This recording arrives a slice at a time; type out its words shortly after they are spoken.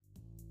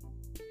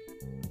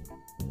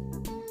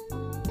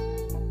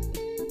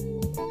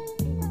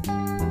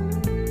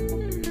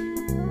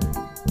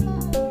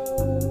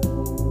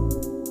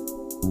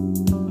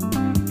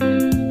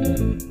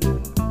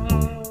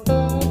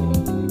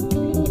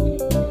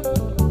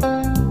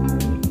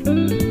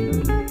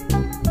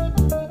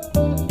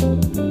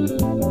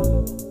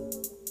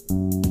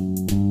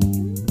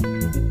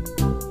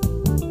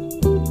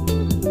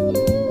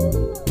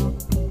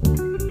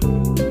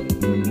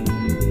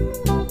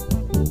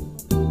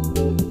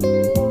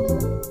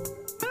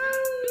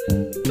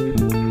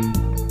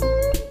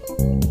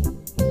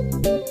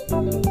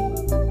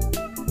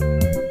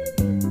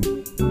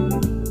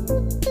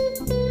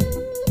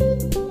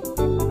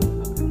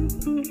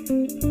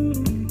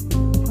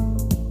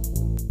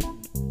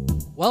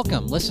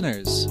Welcome,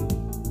 listeners,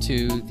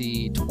 to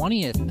the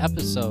 20th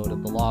episode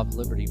of the Law of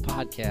Liberty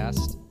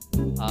podcast.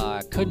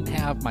 Couldn't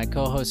have my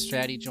co-host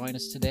Stratty join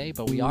us today,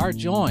 but we are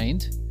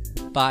joined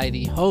by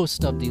the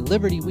host of the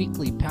Liberty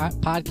Weekly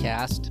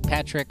podcast,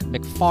 Patrick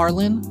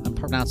McFarland. I'm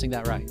pronouncing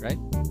that right?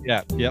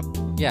 Yeah, yep.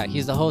 Yeah,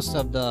 he's the host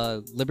of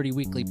the Liberty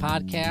Weekly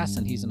podcast,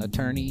 and he's an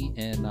attorney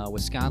in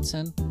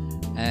Wisconsin,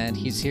 and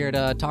he's here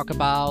to talk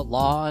about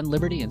law and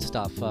liberty and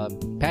stuff.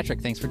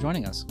 Patrick, thanks for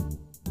joining us.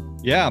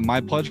 Yeah, my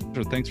pleasure.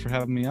 Thanks for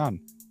having me on.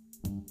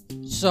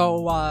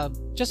 So,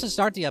 just to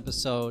start the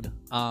episode,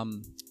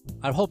 I'm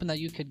hoping that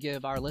you could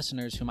give our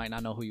listeners who might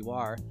not know who you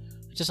are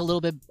just a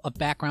little bit of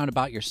background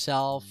about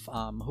yourself.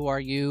 Who are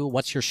you?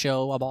 What's your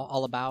show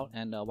all about?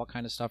 And what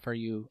kind of stuff are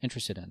you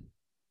interested in?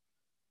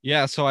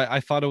 Yeah, so I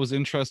thought it was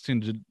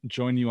interesting to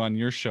join you on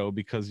your show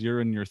because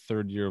you're in your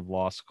third year of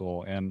law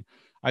school. And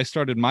I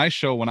started my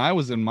show when I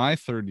was in my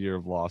third year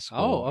of law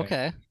school. Oh,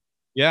 okay. And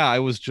yeah, I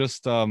was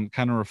just kind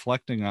of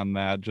reflecting on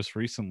that just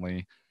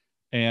recently.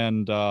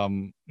 And,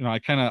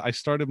 I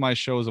started my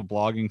show as a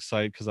blogging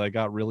site because I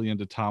got really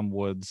into Tom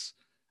Woods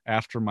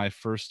after my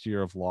first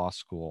year of law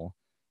school.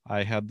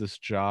 I had this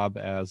job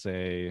as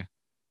in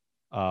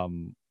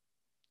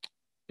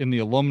the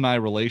alumni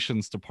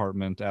relations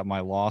department at my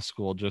law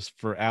school just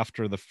for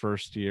after the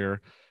first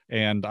year.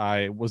 And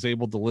I was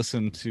able to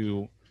listen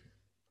to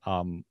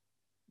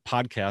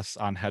podcasts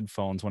on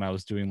headphones when I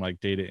was doing like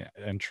data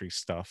entry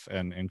stuff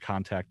and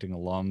contacting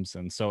alums.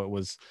 And so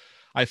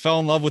I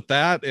fell in love with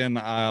that. And,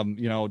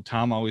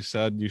 Tom always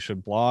said you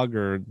should blog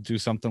or do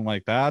something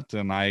like that.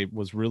 And I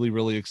was really,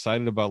 really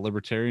excited about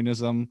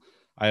libertarianism.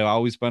 I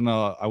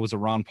was a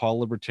Ron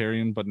Paul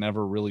libertarian, but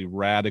never really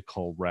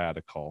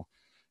radical.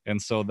 And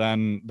so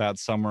then that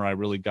summer I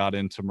really got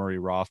into Murray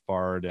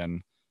Rothbard,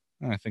 and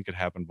I think it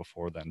happened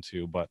before then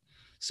too. But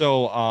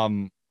so,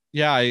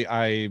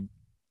 I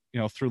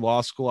through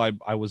law school,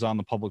 I was on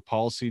the Public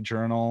Policy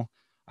Journal.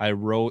 I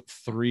wrote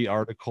 3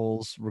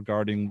 articles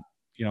regarding,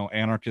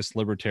 anarchist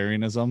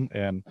libertarianism.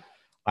 And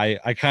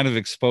I kind of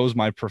exposed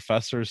my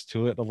professors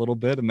to it a little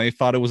bit, and they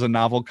thought it was a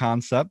novel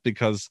concept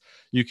because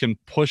you can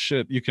pitch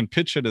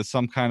it as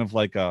some kind of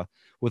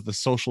with a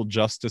social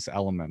justice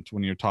element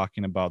when you're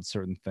talking about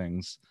certain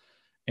things.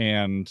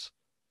 And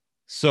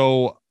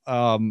so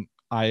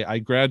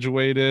I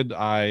graduated.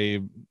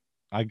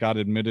 I got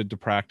admitted to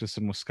practice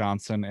in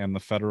Wisconsin and the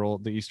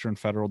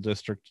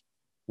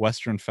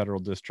Western Federal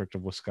District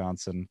of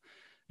Wisconsin.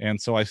 And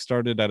so I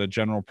started at a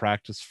general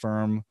practice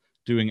firm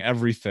doing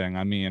everything.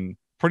 I mean,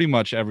 pretty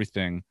much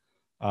everything,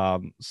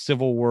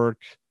 civil work,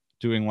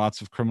 doing lots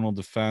of criminal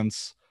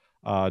defense,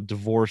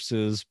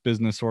 divorces,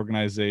 business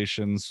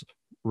organizations,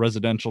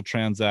 residential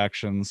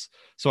transactions.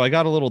 So I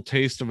got a little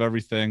taste of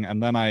everything.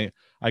 And then I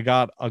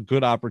got a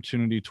good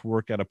opportunity to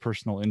work at a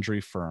personal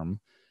injury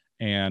firm.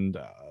 And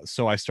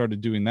so I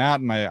started doing that,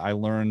 and I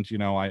learned,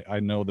 I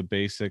know the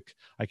basic.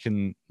 I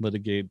can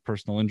litigate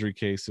personal injury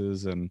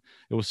cases, and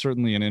it was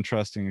certainly an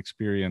interesting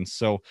experience.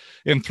 So,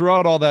 and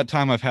throughout all that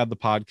time, I've had the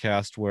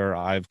podcast where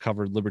I've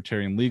covered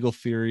libertarian legal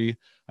theory.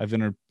 I've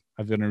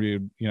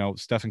interviewed,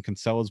 Stephan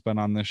Kinsella's been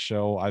on this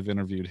show. I've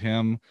interviewed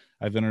him.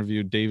 I've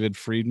interviewed David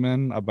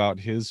Friedman about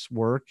his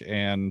work,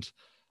 and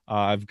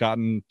I've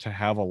gotten to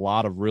have a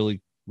lot of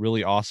really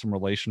awesome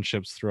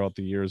relationships throughout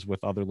the years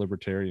with other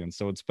libertarians.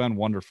 So it's been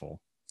wonderful.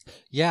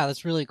 Yeah,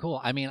 that's really cool.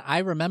 I mean, I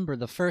remember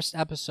the first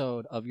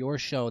episode of your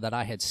show that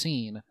I had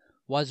seen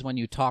was when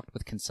you talked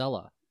with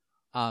Kinsella.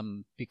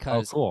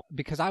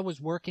 Because I was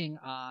working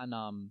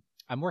on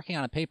I'm working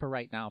on a paper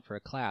right now for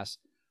a class.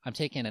 I'm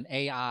taking an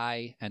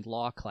AI and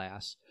law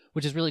class,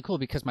 which is really cool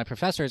because my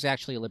professor is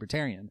actually a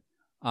libertarian.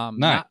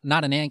 Nice.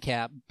 Not an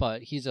ANCAP,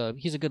 but he's a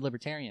good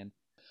libertarian.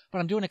 But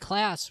I'm doing a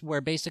class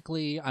where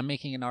basically I'm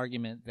making an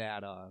argument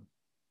that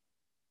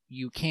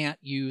you can't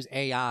use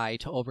AI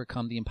to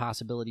overcome the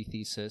impossibility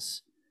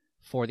thesis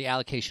for the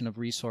allocation of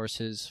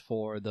resources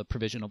for the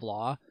provision of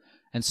law.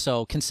 And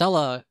so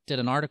Kinsella did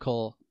an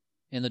article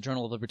in the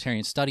Journal of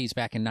Libertarian Studies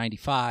back in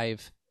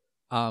 '95,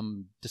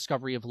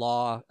 Discovery of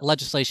Law,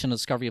 Legislation,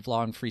 Discovery of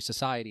Law in Free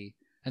Society.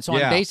 And so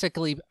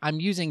I'm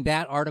using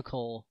that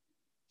article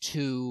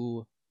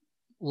to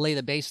lay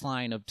the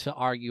baseline to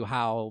argue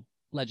how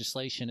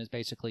legislation is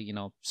basically,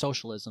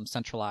 socialism,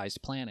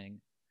 centralized planning.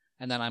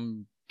 And then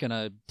I'm going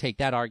to take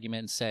that argument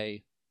and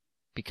say,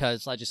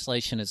 because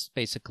legislation is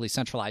basically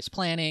centralized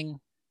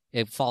planning,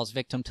 it falls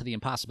victim to the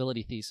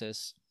impossibility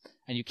thesis,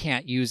 and you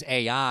can't use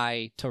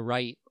AI to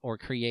write or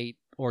create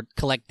or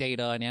collect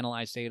data and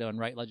analyze data and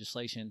write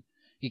legislation.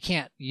 You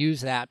can't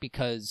use that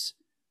because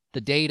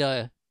the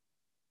data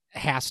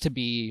has to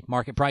be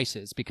market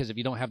prices, because if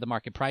you don't have the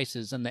market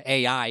prices, then the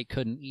AI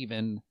couldn't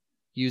even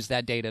use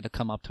that data to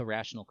come up to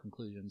rational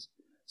conclusions.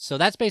 So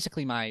that's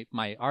basically my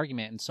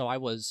argument. And so I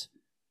was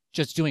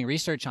just doing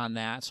research on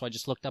that. So I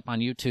just looked up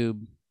on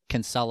YouTube,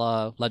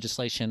 Kinsella,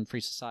 Legislation,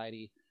 Free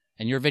Society,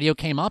 and your video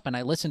came up, and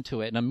I listened to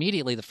it. And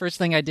immediately the first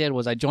thing I did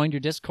was I joined your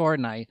Discord,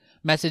 and I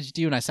messaged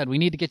you, and I said, we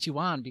need to get you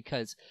on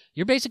because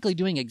you're basically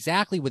doing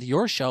exactly with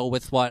your show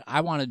with what I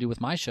want to do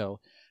with my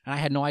show. and I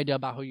had no idea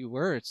about who you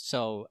were.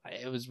 So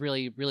it was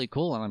really, really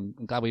cool, and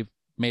I'm glad we've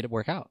made it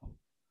work out.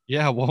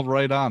 Yeah, well,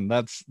 right on.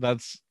 That's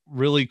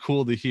really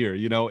cool to hear,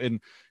 you know. And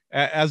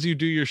as you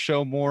do your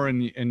show more,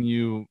 and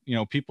you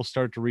know, people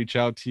start to reach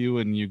out to you,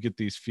 and you get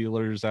these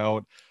feelers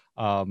out,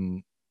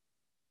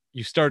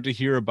 you start to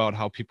hear about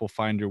how people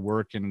find your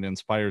work, and it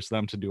inspires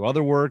them to do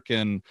other work.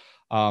 And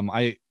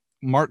I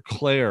Mark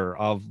Claire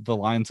of the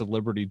Lions of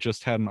Liberty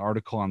just had an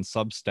article on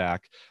Substack,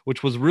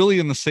 which was really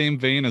in the same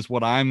vein as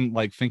what I'm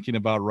like thinking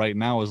about right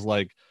now, is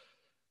like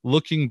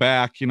looking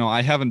back, you know,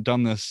 I haven't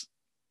done this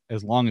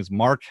as long as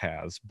Mark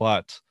has,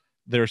 but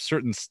there are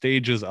certain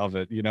stages of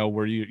it, you know,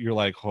 where you're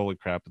like, holy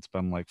crap, it's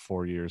been like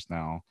 4 years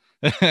now.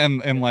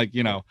 And like,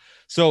 you know,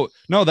 so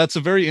no, that's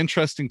a very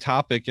interesting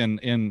topic.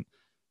 And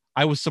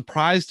I was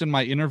surprised in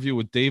my interview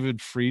with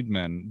David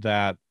Friedman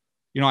that,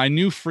 you know, I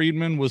knew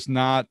Friedman was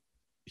not,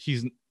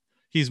 he's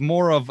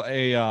more of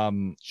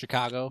a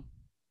Chicago.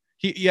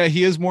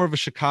 He is more of a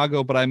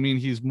Chicago, but I mean,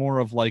 he's more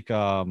of like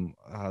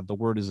the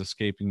word is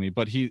escaping me,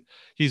 but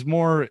he's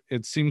more,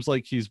 it seems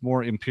like he's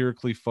more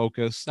empirically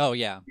focused. Oh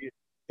yeah.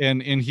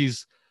 And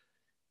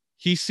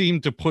he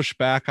seemed to push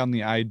back on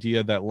the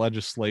idea that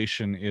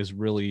legislation is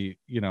really,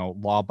 you know,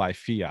 law by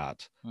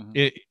fiat,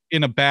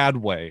 in a bad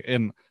way.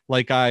 And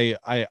like I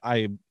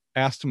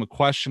asked him a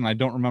question, I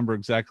don't remember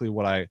exactly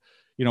what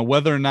you know,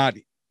 whether or not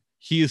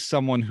he is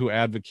someone who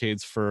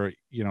advocates for,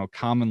 you know,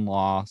 common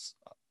law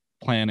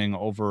planning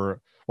over,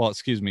 well,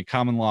 excuse me,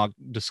 common law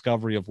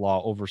discovery of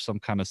law over some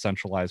kind of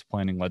centralized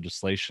planning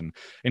legislation.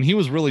 And he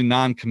was really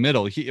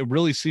non-committal. It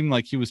really seemed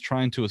like he was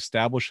trying to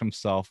establish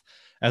himself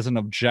as an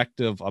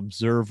objective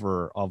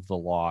observer of the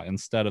law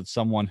instead of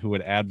someone who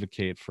would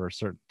advocate for a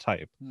certain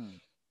type.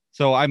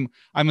 So I'm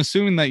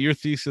assuming that your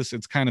thesis,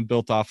 it's kind of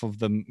built off of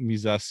the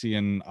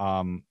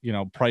Misesian, you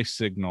know, price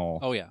signal.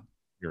 Oh yeah.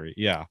 Theory.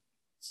 Yeah.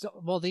 So,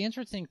 well, the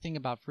interesting thing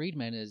about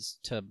Friedman is,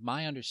 to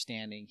my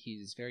understanding,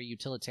 he's very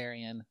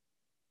utilitarian.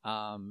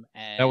 And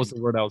that was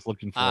the word I was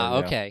looking for.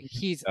 Okay.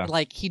 He's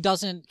like, he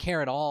doesn't care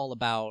at all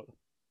about,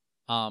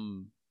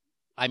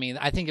 I mean,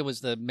 I think it was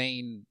the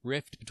main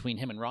rift between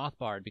him and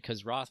Rothbard,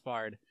 because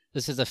Rothbard,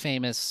 this is a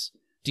famous,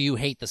 do you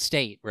hate the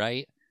state,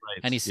 right?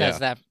 Right. And he says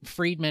that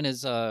Friedman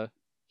is,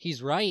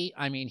 he's right.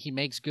 I mean, he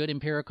makes good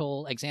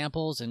empirical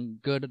examples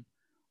and good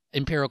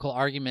empirical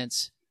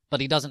arguments, but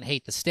he doesn't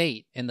hate the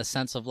state in the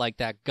sense of like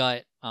that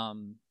gut,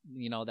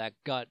 you know, that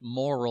gut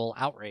moral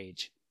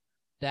outrage.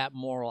 That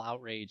moral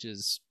outrage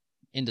is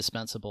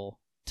indispensable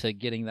to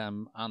getting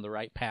them on the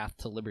right path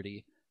to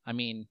liberty. I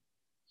mean,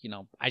 you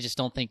know, I just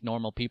don't think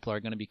normal people are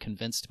going to be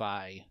convinced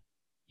by,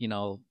 you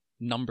know,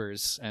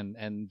 numbers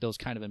and those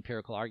kind of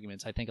empirical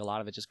arguments. I think a lot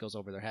of it just goes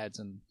over their heads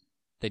and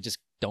they just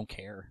don't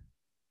care.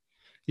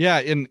 Yeah,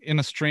 in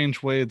a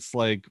strange way, it's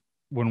like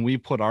when we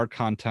put our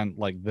content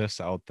like this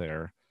out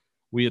there,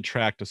 we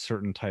attract a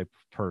certain type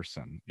of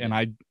person.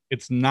 And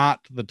it's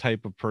not the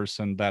type of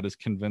person that is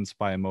convinced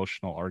by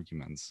emotional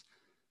arguments.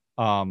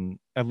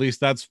 At least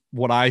that's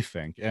what I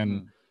think.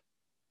 And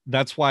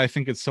that's why I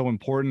think it's so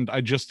important.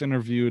 I just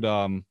interviewed,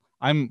 I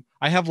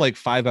have like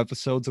 5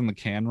 episodes in the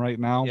can right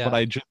now, but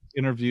I just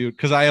interviewed,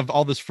 because I have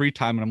all this free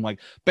time and I'm like,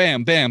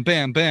 bam, bam,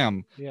 bam,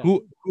 bam. Yeah.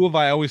 Who have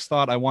I always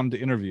thought I wanted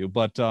to interview?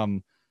 But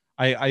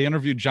I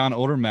interviewed John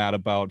Odermatt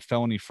about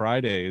Felony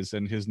Fridays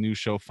and his new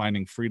show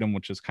Finding Freedom,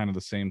 which is kind of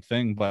the same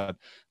thing. But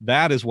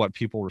that is what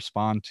people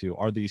respond to,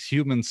 are these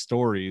human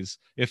stories.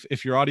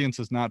 If your audience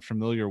is not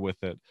familiar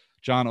with it,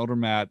 John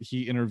Odermatt,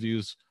 he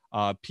interviews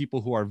people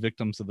who are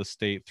victims of the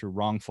state through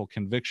wrongful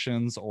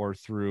convictions or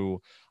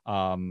through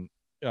you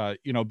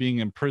know, being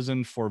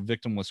imprisoned for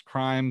victimless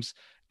crimes.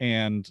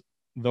 And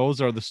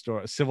those are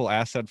the civil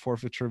asset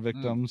forfeiture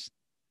victims.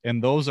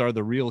 And those are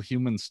the real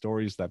human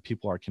stories that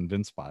people are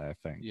convinced by, I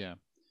think. Yeah.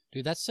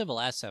 Dude, that's civil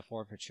asset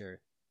forfeiture.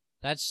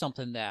 That's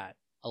something that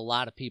a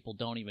lot of people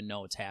don't even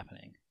know it's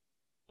happening.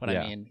 But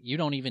I mean, you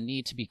don't even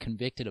need to be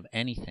convicted of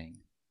anything,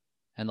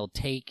 and they'll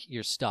take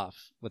your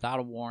stuff without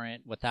a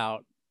warrant,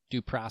 without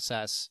due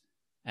process.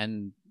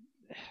 And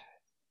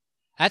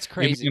that's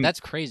crazy.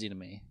 That's crazy to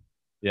me.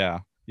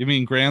 Yeah. You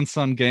mean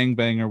grandson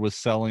gangbanger was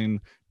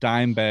selling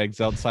dime bags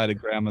outside of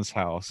grandma's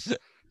house?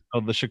 So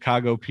the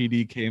Chicago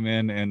PD came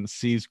in and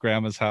seized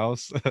grandma's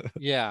house.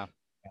 Yeah.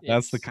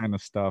 That's the kind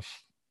of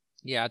stuff.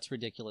 Yeah, it's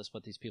ridiculous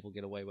what these people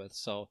get away with.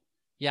 So,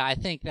 yeah, I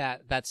think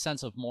that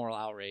sense of moral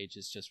outrage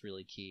is just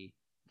really key.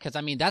 Because,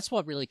 I mean, that's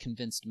what really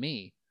convinced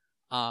me.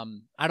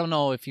 I don't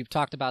know if you've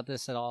talked about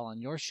this at all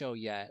on your show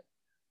yet,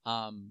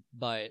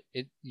 but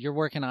you're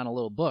working on a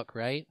little book,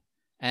 right?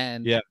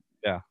 And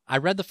yeah. I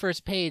read the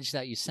first page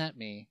that you sent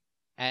me,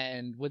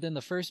 and within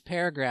the first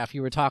paragraph,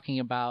 you were talking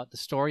about the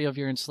story of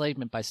your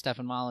enslavement by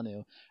Stefan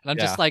Molyneux. And I'm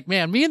just like,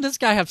 man, me and this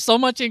guy have so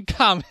much in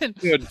common.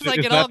 Dude, it's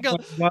like it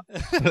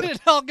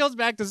all goes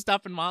back to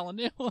Stefan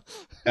Molyneux.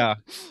 Yeah.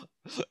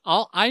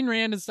 All Ayn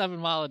Rand and Stefan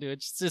Molyneux. It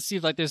just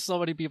seems like there's so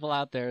many people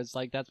out there. It's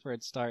like that's where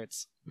it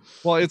starts.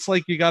 Well, it's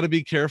like you got to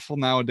be careful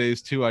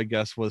nowadays too, I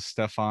guess, with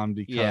Stefan,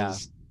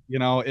 because you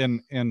know,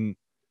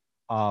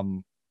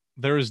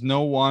 there is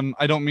no one.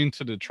 I don't mean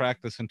to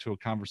detract this into a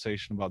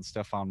conversation about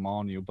Stefan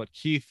Molyneux, but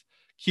Keith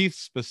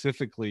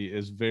specifically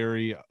is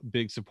very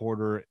big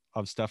supporter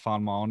of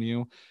Stefan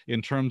Molyneux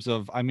in terms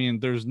of, I mean,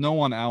 there's no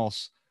one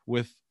else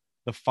with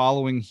the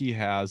following he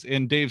has,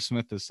 and Dave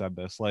Smith has said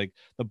this, like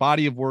the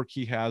body of work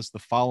he has, the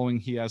following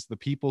he has, the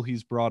people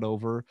he's brought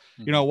over.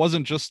 You know, it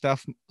wasn't just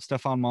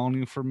Stefan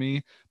Molyneux for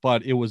me,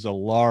 but it was a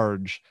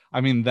large,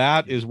 I mean,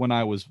 that is when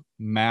I was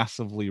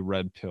massively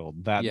red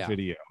pilled, that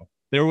video.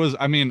 There was,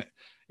 I mean,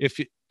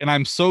 and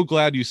I'm so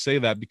glad you say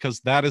that,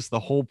 because that is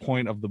the whole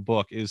point of the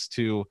book, is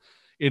to,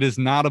 it is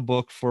not a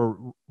book for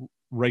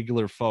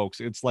regular folks.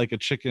 It's like a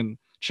chicken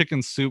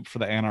soup for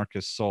the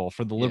anarchist soul,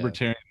 for the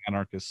libertarian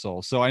anarchist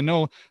soul. So I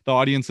know the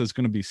audience is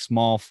going to be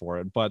small for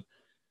it, but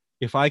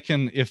if I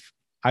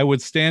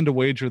would stand to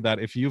wager that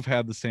if you've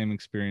had the same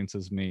experience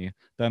as me,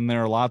 then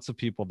there are lots of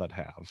people that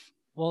have.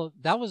 Well,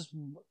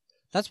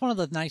 that's one of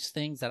the nice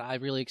things that I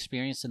really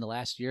experienced in the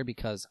last year,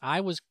 because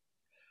I was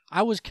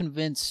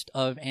convinced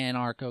of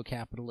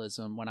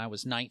anarcho-capitalism when I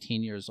was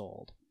 19 years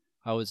old.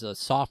 I was a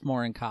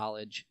sophomore in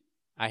college.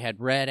 I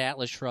had read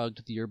Atlas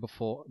Shrugged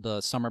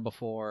the summer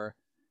before,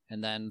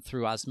 and then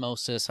through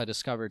osmosis, I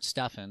discovered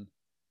Stefan.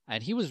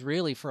 And he was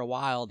really, for a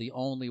while, the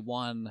only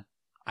one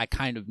I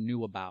kind of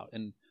knew about.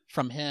 And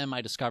from him,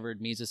 I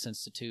discovered Mises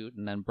Institute,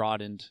 and then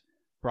broadened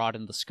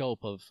the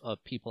scope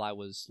of people I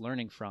was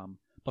learning from.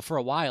 But for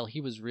a while,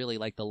 he was really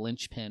like the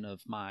linchpin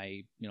of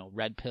my,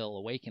 red pill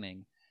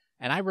awakening.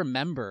 And I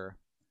remember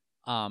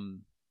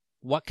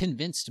what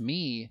convinced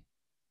me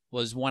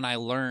was when I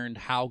learned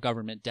how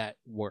government debt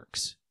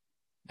works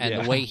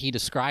and the way he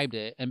described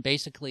it. And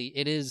basically,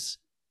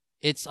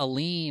 it's a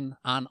lien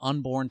on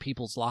unborn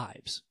people's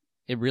lives.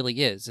 It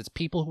really is. It's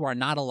people who are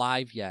not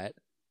alive yet.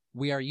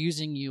 We are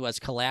using you as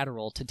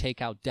collateral to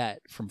take out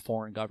debt from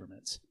foreign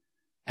governments.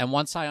 And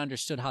once I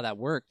understood how that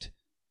worked,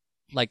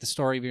 like the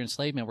story of your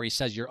enslavement, where he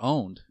says you're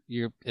owned,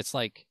 it's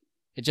like,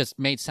 it just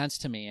made sense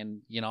to me.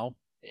 And,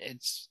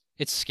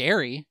 it's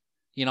scary.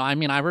 I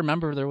mean, I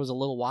remember there was a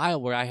little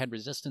while where I had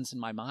resistance in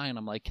my mind.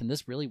 I'm like, can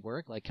this really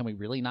work? Like, can we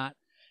really not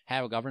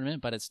have a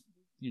government? But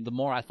the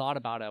more I thought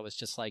about it, I was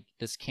just like,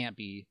 this can't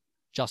be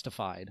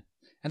justified.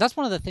 And that's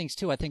one of the things,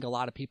 too, I think a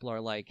lot of people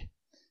are like,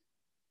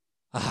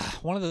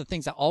 one of the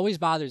things that always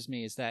bothers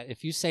me is that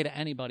if you say to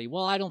anybody,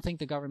 well, I don't think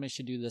the government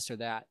should do this or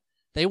that,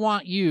 they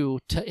want you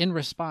to, in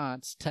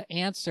response, to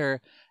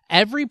answer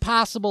every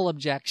possible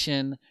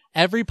objection,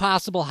 every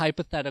possible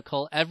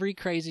hypothetical, every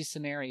crazy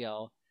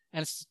scenario.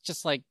 And it's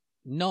just like,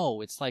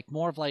 no, it's like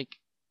more of like,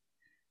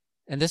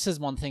 and this is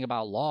one thing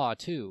about law,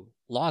 too.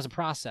 Law is a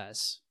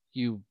process.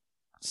 You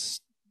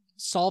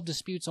solve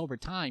disputes over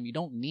time. You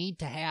don't need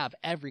to have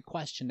every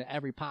question to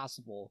every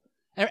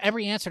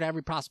answer to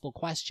every possible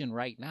question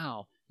right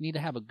now. You need to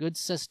have a good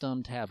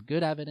system, to have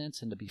good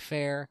evidence, and to be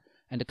fair,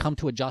 and to come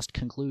to a just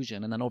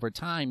conclusion. And then over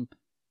time,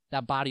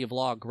 that body of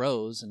law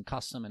grows, and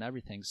custom and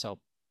everything. So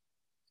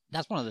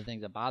that's one of the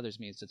things that bothers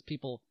me, is that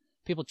people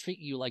treat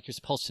you like you're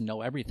supposed to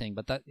know everything.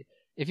 But that,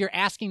 if you're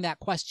asking that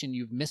question,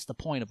 you've missed the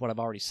point of what I've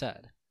already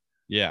said.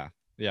 Yeah.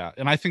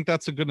 And I think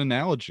that's a good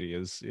analogy,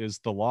 is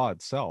the law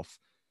itself.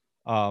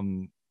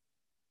 My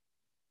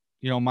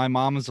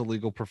mom is a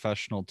legal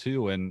professional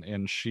too,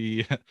 and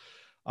she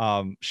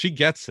she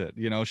gets it.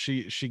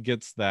 She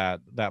gets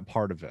that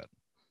part of it.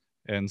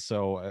 And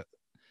so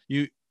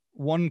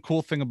one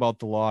cool thing about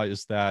the law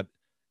is that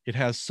it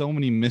has so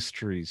many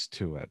mysteries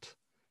to it.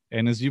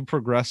 And as you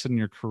progress in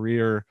your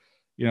career,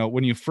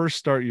 when you first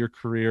start your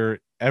career,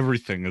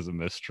 everything is a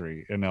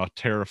mystery, and a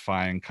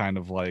terrifying kind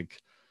of like,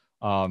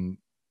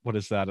 what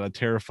is that? A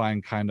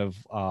terrifying kind of,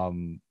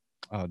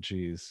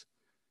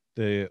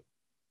 the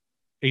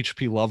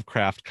H.P.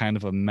 Lovecraft kind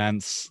of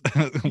immense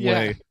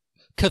way.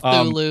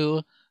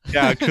 Cthulhu.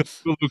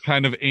 Cthulhu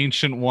kind of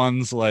ancient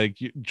ones, like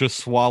just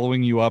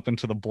swallowing you up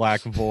into the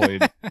black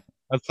void.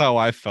 That's how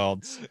I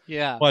felt.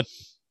 Yeah. But,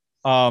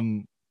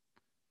 and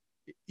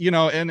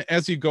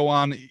as you go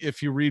on,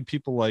 if you read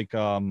people like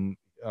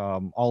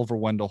Oliver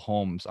Wendell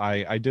Holmes,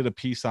 I did a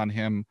piece on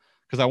him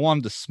because I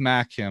wanted to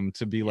smack him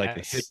to be like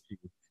a hippie.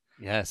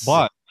 Yes.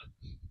 But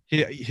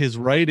his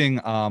writing,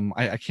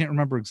 I can't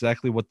remember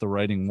exactly what the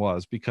writing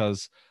was,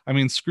 because I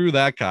mean, screw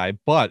that guy.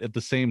 But at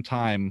the same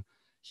time,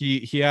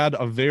 he had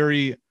a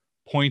very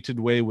pointed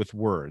way with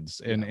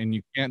words, and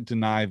you can't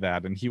deny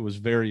that. And he was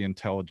very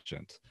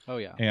intelligent. Oh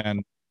yeah.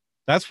 And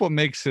that's what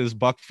makes his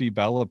Buck v.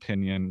 Bell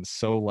opinion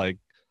so like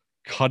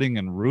cutting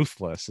and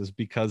ruthless, is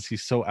because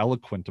he's so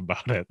eloquent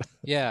about it.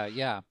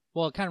 Yeah.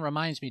 Well, it kind of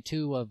reminds me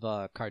too of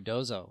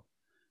Cardozo.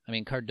 I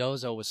mean,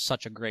 Cardozo was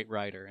such a great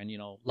writer, and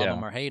love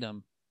him or hate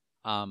him,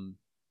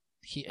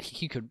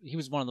 he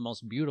was one of the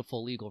most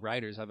beautiful legal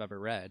writers I've ever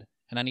read.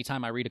 And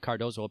anytime I read a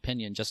Cardozo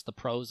opinion, just the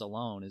prose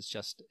alone is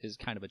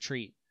kind of a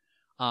treat.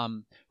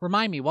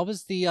 Remind me, what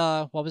was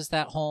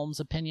that Holmes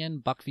opinion?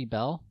 Buck v.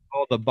 Bell?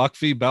 Oh, the Buck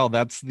v. Bell.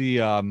 That's the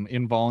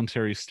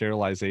involuntary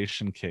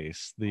sterilization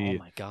case. Oh The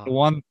my God.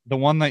 the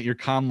one that your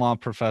con law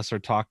professor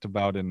talked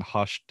about in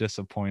hushed,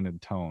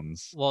 disappointed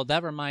tones. Well,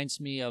 that reminds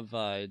me of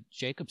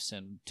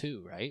Jacobson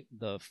too, right?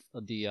 The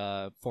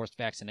forced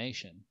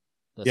vaccination,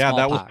 the Yeah,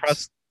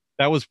 smallpox.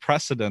 that was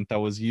precedent that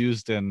was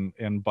used in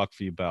Buck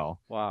v. Bell.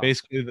 Wow.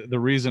 Basically, the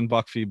reason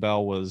Buck v.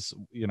 Bell was,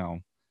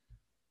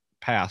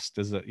 passed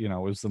is that, it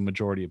was the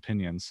majority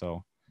opinion.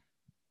 So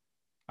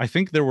I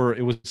think it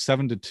was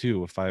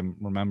 7-2 if I'm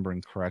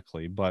remembering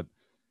correctly. But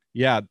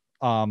yeah,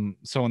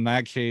 so in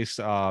that case,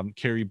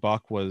 Carrie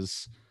Buck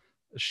was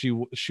she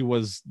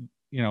was,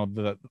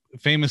 the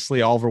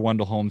famously Oliver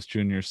Wendell Holmes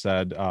Jr.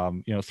 said,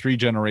 3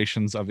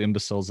 generations of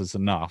imbeciles is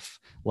enough.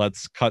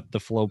 Let's cut the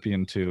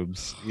fallopian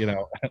tubes.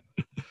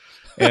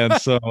 And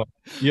so,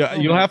 yeah, Oh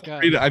you'll my have to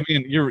read God. it. I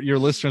mean, your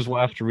listeners will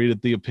have to read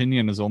it. The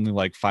opinion is only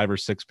like 5 or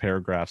 6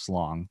 paragraphs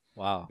long.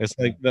 Wow. It's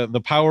like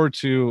the power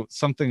to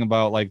something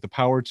about like the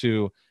power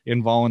to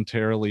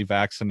involuntarily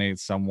vaccinate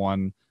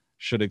someone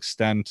should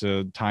extend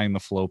to tying the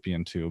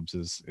fallopian tubes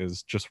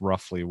is just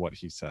roughly what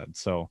he said.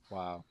 So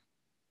Wow.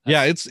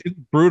 yeah, That's it's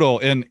brutal.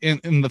 And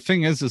the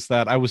thing is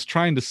that I was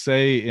trying to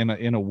say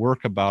in a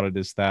work about it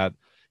is that,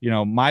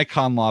 my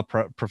con law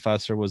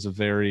professor was a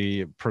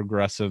very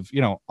progressive,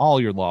 all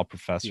your law yeah.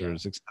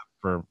 professors except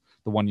for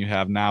the one you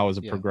have now is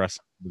a Yeah.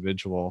 progressive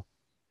individual.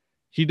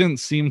 He didn't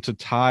seem to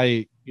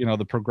tie,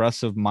 the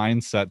progressive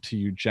mindset to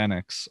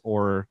eugenics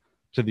or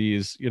to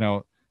these,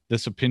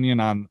 this opinion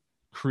on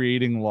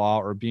creating law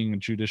or being a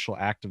judicial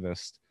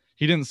activist.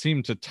 He didn't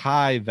seem to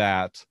tie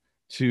that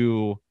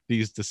to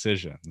these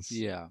decisions.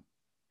 Yeah.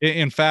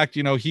 In fact,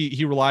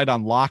 he relied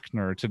on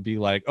Lochner to be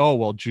like, oh,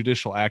 well,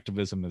 judicial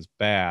activism is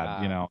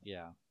bad.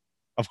 Yeah.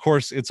 Of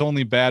course, it's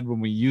only bad when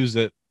we use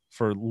it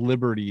for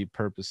liberty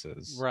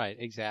purposes. Right.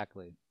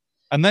 Exactly.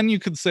 And then you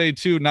could say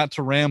too, not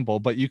to ramble,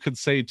 but you could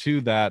say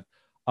too that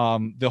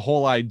the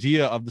whole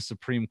idea of the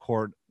Supreme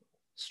Court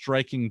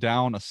striking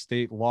down a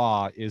state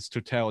law is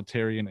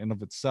totalitarian in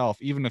of itself,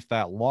 even if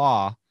that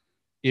law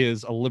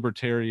is a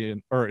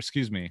libertarian, or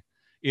excuse me,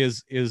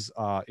 is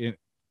a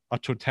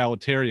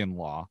totalitarian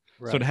law.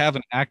 So to Right. have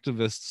an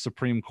activist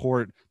Supreme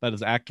Court that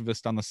is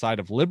activist on the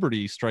side of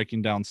liberty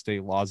striking down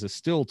state laws is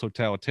still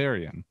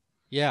totalitarian.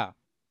 Yeah.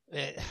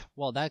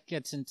 Well, that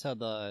gets into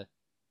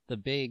the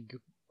big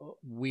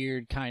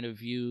weird kind of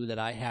view that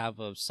I have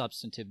of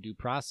substantive due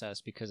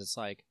process, because it's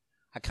like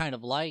I kind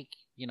of like,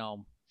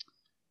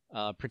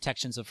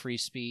 protections of free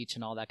speech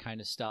and all that kind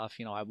of stuff.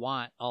 I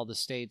want all the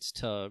states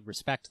to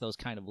respect those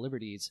kind of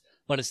liberties,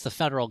 but it's the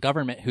federal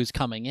government who's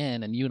coming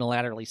in and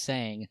unilaterally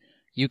saying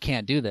you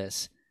can't do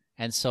this.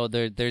 And so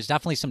there's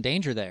definitely some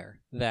danger there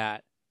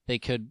that they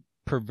could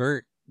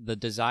pervert the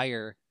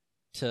desire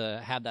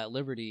to have that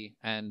liberty,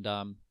 and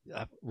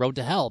road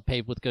to hell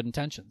paved with good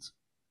intentions.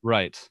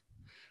 Right.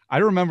 I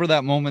remember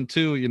that moment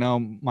too.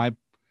 My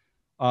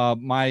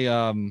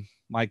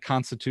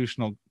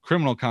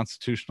criminal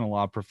constitutional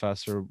law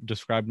professor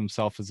described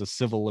himself as a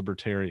civil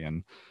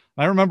libertarian.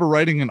 I remember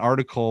writing an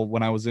article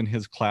when I was in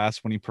his class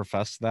when he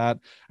professed that.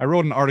 I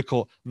wrote an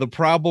article, "The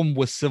Problem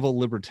with Civil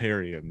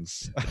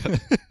Libertarians."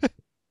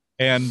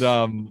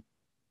 And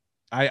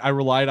I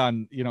relied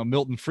on,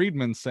 Milton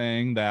Friedman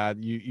saying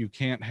that you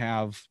can't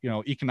have,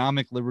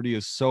 economic liberty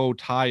is so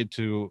tied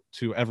to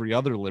every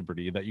other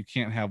liberty that you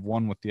can't have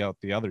one without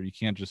the other. You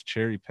can't just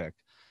cherry pick.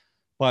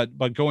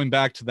 But going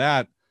back to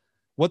that,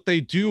 what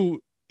they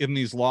do in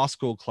these law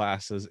school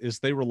classes is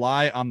they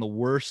rely on the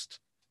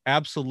worst,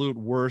 absolute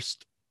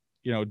worst,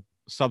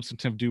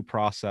 substantive due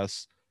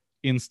process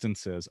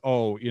instances.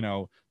 Oh,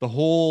 the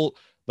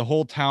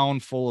whole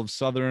town full of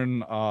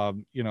Southern,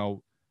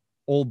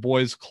 old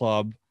boys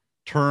club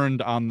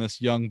turned on this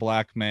young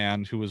black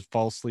man who was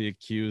falsely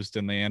accused,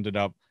 and they ended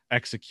up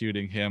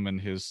executing him and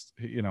his,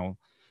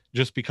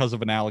 just because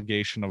of an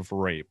allegation of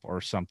rape or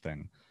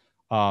something.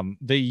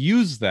 They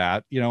use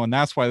that, and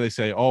that's why they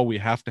say, oh, we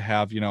have to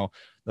have,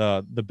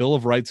 the Bill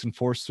of Rights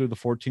enforced through the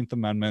 14th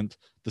Amendment.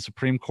 The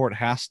Supreme Court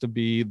has to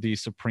be the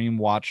supreme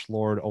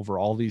watchlord over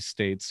all these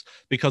states,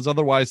 because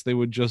otherwise they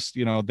would just,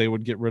 they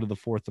would get rid of the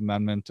Fourth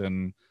Amendment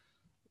and,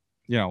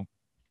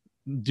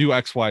 do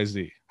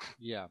XYZ.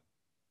 Yeah.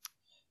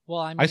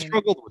 Well, I I mean,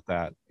 struggled with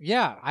that.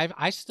 yeah,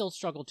 I still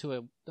struggle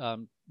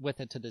with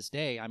it to this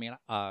day. I mean,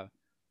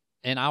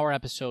 in our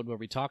episode where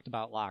we talked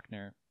about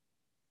Lochner,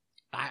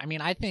 I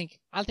mean, I think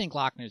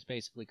Lochner is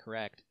basically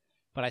correct,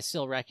 but I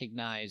still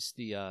recognize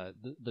the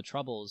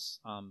troubles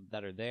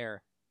that are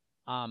there.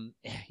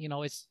 It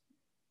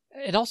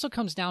also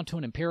comes down to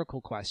an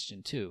empirical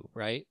question too,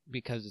 right?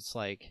 Because it's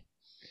like,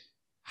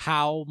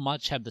 how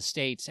much have the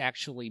states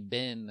actually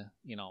been,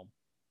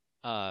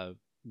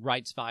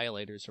 rights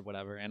violators or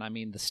whatever? And I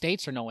mean, the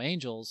states are no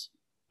angels,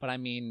 but I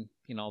mean,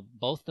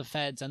 both the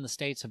feds and the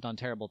states have done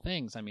terrible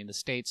things. I mean, the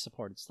states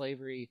supported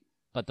slavery,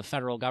 but the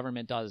federal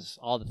government does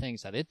all the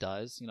things that it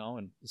does,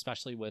 and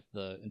especially with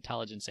the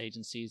intelligence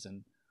agencies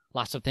and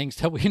lots of things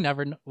that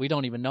we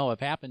don't even know have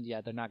happened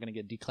yet. They're not going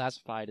to get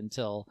declassified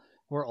until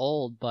we're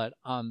old. But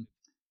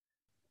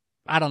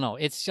I don't know.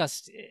 It's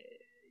just,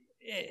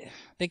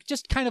 they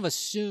just kind of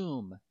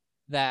assume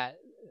that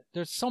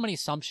there's so many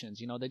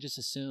assumptions. They just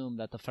assume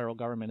that the federal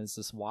government is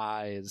this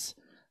wise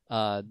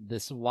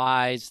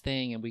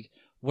thing, and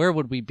where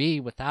would we be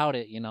without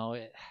it?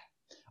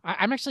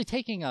 I'm actually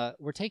taking a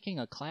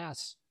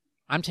class.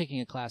 I'm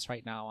taking a class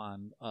right now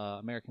on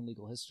American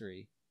legal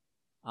history,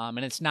 and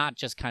it's not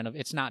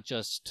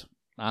just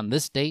on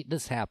this date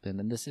this happened,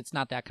 and it's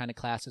not that kind of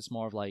class. It's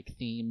more of like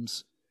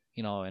themes,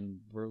 and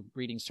we're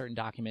reading certain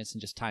documents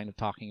and just kind of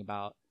talking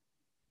about.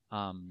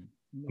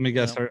 Let me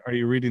guess. Are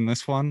you reading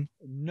this one?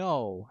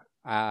 No.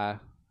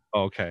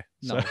 Okay.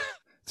 No.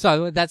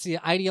 So that's the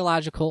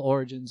ideological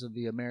origins of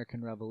the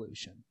American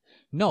Revolution.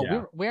 No,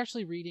 Yeah. we're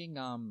actually reading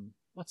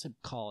what's it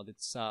called?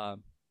 It's I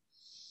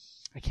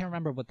can't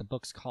remember what the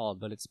book's called,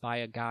 but it's by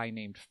a guy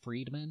named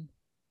Friedman.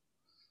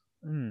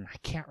 I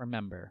can't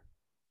remember.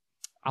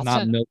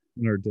 Milton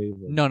or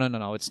David.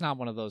 No. It's not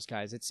one of those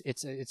guys.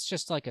 It's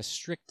just like a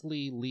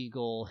strictly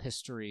legal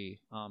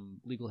history of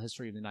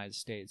the United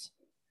States.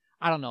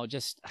 I don't know.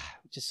 Just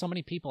so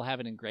many people have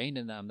it ingrained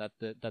in them that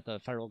the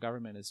federal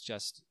government is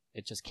just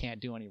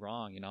can't do any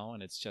wrong,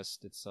 and it's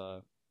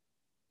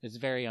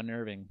very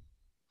unnerving.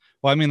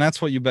 Well, I mean,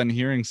 that's what you've been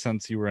hearing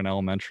since you were in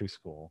elementary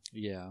school.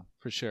 Yeah,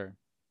 for sure.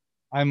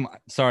 I'm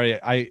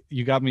sorry.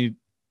 You got me.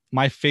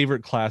 My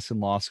favorite class in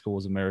law school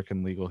was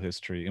American legal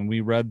history, and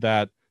we read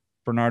that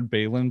Bernard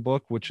Bailyn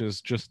book, which is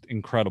just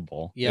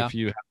incredible. Yeah. If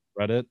you haven't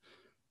read it,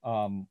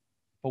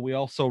 but we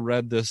also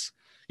read this.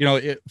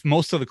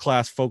 Most of the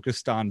class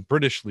focused on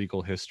British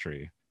legal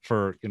history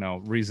for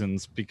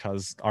reasons,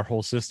 because our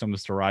whole system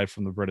is derived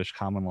from the British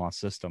common law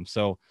system.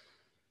 So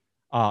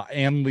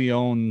Anne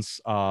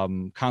Leon's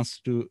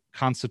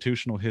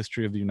constitutional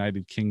history of the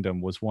United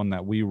Kingdom was one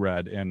that we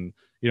read, and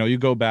you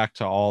go back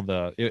to all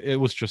it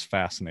was just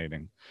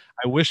fascinating.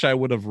 I wish I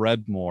would have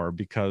read more,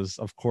 because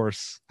of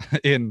course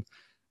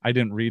I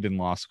didn't read in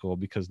law school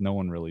because no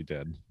one really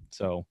did.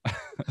 So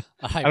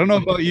I don't know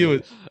about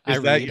you.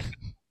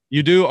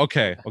 You do?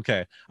 Okay.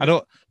 I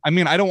don't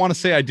want to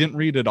say I didn't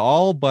read it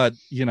all, but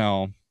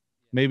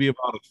maybe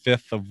about a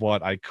fifth of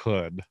what I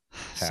could.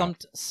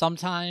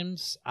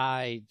 Sometimes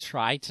I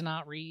try to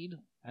not read,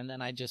 and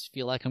then I just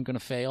feel like I'm going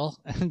to fail,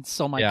 and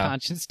so my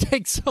conscience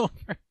takes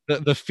over.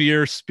 The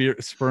fear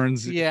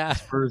spurs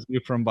you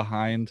from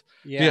behind.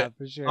 Yeah,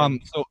 for sure.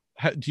 So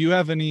do you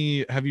have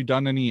you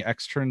done any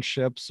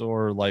externships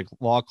or like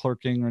law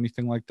clerking or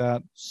anything like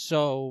that?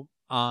 So,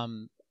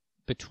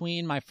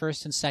 between my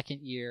first and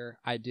second year,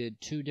 I did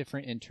 2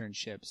 different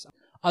internships.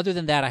 Other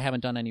than that, I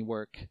haven't done any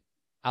work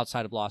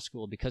outside of law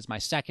school, because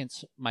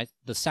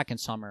the second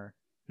summer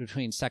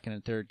between second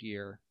and third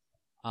year,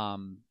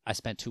 I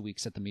spent 2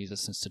 weeks at the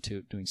Mises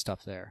Institute doing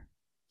stuff there.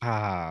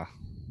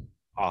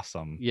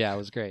 Awesome. Yeah, it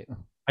was great.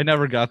 I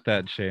never got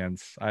that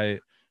chance. The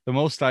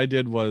most I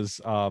did was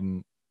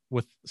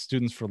with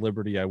Students for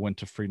Liberty. I went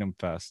to Freedom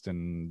Fest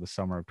in the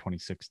summer of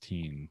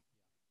 2016.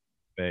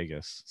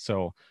 Vegas.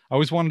 So I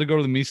always wanted to go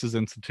to the Mises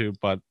Institute,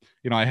 but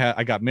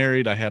I got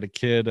married, I had a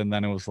kid, and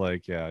then it was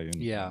like,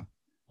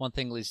 one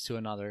thing leads to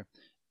another.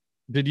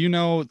 Did you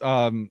know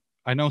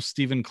I know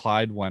Stephen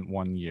Clyde went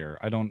one year.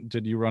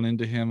 Did you run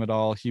into him at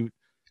all? He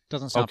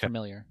doesn't sound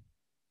familiar.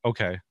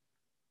 Okay.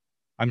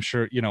 I'm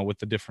sure, with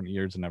the different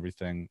years and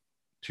everything,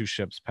 2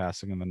 ships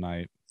passing in the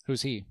night.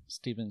 Who's he?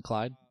 Stephen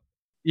Clyde?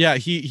 Yeah,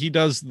 he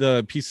does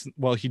the Peace.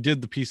 Well, he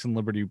did the Peace and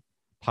Liberty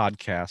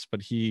podcast,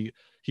 but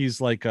he's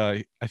like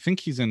I think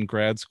he's in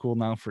grad school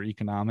now for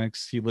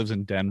economics. He lives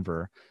in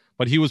Denver,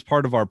 but he was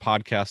part of our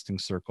podcasting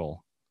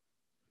circle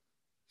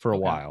for a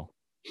while.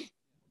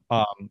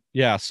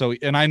 So,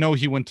 and I know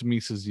he went to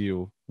Mises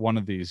U one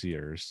of these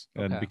years,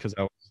 and because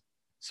I was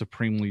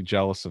supremely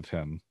jealous of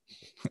him.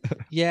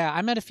 Yeah,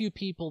 I met a few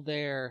people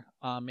there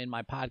in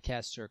my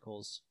podcast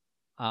circles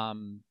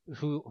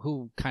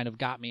who kind of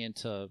got me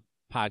into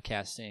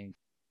podcasting.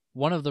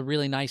 One of the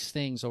really nice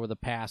things over the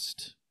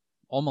past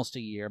almost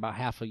a year, about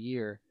half a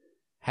year,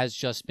 has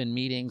just been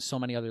meeting so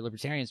many other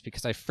libertarians,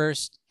 because I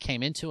first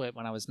came into it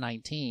when I was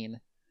 19.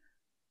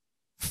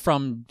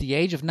 From the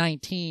age of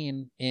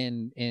 19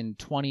 in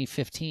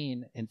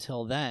 2015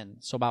 until then,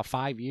 so about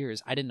 5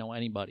 years, I didn't know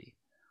anybody.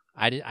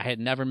 I had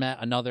never met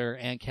another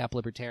ANCAP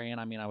libertarian.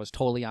 I mean, I was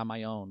totally on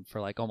my own for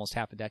like almost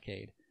half a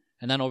decade.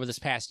 And then over this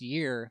past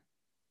year,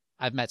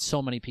 I've met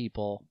so many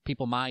people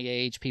my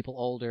age, people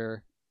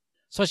older.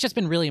 So it's just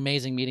been really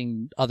amazing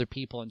meeting other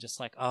people, and just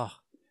like,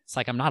 it's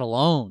like I'm not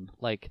alone.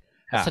 Like,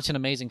 it's such an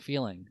amazing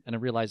feeling and a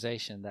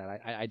realization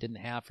that I didn't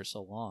have for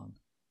so long.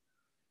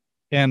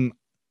 And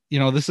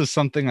this is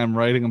something I'm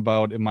writing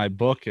about in my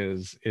book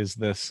is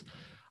this.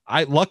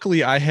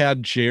 Luckily I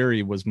had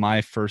Jerry was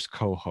my first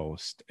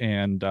co-host,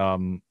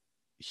 and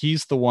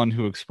he's the one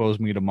who exposed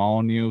me to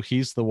Molyneux.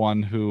 He's the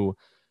one who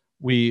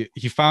he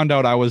found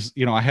out I was,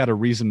 I had a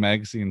Reason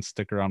magazine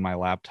sticker on my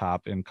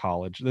laptop in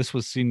college. This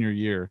was senior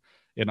year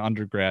in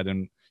undergrad,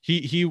 and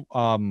he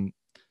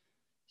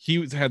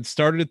had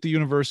started at the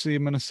University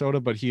of Minnesota,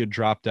 but he had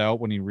dropped out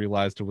when he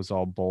realized it was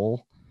all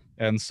bull,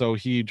 and so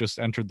he just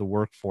entered the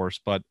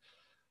workforce. But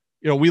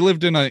we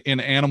lived in an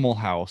Animal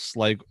House,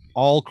 like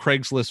all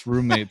Craigslist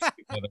roommates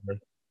together.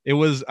 It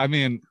was, I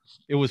mean,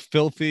 it was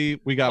filthy.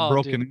 We got Oh,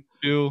 dude. broken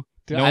into.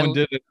 Dude, No one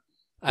did it.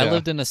 I Yeah.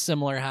 lived in a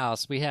similar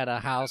house. We had a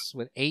house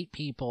with 8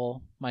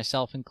 people,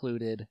 myself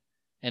included,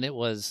 and it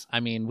was. I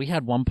mean, we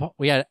had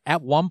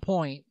at one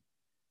point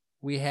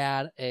we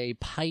had a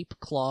pipe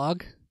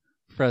clog,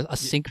 for a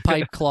sink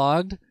pipe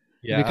clogged.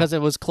 Yeah. Because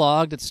it was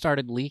clogged, it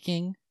started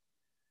leaking,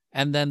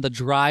 and then the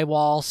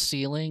drywall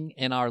ceiling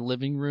in our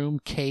living room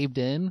caved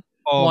in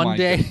one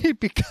day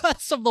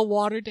because of the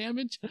water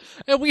damage,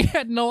 and we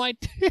had no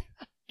idea.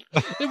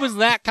 It was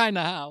that kind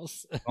of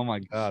house. Oh my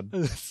God.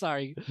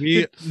 Sorry.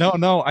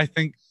 No, I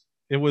think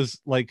it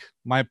was like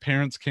my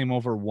parents came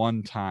over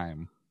one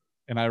time,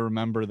 and I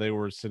remember they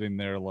were sitting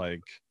there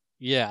like,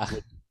 yeah,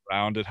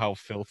 around at how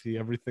filthy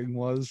everying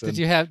was. Did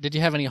you have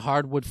any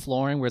hardwood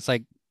flooring where it's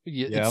like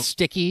it's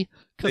sticky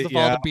because of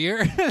all the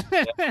beer?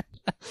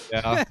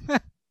 Yeah.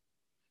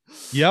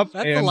 Yep.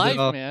 That's the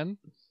life, man.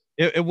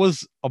 It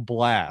was a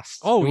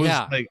blast. Oh,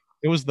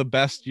 it was the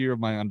best year of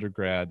my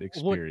undergrad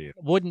experience.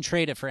 Wouldn't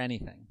trade it for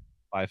anything.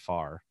 By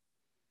far.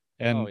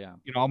 And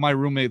all my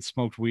roommates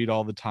smoked weed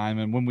all the time.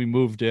 And when we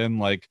moved in,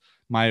 like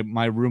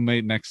my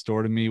roommate next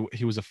door to me,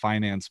 he was a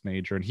finance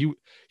major, and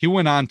he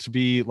went on to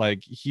be like,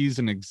 he's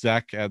an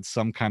exec at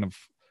some kind of,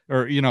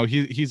 or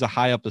he's a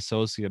high up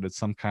associate at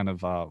some kind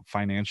of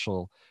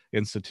financial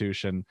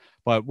institution.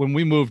 But when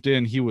we moved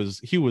in, he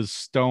was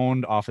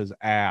stoned off his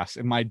ass,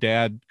 and my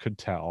dad could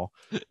tell.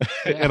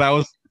 And I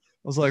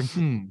was like,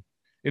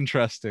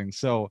 interesting.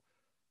 So,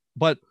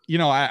 but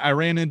I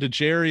ran into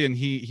Jerry, and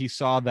he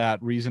saw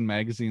that Reason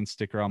magazine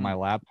sticker on my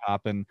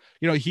laptop, and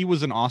he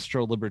was an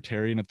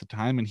Austro-libertarian at the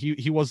time, and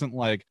he wasn't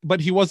like,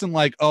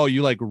 oh,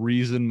 you like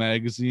Reason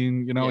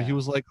magazine, he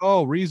was like,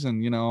 oh,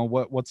 Reason,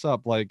 what's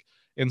up, like.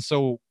 And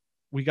so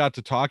we got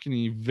to talking, and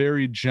he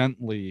very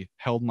gently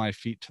held my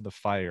feet to the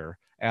fire,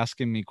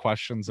 asking me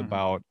questions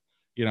about,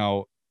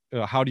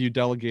 how do you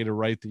delegate a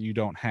right that you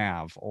don't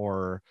have,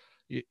 or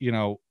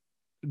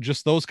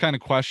just those kind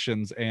of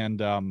questions.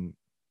 And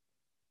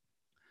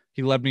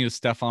he led me to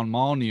Stefan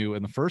Molyneux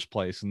in the first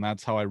place, and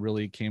that's how I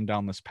really came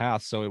down this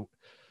path. So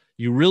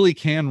you really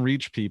can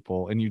reach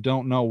people, and you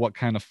don't know what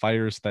kind of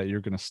fires that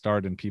you're going to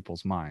start in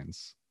people's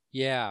minds.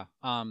 Yeah.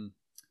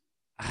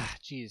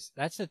 Geez,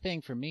 that's the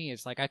thing for me.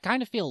 It's like I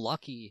kind of feel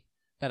lucky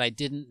that I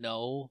didn't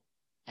know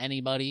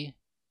anybody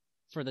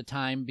for the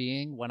time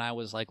being when I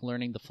was like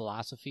learning the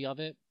philosophy of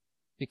it,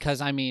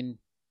 because I mean,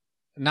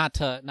 not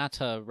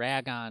to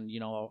rag on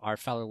our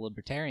fellow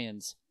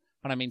libertarians,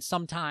 but I mean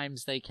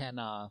sometimes they can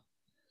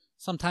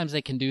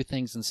do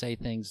things and say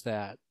things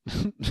that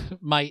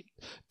might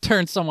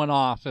turn someone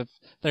off if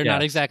they're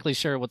not exactly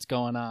sure what's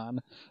going on.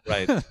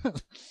 Right.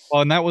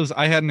 Well, and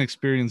I had an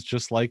experience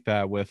just like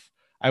that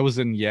I was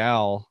in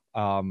Yale,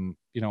 an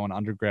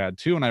undergrad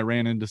too, and I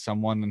ran into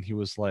someone, and he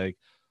was like,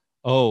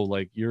 oh,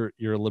 like you're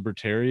a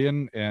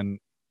libertarian, and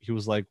he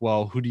was like,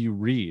 well, who do you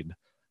read?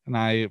 And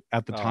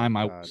at the time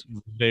I was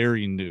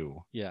very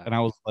new. Yeah. And I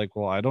was like,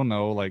 well, I don't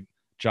know, like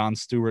John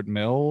Stuart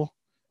Mill,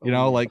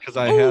 like, because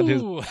I had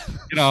his,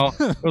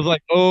 it was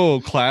like,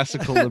 oh,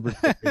 classical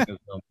libertarianism.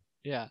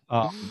 Yeah.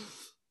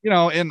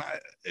 And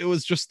it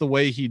was just the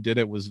way he did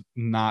it was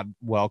not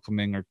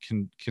welcoming or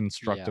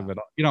constructive at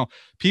all.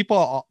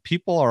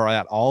 People are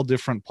at all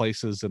different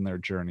places in their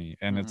journey,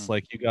 and it's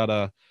like, you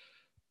gotta.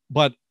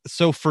 But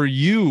so for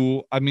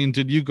you, I mean,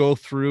 did you go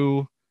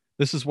through?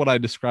 This is what I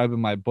describe in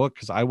my book,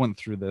 because I went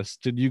through this.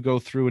 Did you go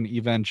through an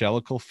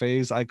evangelical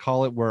phase, I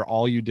call it, where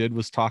all you did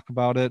was talk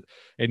about it,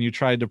 and you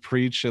tried to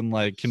preach and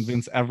like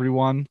convince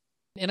everyone?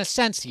 In a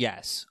sense,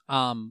 yes.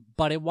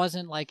 But it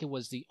wasn't like it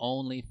was the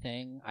only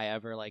thing I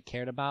ever like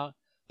cared about.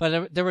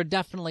 But there were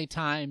definitely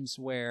times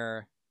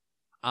where,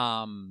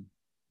 I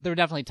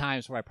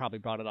probably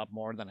brought it up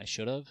more than I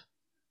should have.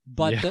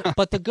 But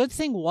but the good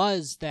thing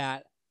was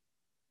that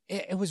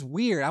it was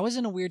weird. I was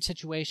in a weird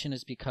situation,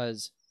 is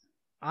because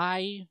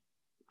I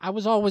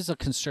was always a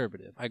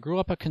conservative. I grew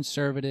up a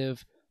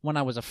conservative. When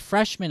I was a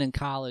freshman in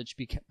college,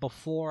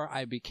 before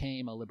I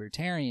became a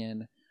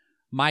libertarian,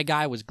 my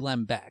guy was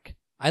Glenn Beck.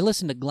 I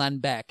listened to Glenn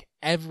Beck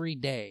every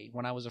day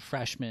when I was a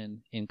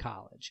freshman in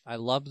college. I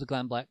loved the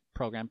Glenn Beck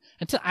program.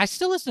 I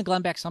still listen to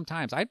Glenn Beck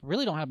sometimes. I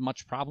really don't have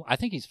much problem. I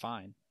think he's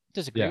fine. I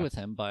disagree with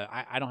him, but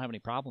I don't have any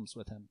problems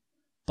with him.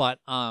 But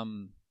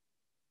I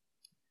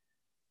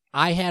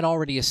had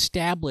already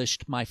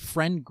established my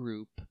friend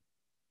group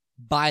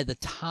by the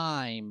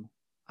time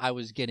I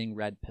was getting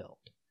red-pilled.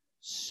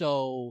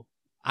 So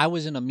I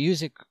was in a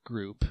music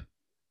group.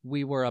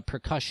 We were a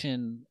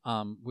percussion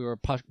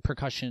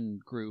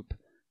group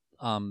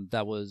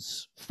that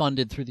was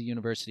funded through the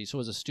university. So it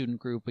was a student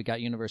group. We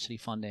got university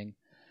funding.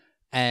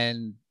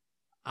 And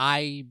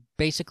I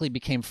basically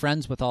became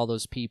friends with all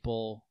those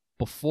people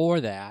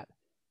before that.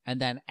 And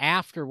then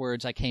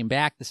afterwards, I came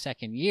back the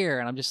second year,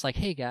 and I'm just like,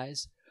 hey,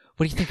 guys,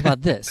 what do you think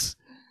about this?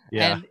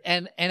 Yeah.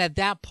 And at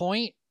that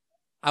point,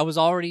 I was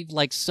already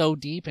like so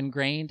deep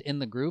ingrained in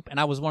the group, and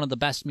I was one of the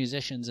best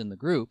musicians in the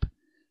group,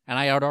 and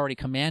I had already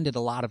commanded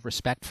a lot of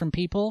respect from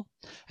people.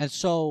 And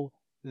so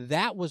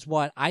that was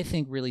what I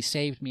think really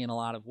saved me in a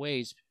lot of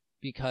ways,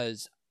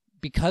 because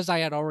I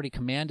had already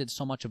commanded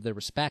so much of their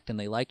respect and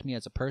they liked me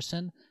as a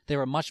person, they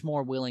were much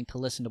more willing to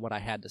listen to what I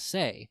had to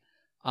say.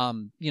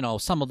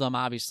 Some of them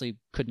obviously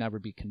could never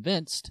be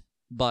convinced,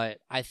 but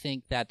I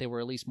think that they were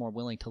at least more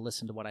willing to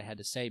listen to what I had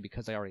to say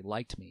because they already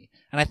liked me.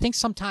 And I think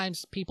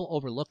sometimes people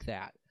overlook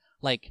that.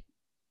 Like,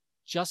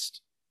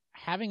 just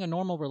having a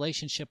normal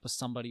relationship with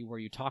somebody where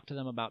you talk to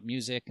them about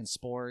music and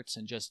sports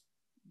and just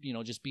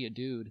be a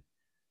dude,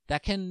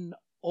 that can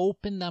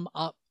open them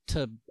up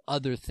to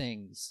other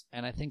things.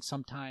 And I think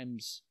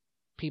sometimes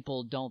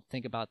people don't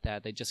think about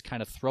that. They just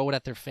kind of throw it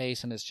at their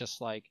face, and it's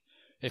just like,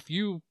 if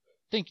you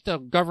think the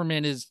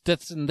government is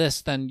this and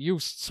this, then you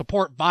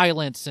support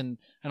violence and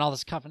all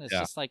this stuff. And it's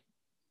just like,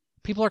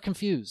 people are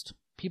confused.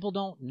 People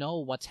don't know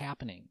what's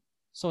happening.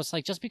 So it's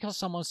like, just because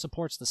someone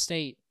supports the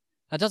state,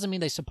 that doesn't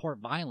mean they support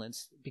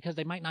violence, because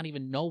they might not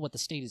even know what the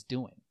state is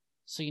doing.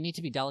 So you need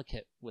to be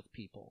delicate with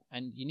people,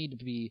 and you need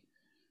to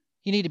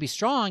be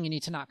strong. You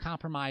need to not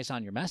compromise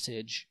on your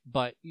message,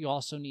 but you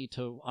also need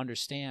to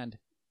understand.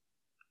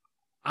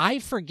 I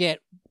forget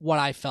what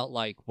I felt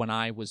like when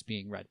I was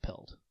being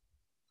red-pilled.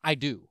 I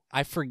do.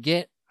 I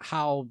forget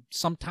how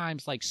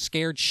sometimes, like,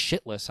 scared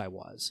shitless I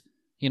was.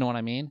 You know what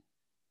I mean?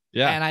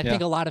 Yeah. And I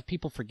think a lot of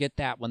people forget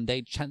that when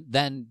they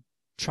then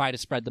try to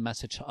spread the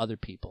message to other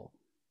people.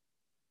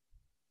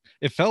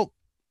 It felt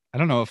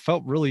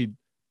really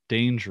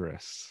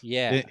dangerous.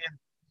 Yeah.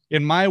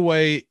 In my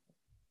way,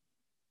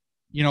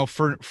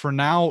 for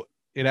now,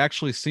 it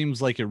actually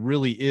seems like it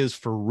really is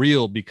for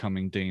real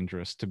becoming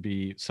dangerous to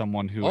be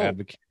someone who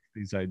advocates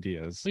these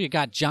ideas. Well, you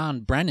got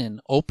John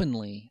Brennan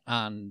openly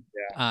on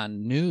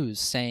news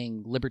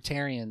saying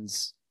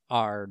libertarians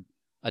are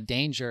a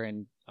danger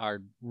and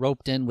are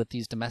roped in with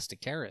these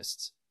domestic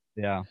terrorists.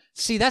 Yeah.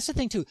 See, that's the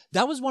thing too.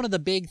 That was one of the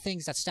big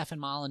things that Stefan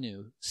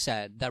Molyneux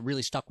said that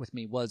really stuck with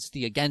me, was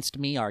the against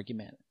me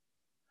argument.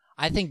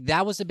 I think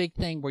that was a big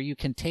thing, where you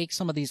can take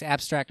some of these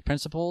abstract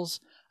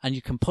principles and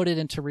you can put it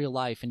into real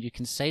life, and you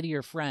can say to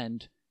your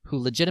friend who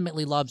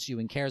legitimately loves you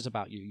and cares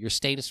about you, your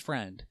statist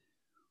friend,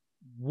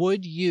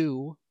 would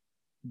you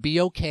be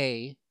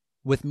okay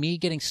with me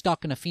getting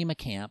stuck in a FEMA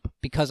camp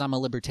because I'm a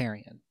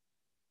libertarian?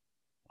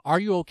 Are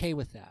you okay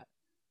with that?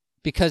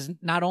 Because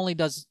not only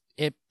does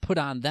it put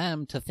on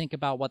them to think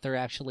about what they're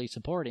actually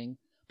supporting,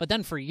 but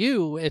then for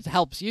you, it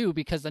helps you,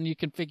 because then you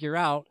can figure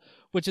out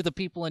which of the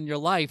people in your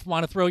life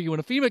want to throw you in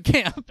a FEMA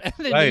camp, and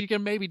then you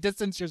can maybe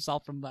distance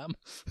yourself from them.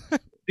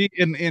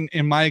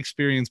 In my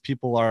experience,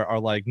 people are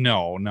like,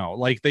 no,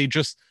 like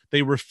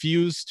they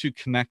refuse to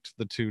connect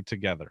the two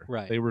together.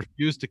 Right. They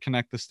refuse to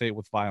connect the state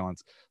with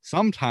violence.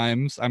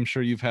 Sometimes, I'm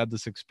sure you've had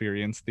this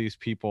experience, these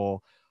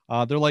people,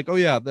 they're like, oh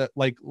yeah, that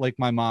like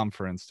my mom,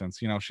 for instance,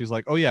 she's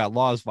like, oh yeah,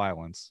 law is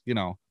violence.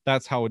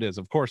 That's how it is.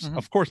 Of course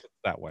it's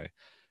that way.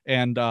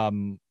 And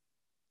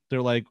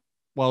they're like,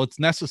 well, it's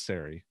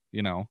necessary,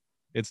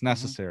 it's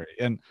necessary.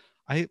 And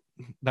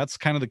that's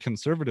kind of the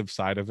conservative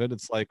side of it.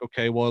 It's like,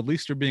 okay, well, at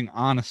least you're being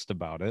honest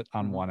about it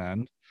on one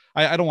end.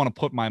 I don't want to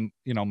put my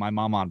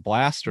mom on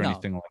blast or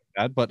anything like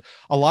that, but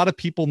a lot of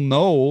people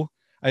know.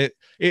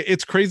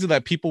 It's crazy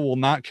that people will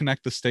not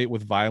connect the state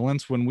with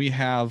violence when we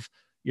have,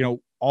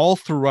 all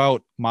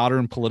throughout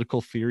modern political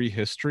theory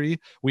history,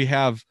 we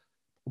have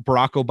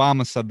Barack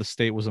Obama said the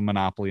state was a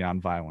monopoly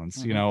on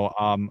violence.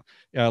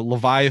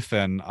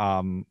 Leviathan,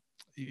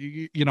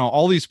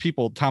 all these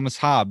people, Thomas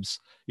Hobbes,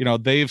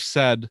 they've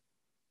said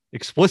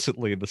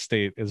explicitly the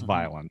state is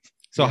violent.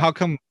 So how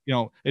come,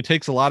 it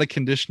takes a lot of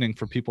conditioning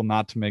for people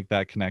not to make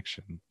that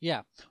connection?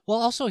 Yeah. Well,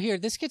 also here,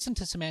 this gets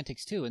into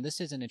semantics too, and this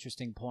is an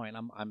interesting point.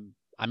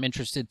 I'm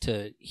interested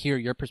to hear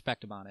your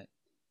perspective on it.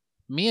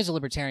 Me as a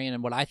libertarian,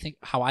 and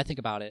how I think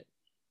about it,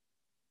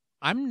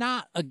 I'm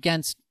not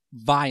against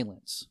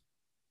violence.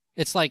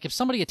 It's like, if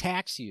somebody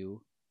attacks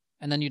you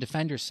and then you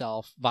defend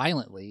yourself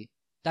violently,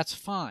 that's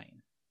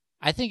fine.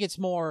 I think it's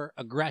more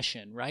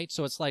aggression, right?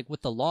 So it's like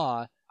with the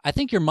law, I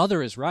think your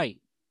mother is right.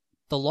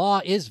 The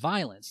law is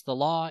violence. The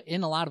law,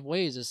 in a lot of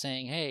ways, is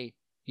saying, hey,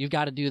 you've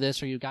got to do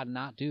this or you've got to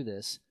not do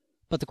this.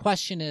 But the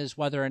question is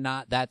whether or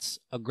not that's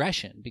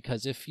aggression,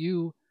 because if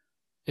you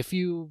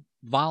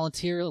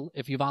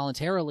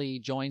voluntarily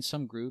join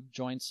some group,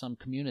 join some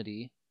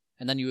community,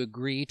 and then you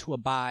agree to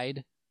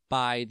abide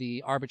by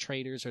the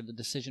arbitrators or the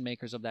decision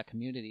makers of that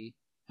community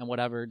and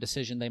whatever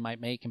decision they might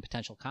make in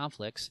potential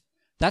conflicts,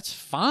 that's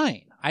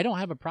fine. I don't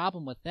have a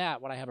problem with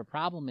that. What I have a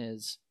problem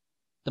is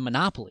the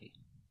monopoly.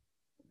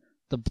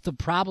 The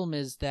problem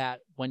is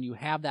that when you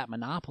have that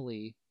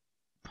monopoly,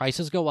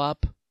 prices go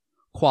up,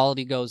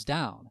 quality goes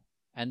down.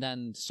 And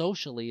then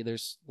socially,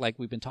 there's, like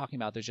we've been talking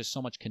about, there's just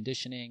so much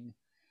conditioning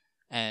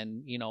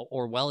and,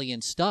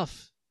 Orwellian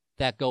stuff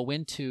that go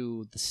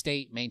into the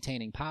state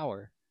maintaining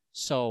power.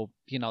 So,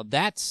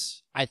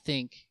 that's, I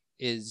think,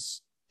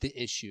 is the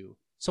issue.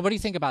 So what do you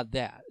think about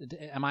that?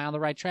 Am I on the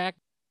right track?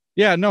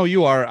 Yeah, no,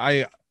 you are.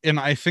 and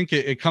I think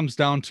it comes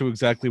down to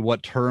exactly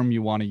what term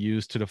you want to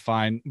use to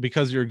define,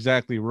 because you're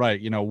exactly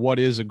right. What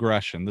is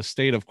aggression? The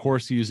state, of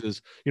course,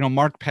 uses,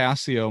 Mark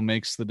Passio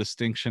makes the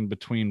distinction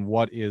between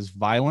what is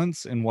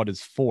violence and what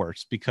is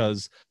force,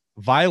 because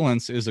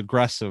violence is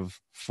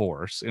aggressive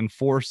force and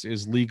force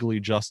is legally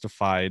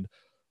justified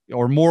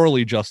or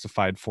morally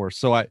justified force.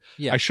 So I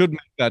should make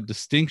that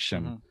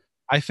distinction. Mm-hmm.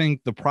 I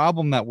think the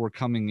problem that we're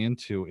coming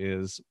into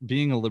is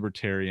being a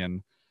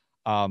libertarian,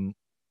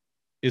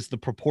 is the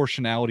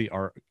proportionality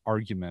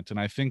argument. And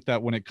I think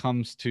that when it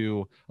comes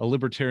to a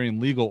libertarian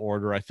legal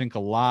order, I think a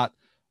lot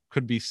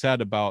could be said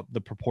about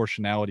the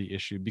proportionality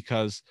issue.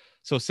 Because,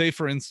 so say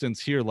for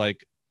instance here,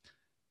 like,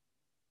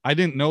 I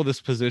didn't know this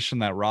position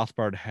that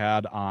Rothbard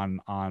had on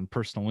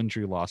personal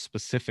injury law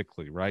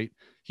specifically, right?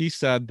 He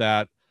said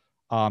that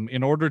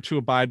in order to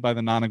abide by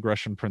the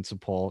non-aggression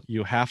principle,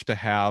 you have to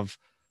have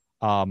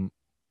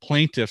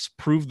plaintiffs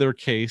prove their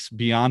case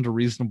beyond a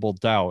reasonable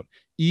doubt,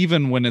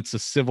 even when it's a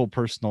civil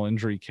personal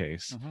injury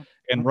case. Mm-hmm.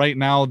 And right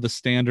now, the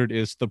standard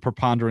is the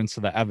preponderance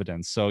of the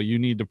evidence. So you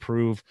need to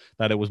prove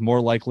that it was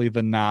more likely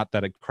than not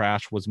that a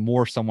crash was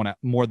more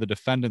the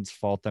defendant's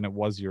fault than it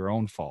was your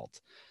own fault.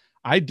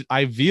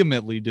 I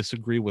vehemently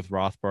disagree with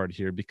Rothbard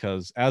here,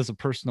 because as a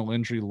personal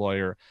injury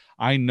lawyer,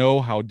 I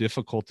know how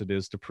difficult it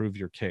is to prove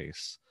your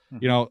case.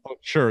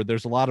 Sure,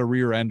 there's a lot of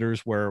rear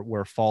enders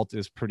where fault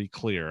is pretty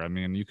clear. I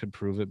mean, you could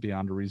prove it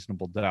beyond a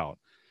reasonable doubt.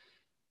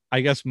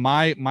 I guess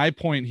my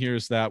point here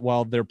is that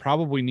while there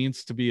probably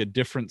needs to be a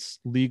different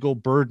legal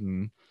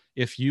burden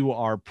if you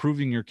are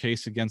proving your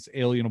case against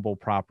alienable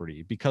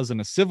property, because in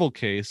a civil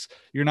case,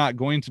 you're not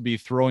going to be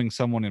throwing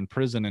someone in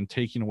prison and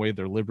taking away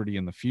their liberty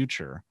in the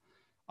future.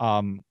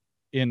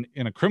 In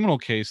a criminal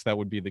case, that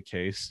would be the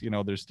case.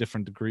 There's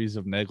different degrees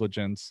of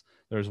negligence.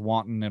 There's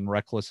wanton and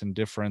reckless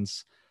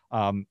indifference.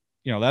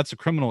 That's a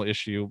criminal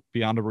issue.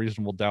 Beyond a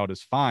reasonable doubt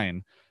is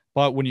fine.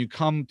 But when you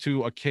come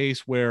to a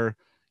case where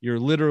you're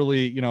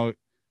literally,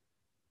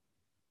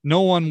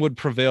 no one would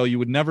prevail. You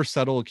would never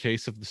settle a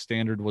case if the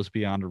standard was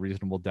beyond a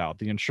reasonable doubt.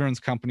 The insurance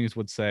companies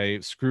would say,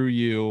 screw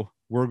you,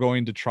 we're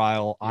going to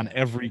trial on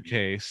every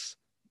case.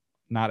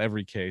 Not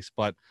every case,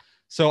 but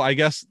so I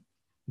guess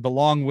the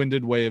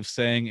long-winded way of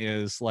saying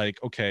is like,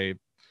 okay,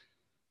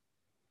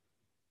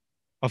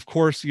 of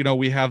course,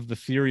 we have the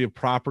theory of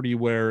property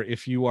where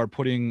if you are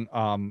putting,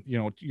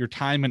 your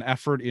time and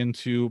effort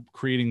into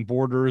creating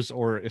borders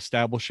or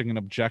establishing an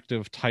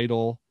objective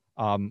title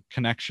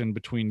connection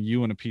between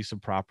you and a piece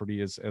of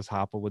property, as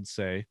Hoppe would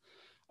say,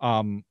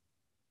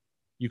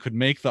 you could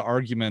make the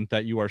argument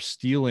that you are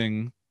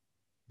stealing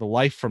the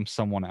life from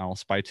someone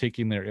else by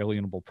taking their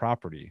alienable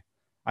property.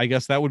 I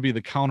guess that would be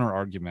the counter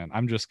argument.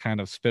 I'm just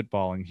kind of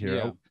spitballing here.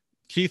 Yeah.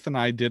 Keith and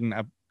I did an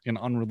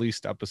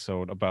unreleased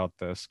episode about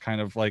this, kind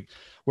of like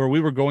where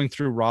we were going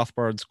through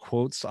Rothbard's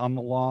quotes on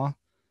the law.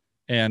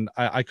 And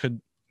I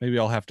could, maybe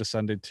I'll have to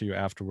send it to you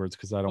afterwards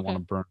because I don't want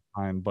to burn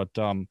time. But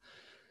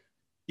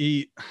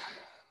he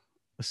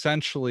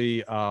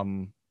essentially,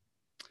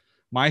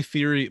 my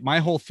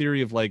whole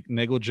theory of like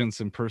negligence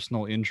and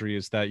personal injury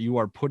is that you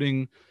are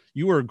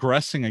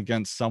aggressing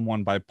against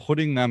someone by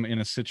putting them in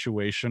a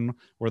situation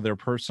where their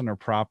person or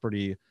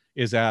property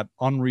is at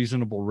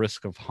unreasonable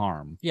risk of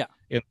harm. Yeah.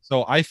 And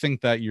so I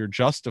think that you're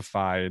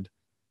justified,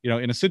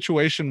 in a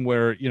situation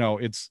where,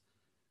 it's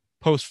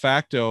post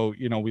facto,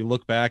 we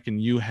look back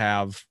and you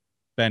have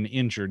been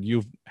injured,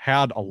 you've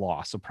had a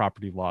loss, a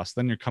property loss,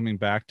 then you're coming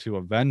back to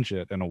avenge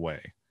it in a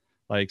way.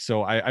 Like,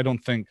 so I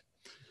don't think,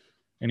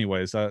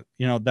 anyways,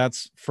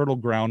 that's fertile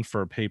ground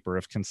for a paper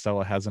if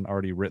Kinsella hasn't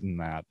already written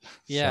that.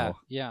 Yeah. So,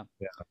 yeah.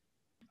 Yeah.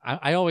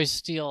 I always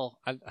steal.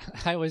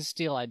 I always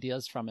steal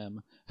ideas from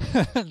him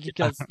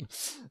because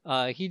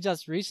he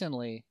just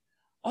recently.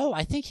 Oh,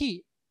 I think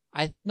he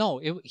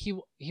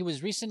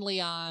was recently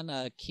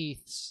on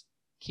Keith's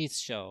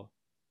show,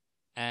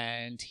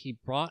 and he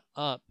brought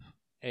up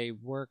a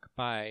work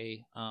by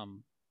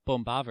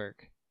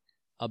Bombaverk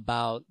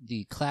about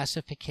the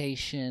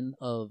classification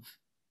of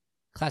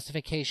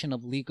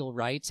legal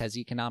rights as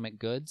economic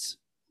goods,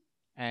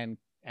 and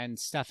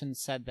Stefan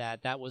said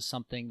that was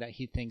something that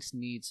he thinks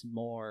needs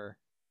more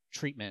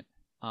treatment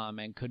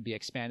and could be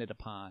expanded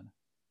upon.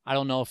 I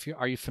don't know if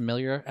are you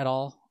familiar at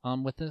all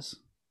with this?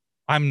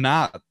 I'm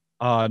not.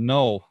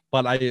 No,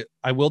 but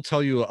I will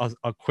tell you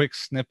a quick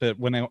snippet.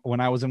 When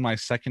I was in my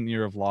second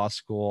year of law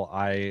school,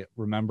 I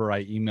remember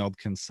I emailed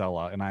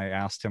Kinsella and I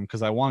asked him,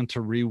 because I wanted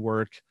to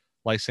rework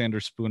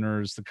Lysander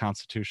Spooner's The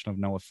Constitution of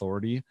No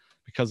Authority,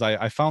 because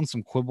I found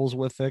some quibbles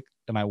with it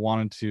and I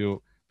wanted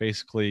to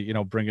basically,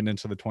 bring it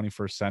into the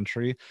 21st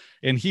century.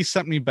 And he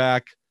sent me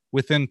back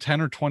within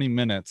 10 or 20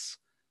 minutes,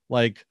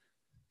 like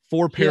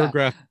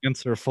 4-paragraph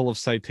answer full of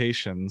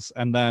citations.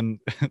 And then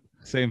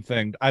same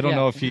thing. I don't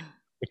know if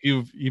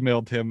you've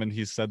emailed him and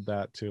he said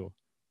that too,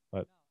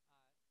 but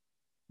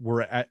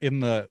we're in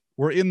the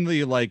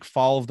like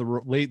fall of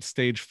the late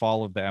stage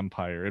fall of the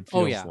empire. It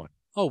feels like.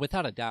 Oh,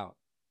 without a doubt.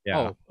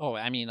 Yeah. Oh,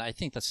 I mean, I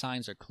think the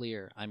signs are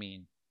clear. I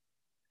mean,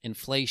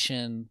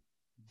 inflation,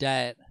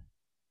 debt,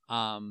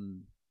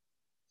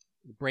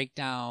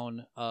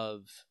 breakdown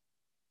of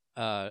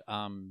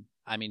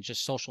I mean,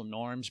 just social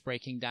norms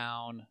breaking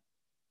down.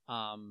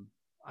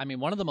 I mean,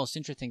 one of the most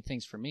interesting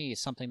things for me is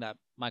something that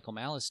Michael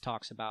Malice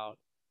talks about,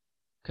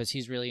 because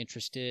he's really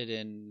interested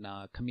in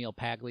Camille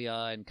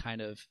Paglia and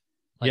kind of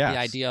like the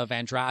idea of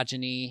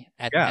androgyny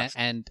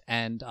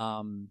and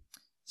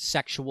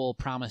sexual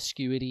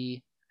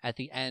promiscuity at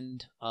the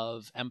end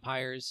of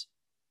empires.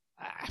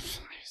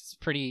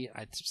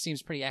 It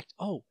seems pretty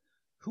Oh,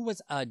 who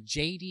was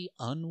J.D.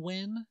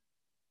 Unwin?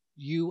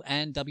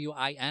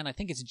 UNWIN. I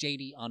think it's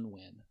J.D.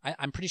 Unwin.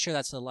 I'm pretty sure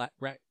that's the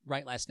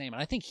right last name.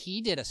 And I think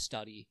he did a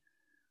study.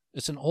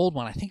 It's an old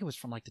one. I think it was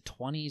from like the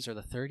 20s or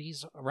the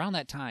 30s, around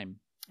that time.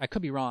 I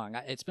could be wrong.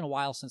 It's been a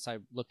while since I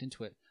looked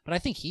into it. But I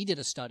think he did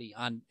a study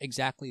on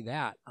exactly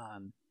that,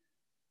 on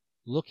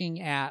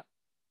looking at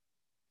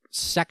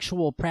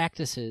sexual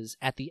practices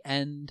at the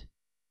end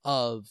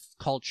of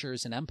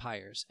cultures and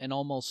empires. And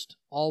almost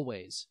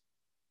always,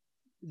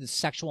 the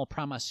sexual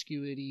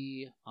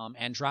promiscuity,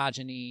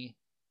 androgyny,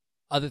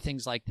 other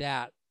things like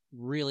that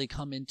really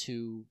come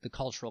into the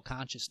cultural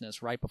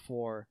consciousness right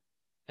before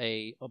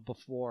a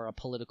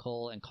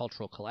political and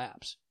cultural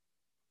collapse.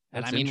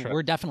 And I mean,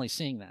 we're definitely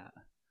seeing that.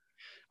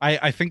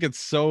 I think it's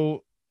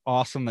so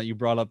awesome that you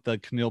brought up the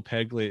Camille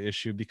Paglia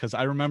issue, because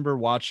I remember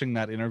watching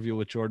that interview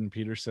with Jordan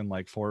Peterson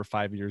like 4 or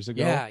 5 years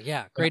ago.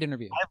 Yeah. Great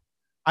interview.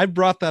 I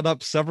brought that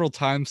up several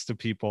times to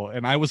people,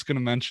 and I was going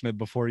to mention it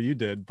before you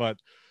did. But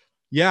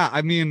yeah,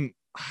 I mean,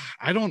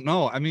 I don't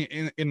know. I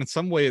mean, in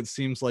some way, it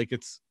seems like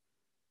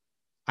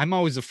I'm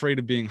always afraid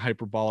of being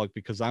hyperbolic,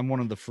 because I'm one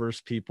of the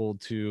first people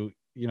to,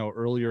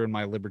 earlier in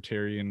my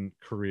libertarian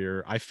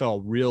career, I fell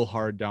real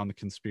hard down the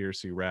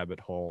conspiracy rabbit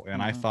hole,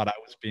 and I thought I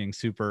was being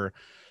super,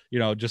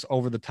 just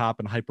over the top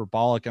and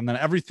hyperbolic. And then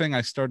everything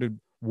I started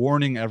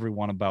warning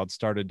everyone about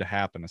started to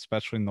happen,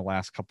 especially in the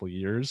last couple of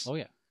years. Oh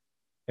yeah.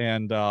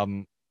 And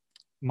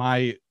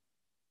my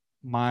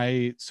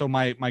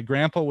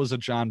grandpa was a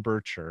John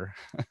Bircher,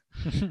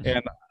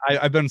 and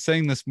I've been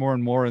saying this more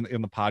and more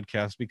in the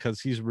podcast, because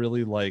he's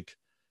really like,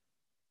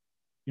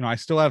 I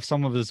still have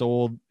some of his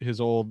old his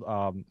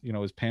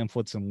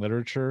pamphlets and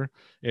literature,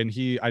 and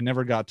I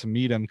never got to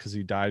meet him because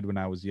he died when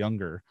I was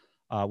younger,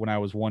 when I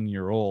was 1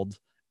 year old.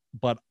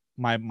 But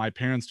my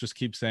parents just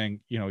keep saying,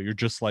 you're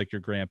just like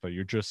your grandpa,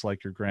 you're just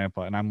like your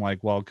grandpa. And I'm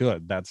like, well,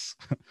 good. That's,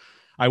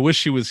 I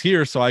wish he was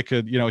here so I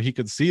could, he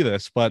could see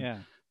this. But yeah.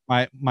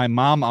 My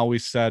mom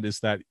always said is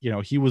that,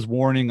 he was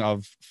warning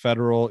of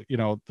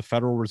the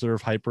Federal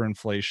Reserve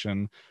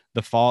hyperinflation,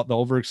 the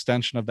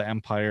overextension of the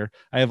empire.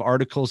 I have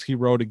articles he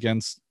wrote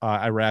against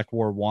Iraq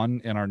War I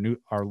in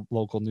our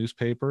local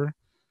newspaper.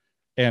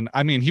 And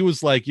I mean, he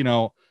was like,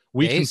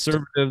 we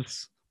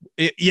conservatives.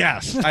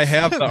 Yes, I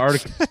have the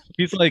article.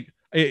 He's like,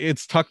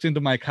 it's tucked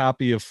into my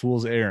copy of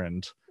Fool's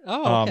Errand.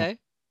 Oh, okay.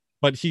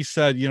 But he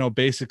said,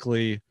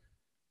 basically,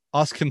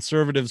 us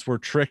conservatives were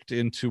tricked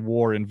into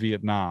war in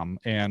Vietnam,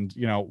 and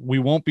we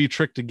won't be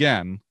tricked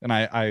again. And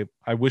I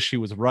wish he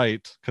was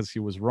right, because he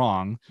was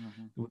wrong.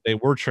 They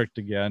were tricked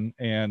again.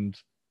 And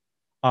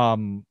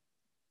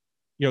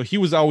he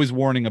was always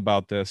warning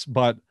about this.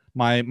 But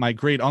my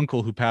great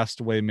uncle, who passed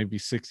away maybe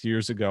 6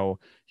 years ago,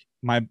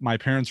 my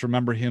parents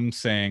remember him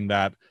saying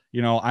that,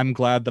 I'm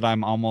glad that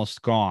I'm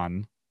almost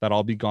gone, that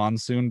I'll be gone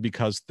soon,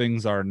 because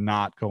things are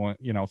not going,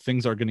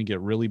 things are going to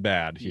get really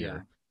bad here.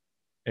 Yeah.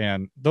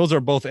 And those are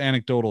both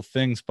anecdotal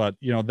things, but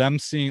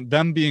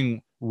them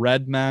being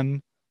read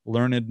men,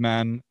 learned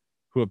men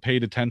who have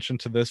paid attention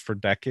to this for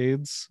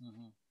decades.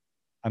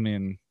 I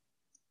mean,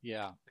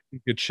 yeah, you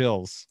get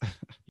chills.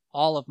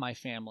 All of my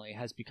family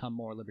has become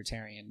more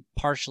libertarian,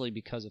 partially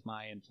because of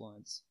my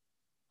influence.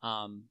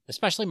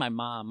 Especially my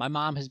mom. My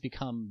mom has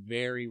become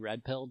very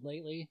red-pilled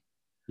lately.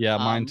 Yeah,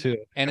 mine too.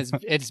 And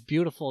it's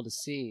beautiful to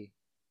see.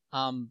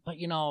 But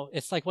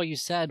it's like what you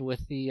said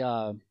with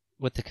the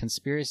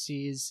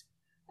conspiracies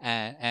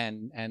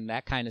and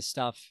that kind of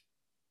stuff.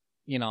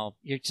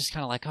 You're just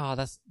kind of like, oh,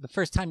 that's the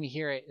first time you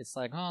hear it. It's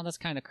like, oh, that's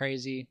kind of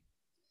crazy.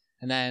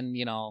 And then,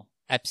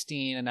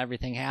 Epstein and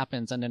everything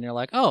happens. And then you're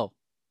like, oh,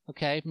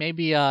 okay,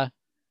 maybe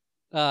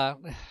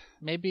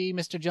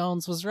Mr.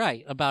 Jones was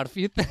right about a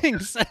few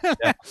things.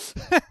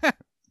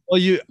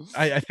 Well,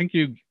 I think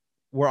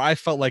where I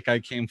felt like I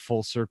came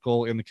full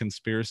circle in the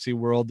conspiracy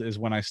world is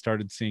when I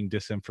started seeing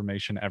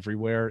disinformation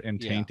everywhere and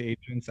taint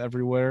agents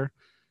everywhere.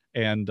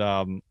 And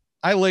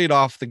I laid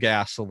off the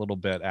gas a little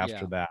bit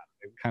after that.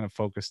 I kind of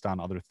focused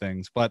on other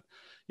things. But,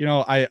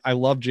 I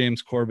love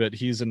James Corbett.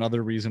 He's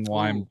another reason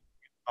why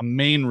a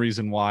main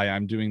reason why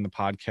I'm doing the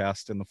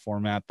podcast in the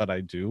format that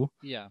I do.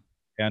 Yeah.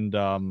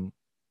 And,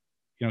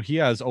 he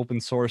has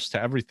open source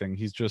to everything.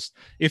 He's just,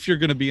 if you're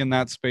going to be in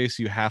that space,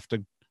 you have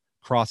to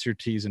cross your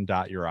T's and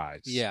dot your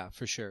I's. Yeah,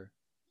 for sure.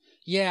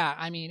 Yeah.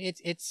 I mean,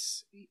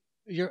 it's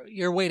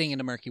you're wading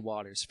into murky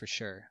waters for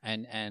sure.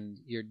 And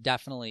you're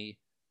definitely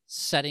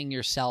setting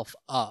yourself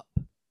up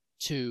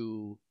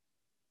to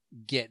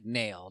get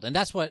nailed. And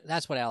that's what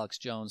Alex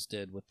Jones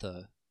did with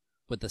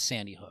the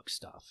Sandy Hook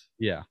stuff.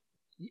 Yeah.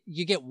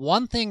 You get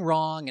one thing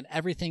wrong and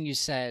everything you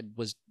said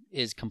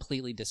is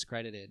completely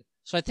discredited.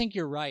 So I think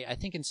you're right. I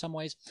think in some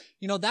ways,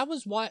 that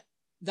was what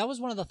that was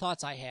one of the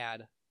thoughts I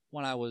had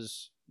when I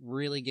was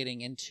really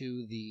getting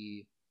into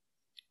the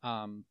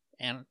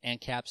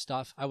ANCAP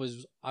stuff. I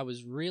was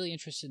really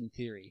interested in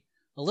theory.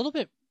 A little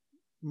bit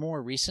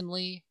more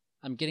recently,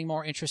 I'm getting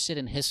more interested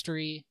in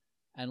history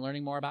and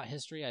learning more about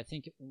history. I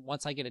think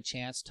once I get a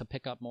chance to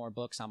pick up more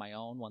books on my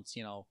own, once,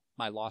 you know,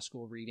 my law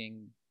school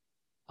reading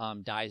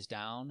dies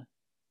down,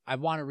 I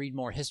want to read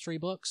more history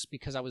books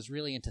because I was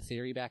really into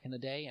theory back in the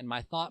day. And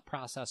my thought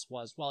process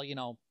was, well, you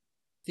know,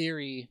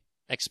 theory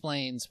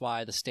explains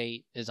why the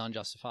state is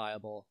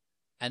unjustifiable.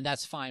 And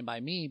that's fine by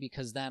me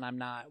because then I'm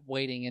not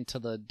wading into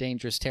the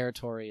dangerous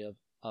territory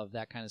of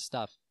that kind of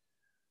stuff.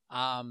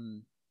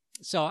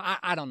 So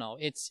I don't know.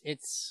 It's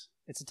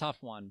a tough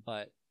one,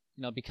 but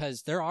you know,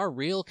 because there are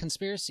real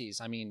conspiracies.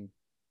 I mean,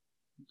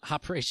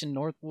 Operation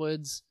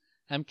Northwoods,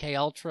 MK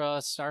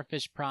Ultra,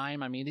 Starfish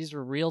Prime. I mean, these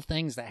were real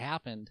things that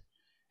happened.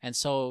 And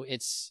so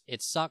it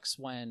sucks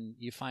when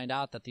you find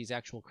out that these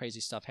actual crazy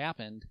stuff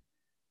happened.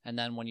 And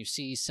then when you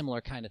see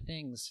similar kind of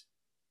things,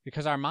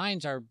 because our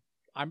minds are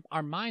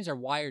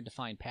wired to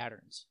find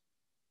patterns.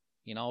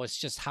 You know, it's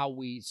just how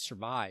we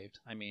survived.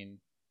 I mean,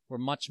 we're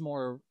much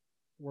more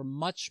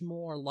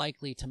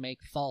likely to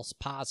make false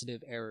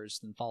positive errors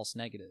than false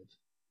negative,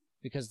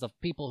 because the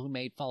people who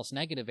made false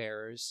negative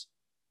errors,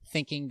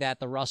 thinking that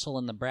the rustle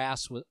in the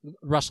grass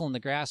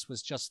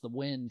was just the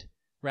wind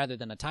rather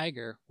than a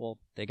tiger, well,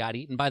 they got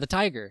eaten by the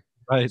tiger.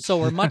 Right. So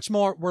we're much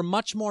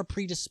more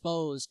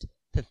predisposed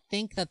to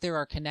think that there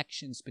are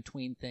connections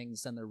between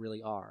things than there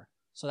really are.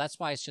 So that's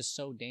why it's just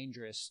so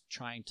dangerous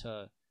trying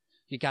to.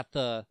 You got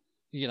the,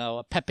 you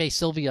know, Pepe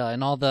Silvia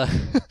and all the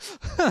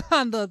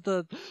on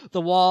the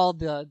wall,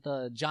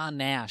 the John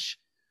Nash.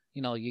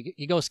 You know,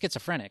 you go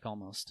schizophrenic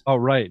almost. Oh,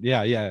 right.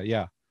 Yeah.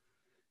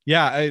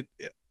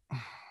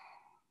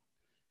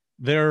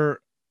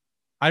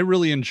 I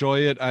really enjoy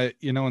it.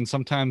 And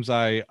sometimes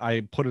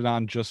I put it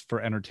on just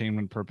for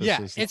entertainment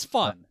purposes. Yeah, it's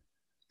fun.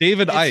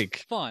 David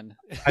Icke. Fun.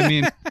 I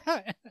mean,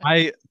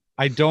 I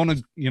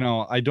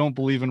don't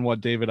believe in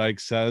what David Icke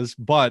says,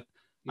 but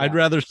yeah. I'd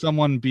rather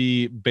someone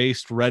be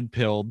based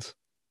red-pilled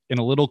and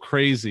a little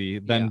crazy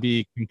than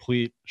be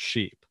complete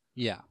sheep.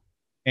 Yeah.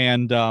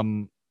 And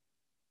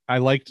I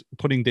liked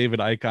putting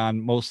David Icke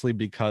on mostly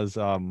because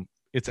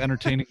it's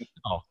entertaining.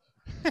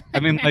 I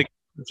mean, like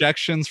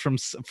projections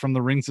from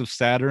the rings of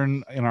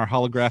Saturn in our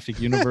holographic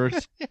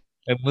universe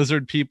and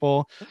lizard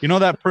people. You know,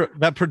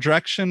 that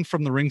projection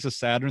from the rings of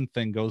Saturn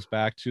thing goes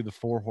back to the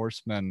Four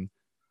Horsemen,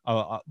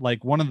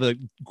 like one of the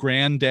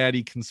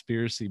granddaddy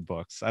conspiracy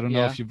books. I don't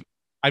know if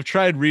I've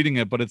tried reading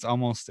it, but it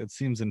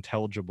seems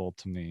intelligible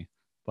to me.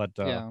 But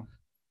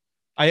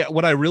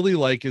what I really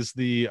like is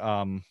the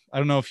I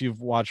don't know if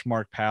you've watched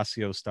Mark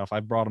Passio stuff. I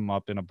brought him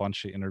up in a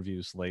bunch of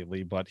interviews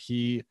lately, but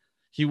he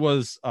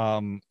was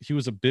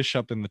a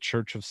bishop in the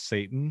Church of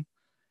Satan,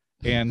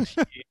 and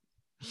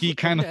he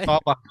kind of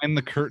thought behind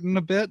the curtain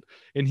a bit,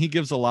 and he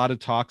gives a lot of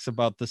talks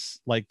about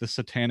this, like the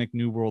satanic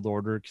New World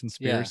Order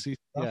conspiracy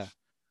stuff. Yeah.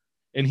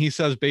 And he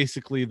says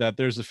basically that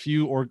there's a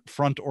few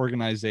front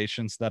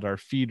organizations that are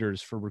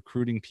feeders for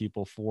recruiting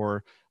people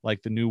for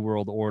like the New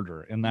World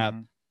Order, and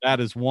that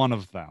is one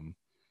of them.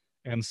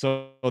 And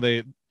so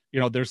they, you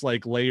know, there's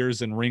like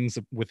layers and rings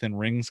within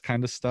rings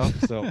kind of stuff.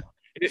 So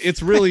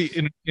it's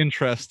really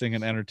interesting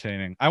and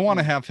entertaining. I want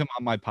to have him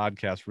on my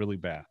podcast really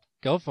bad.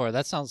 Go for it.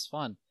 That sounds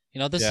fun. You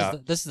know, this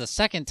is the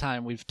second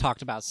time we've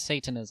talked about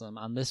Satanism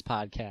on this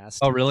podcast.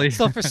 Oh, really?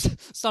 So for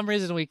some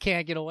reason we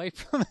can't get away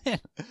from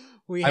it.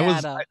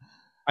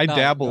 I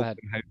dabbled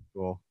in high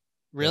school.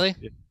 Really?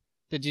 Yeah.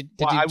 Did you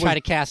try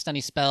to cast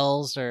any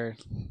spells or?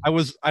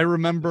 I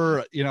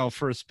remember, you know,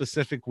 for a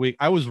specific week,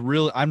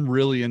 I'm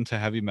really into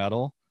heavy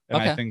metal,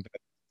 and I think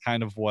that's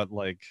kind of what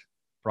like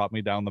brought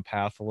me down the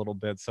path a little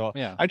bit. So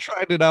I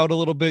tried it out a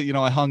little bit. You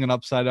know, I hung an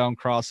upside down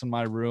cross in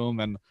my room,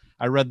 and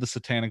I read the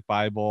Satanic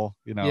Bible.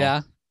 You know.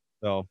 Yeah.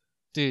 So,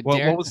 dude,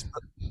 what was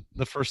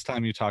the first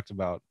time you talked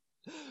about?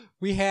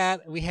 We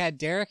had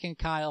Derek and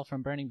Kyle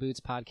from Burning Boots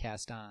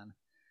podcast on.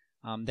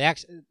 They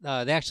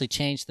actually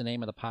changed the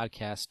name of the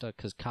podcast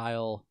because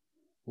Kyle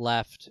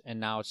left, and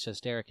now it's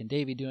just Derek and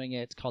Davey doing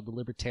it. It's called the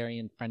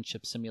Libertarian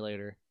Friendship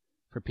Simulator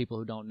for people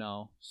who don't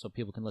know, so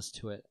people can listen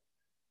to it.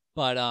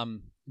 But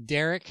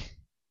Derek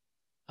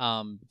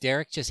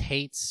just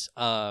hates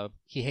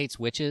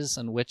witches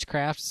and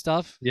witchcraft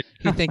stuff. Yeah.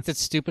 He thinks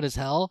it's stupid as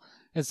hell,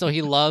 and so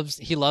he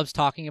loves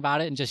talking about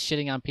it and just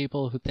shitting on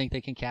people who think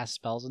they can cast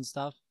spells and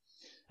stuff.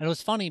 And it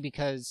was funny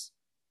because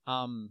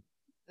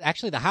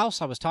actually the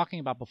house I was talking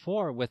about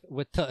before with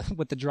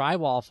the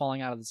drywall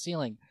falling out of the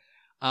ceiling,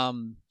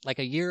 like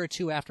a year or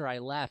two after I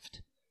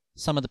left,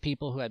 some of the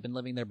people who had been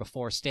living there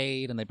before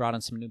stayed, and they brought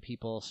in some new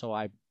people, so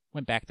I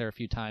went back there a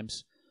few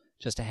times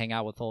just to hang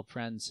out with old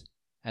friends.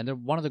 And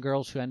one of the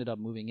girls who ended up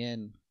moving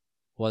in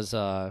was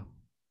a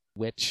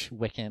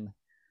Wiccan.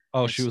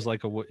 Oh, she was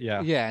like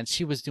yeah, and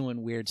she was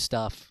doing weird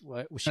stuff.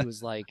 She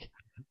was like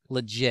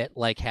legit,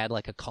 like had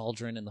like a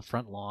cauldron in the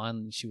front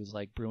lawn. She was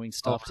like brewing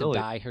stuff to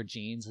dye her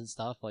jeans and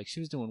stuff. Like she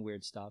was doing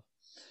weird stuff.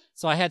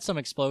 So I had some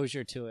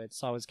exposure to it,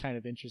 so I was kind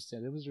of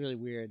interested. It was really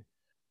weird.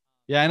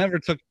 Yeah, I never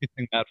took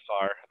anything that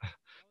far.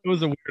 It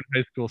was a weird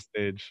high school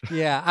stage.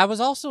 Yeah, I was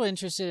also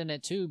interested in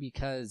it too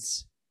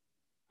because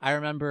I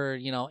remember,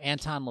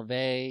 Anton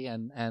LaVey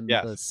and the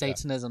Yes, yeah,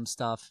 Satanism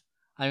stuff.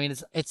 I mean,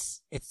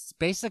 it's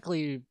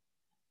basically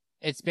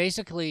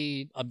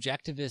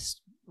objectivist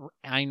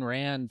Ayn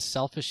Rand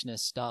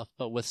selfishness stuff,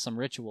 but with some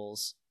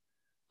rituals.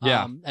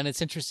 yeah, And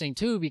it's interesting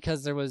too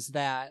because there was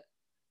that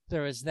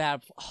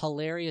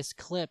hilarious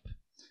clip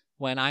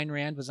when Ayn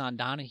Rand was on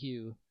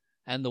Donahue,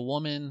 and the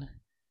woman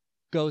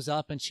goes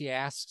up and she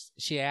asks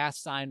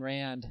Ayn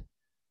Rand,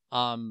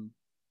 um,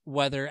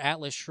 whether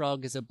Atlas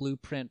Shrugged is a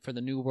blueprint for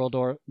the New World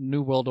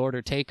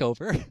Order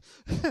takeover.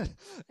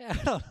 I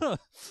don't know.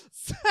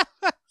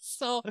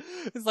 So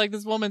it's like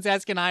this woman's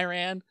asking Ayn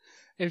Rand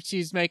if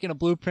she's making a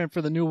blueprint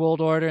for the New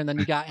World Order, and then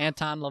you got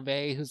Anton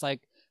LaVey who's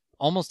like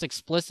almost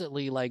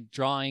explicitly like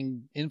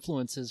drawing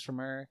influences from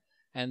her.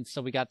 And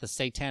so we got the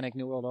Satanic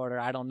New World Order.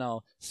 I don't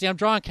know. See, I'm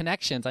drawing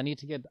connections. I need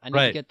to get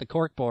right, the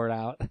cork board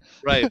out.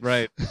 right.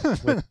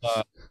 With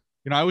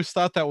I always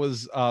thought that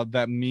was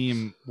that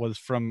meme was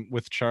from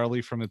with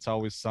Charlie from It's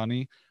Always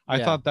Sunny. I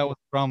Yeah. thought that was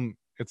from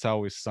It's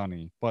Always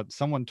Sunny, but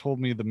someone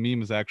told me the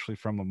meme is actually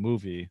from a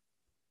movie.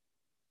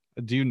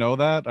 Do you know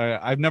that?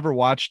 I've never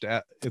watched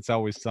It's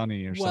Always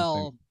Sunny or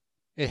something.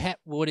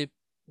 Well,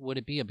 would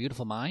it be A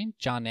Beautiful Mind?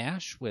 John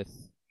Nash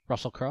with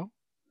Russell Crowe?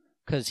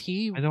 Because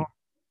I don't.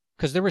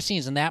 there were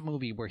scenes in that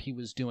movie where he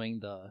was doing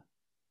the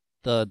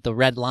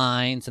red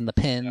lines and the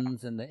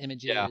pins and the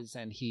images,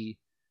 and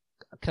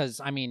because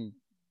I mean,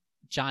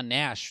 John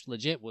Nash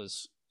legit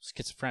was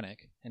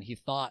schizophrenic, and he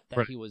thought that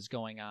Right. he was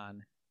going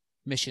on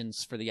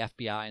missions for the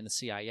FBI and the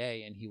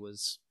CIA, and he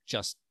was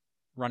just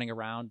running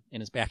around in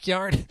his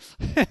backyard.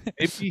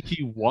 Maybe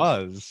he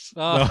was.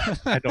 Oh.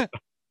 No, I don't know.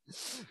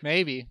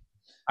 Maybe.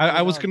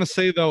 I was knows? gonna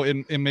say though,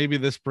 and maybe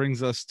this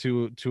brings us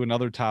to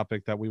another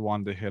topic that we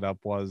wanted to hit up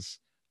was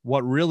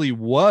what really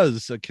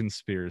was a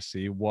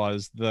conspiracy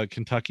was the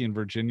Kentucky and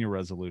Virginia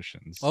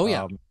resolutions. Oh,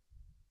 yeah.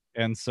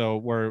 And so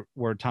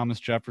where Thomas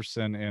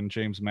Jefferson and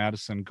James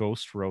Madison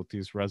ghost wrote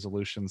these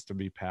resolutions to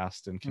be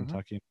passed in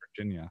Kentucky and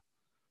Virginia.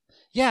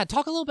 Yeah,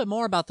 talk a little bit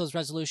more about those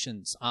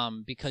resolutions,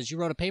 because you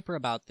wrote a paper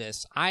about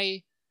this.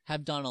 I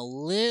have done a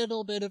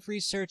little bit of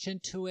research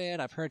into it.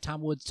 I've heard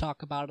Tom Woods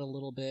talk about it a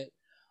little bit,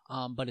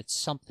 but it's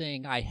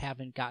something I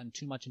haven't gotten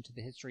too much into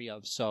the history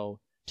of. So,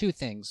 two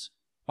things.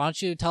 Why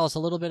don't you tell us a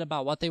little bit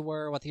about what they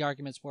were, what the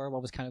arguments were,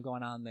 what was kind of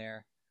going on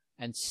there?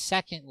 And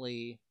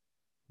secondly,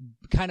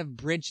 kind of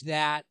bridge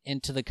that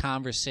into the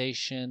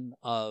conversation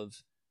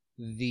of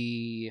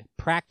the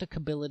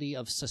practicability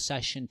of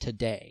secession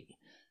today.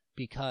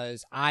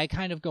 Because I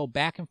kind of go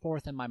back and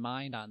forth in my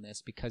mind on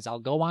this, because I'll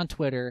go on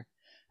Twitter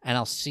and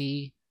I'll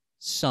see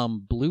some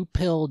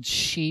blue-pilled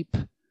sheep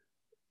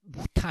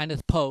kind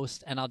of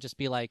post, and I'll just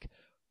be like,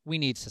 we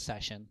need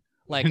secession.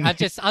 Like, I'll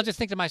just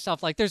think to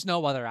myself, like, there's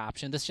no other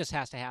option. This just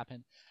has to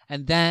happen.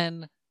 And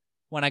then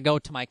when I go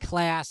to my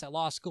class at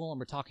law school and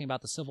we're talking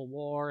about the Civil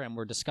War and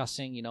we're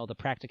discussing, the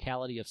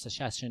practicality of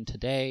secession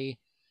today,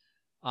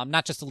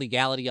 not just the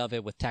legality of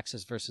it with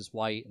Texas versus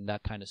white and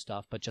that kind of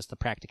stuff, but just the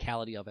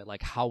practicality of it,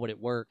 like how would it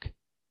work?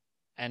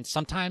 And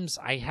sometimes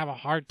I have a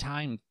hard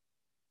time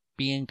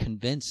being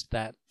convinced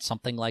that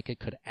something like it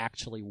could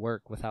actually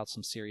work without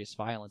some serious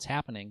violence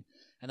happening.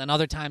 And then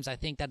other times I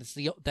think that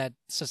that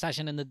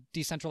secession and the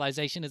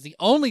decentralization is the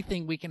only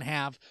thing we can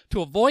have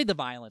to avoid the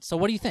violence. So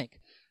what do you think?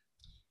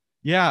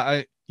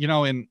 Yeah,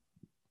 and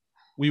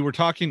we were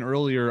talking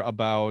earlier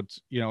about,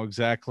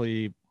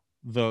 exactly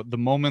the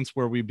moments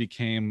where we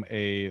became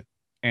a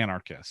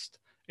anarchist.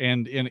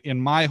 And in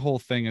my whole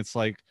thing, it's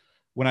like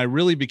when I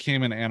really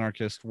became an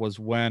anarchist was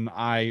when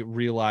I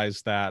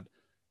realized that,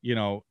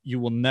 you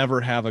will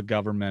never have a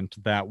government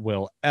that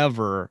will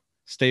ever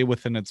stay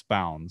within its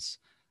bounds.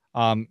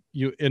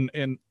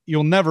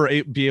 You'll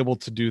never be able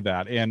to do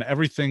that, and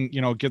everything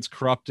gets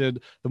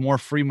corrupted. The more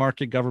free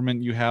market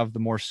government you have, the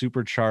more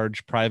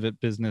supercharged private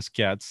business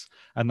gets,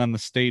 and then the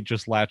state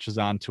just latches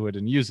onto it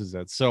and uses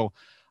it. So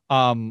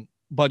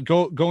but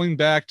going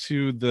back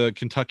to the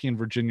Kentucky and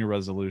Virginia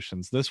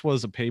resolutions, this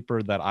was a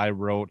paper that I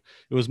wrote.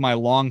 It was my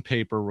long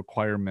paper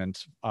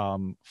requirement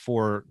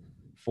for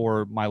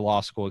my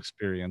law school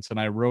experience, and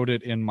I wrote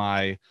it in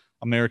my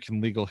American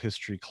legal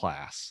history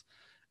class.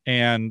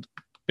 And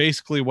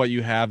basically what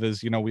you have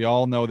is, we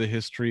all know the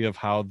history of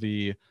how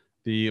the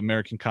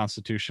American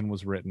Constitution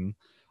was written.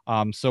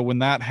 So when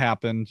that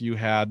happened, you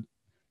had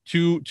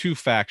two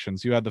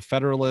factions. You had the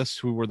Federalists,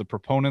 who were the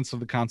proponents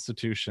of the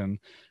Constitution,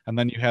 and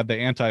then you had the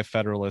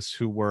Anti-Federalists,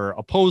 who were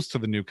opposed to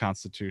the new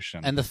Constitution.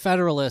 And the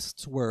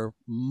Federalists were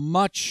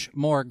much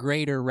more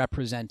greater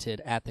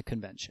represented at the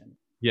convention.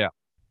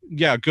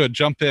 Yeah, good.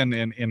 Jump in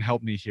and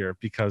help me here,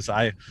 because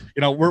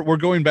we're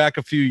going back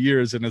a few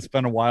years, and it's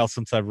been a while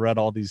since I've read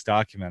all these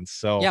documents.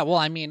 So yeah, well,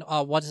 I mean,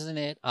 wasn't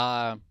it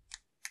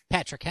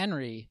Patrick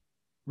Henry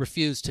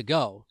refused to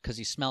go because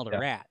he smelled a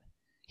rat?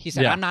 He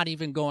said, I'm not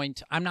even going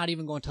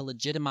to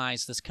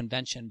legitimize this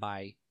convention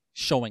by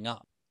showing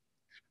up.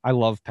 I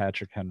love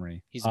Patrick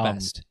Henry. He's the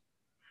best.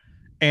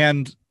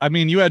 And I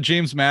mean, you had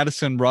James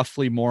Madison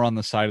roughly more on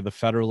the side of the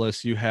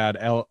Federalists. You had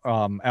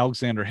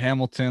Alexander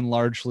Hamilton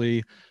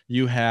largely.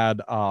 You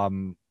had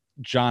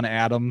John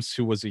Adams,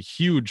 who was a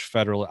huge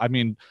Federalist. I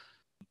mean,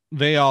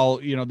 they all,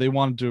 they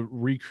wanted to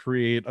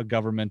recreate a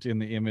government in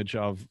the image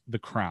of the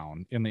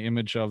crown, in the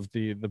image of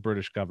the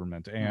British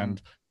government.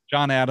 And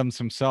John Adams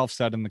himself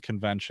said in the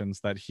conventions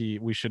that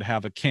we should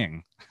have a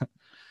king,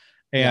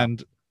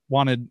 and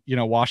wanted,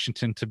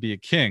 Washington to be a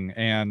king.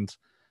 And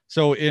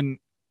so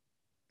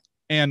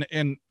and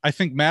I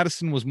think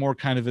Madison was more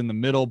kind of in the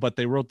middle, but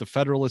they wrote the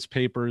Federalist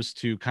Papers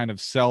to kind of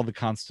sell the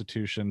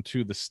Constitution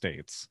to the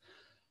states.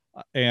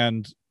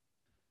 And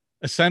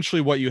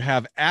essentially what you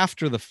have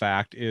after the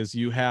fact is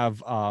you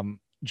have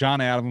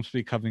John Adams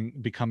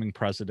becoming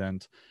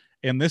president.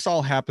 And this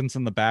all happens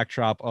in the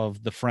backdrop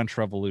of the French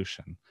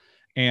Revolution.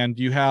 And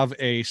you have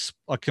a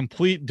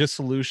complete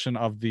dissolution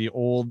of the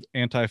old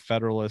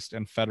anti-federalist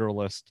and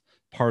federalist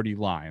party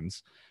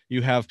lines.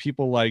 You have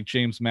people like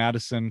James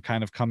Madison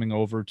kind of coming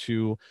over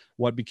to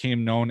what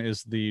became known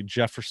as the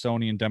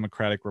Jeffersonian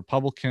Democratic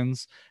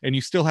Republicans. And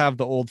you still have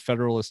the old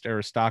Federalist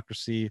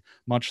aristocracy,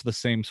 much the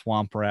same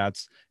swamp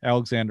rats,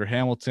 Alexander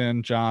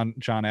Hamilton, John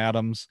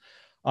Adams.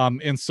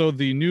 And so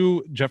the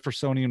new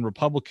Jeffersonian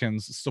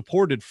Republicans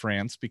supported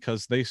France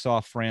because they saw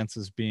France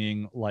as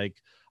being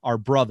like our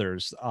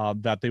brothers,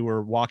 that they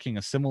were walking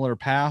a similar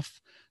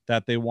path,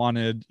 that they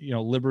wanted,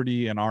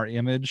 liberty in our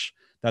image,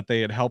 that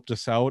they had helped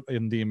us out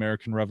in the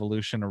American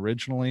Revolution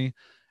originally.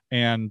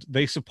 And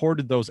they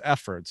supported those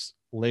efforts.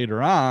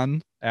 Later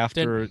on,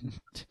 after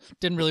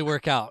didn't really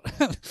work out.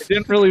 It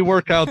didn't really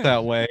work out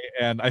that way.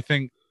 And I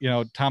think,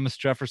 Thomas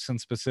Jefferson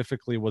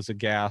specifically was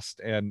aghast,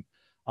 and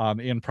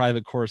in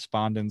private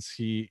correspondence,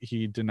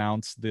 he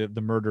denounced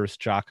the murderous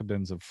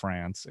Jacobins of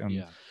France.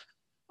 And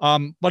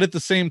but at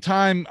the same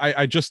time,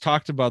 I just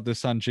talked about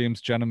this on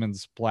James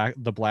Gentleman's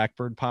the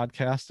Blackbird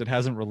podcast. It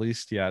hasn't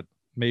released yet.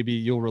 Maybe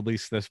you'll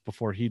release this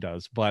before he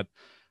does. But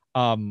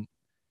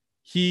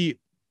he,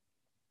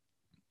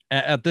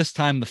 at this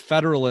time, the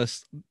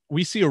Federalists,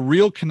 we see a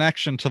real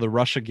connection to the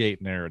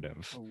Russiagate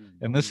narrative.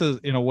 And this is,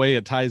 in a way,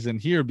 it ties in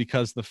here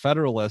because the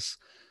Federalists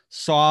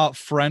saw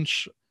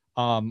French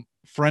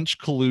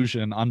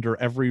collusion under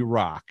every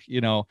rock.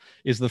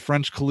 Is the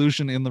French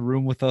collusion in the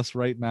room with us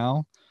right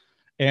now?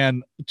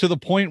 And to the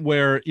point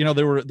where,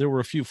 there were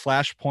a few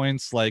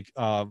flashpoints, like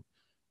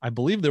I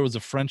believe there was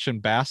a French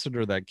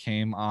ambassador that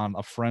came on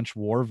a French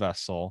war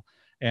vessel,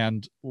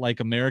 and like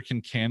American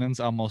cannons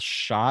almost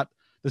shot.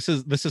 This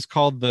is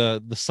called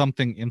the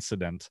something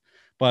incident,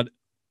 but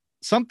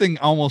something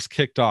almost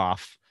kicked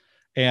off.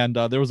 And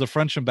there was a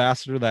French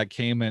ambassador that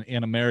came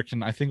in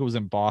American, I think it was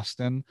in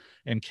Boston,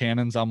 and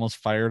cannons almost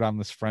fired on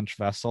this French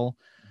vessel.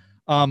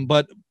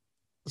 But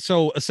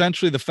so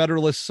essentially the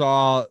Federalists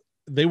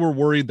they were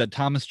worried that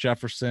Thomas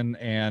Jefferson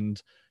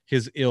and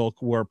his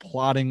ilk were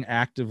plotting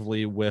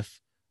actively with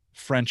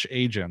French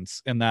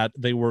agents, and that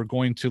they were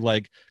going to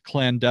like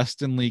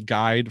clandestinely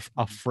guide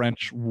a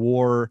French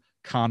war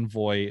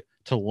convoy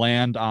to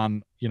land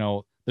on,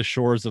 the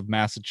shores of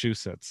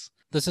Massachusetts.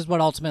 This is what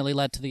ultimately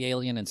led to the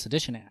Alien and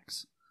Sedition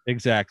Acts.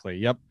 Exactly.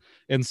 Yep.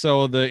 And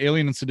so the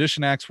Alien and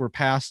Sedition Acts were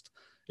passed.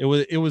 It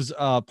was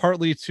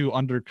partly to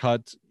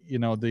undercut,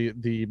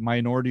 the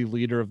minority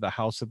leader of the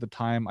House at the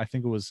time. I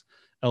think it was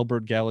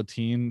Albert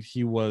Gallatin.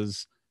 He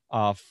was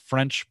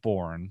French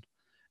born,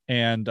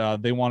 and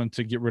they wanted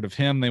to get rid of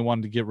him. They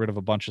wanted to get rid of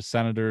a bunch of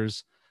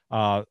senators,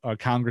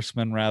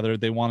 congressmen rather.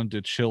 They wanted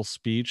to chill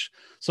speech.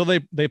 So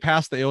they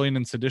passed the Alien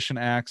and Sedition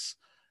Acts,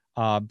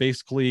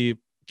 basically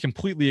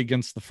completely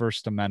against the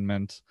First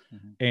Amendment.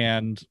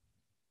 And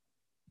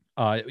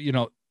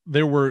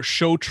there were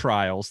show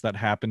trials that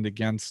happened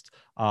against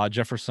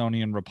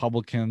Jeffersonian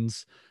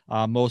Republicans,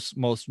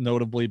 most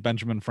notably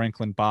Benjamin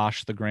Franklin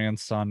Bosch, the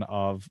grandson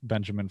of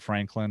Benjamin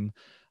Franklin.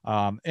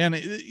 And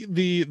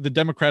the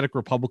Democratic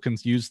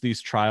Republicans used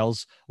these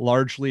trials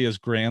largely as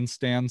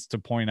grandstands to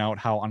point out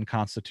how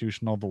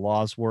unconstitutional the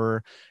laws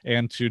were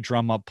and to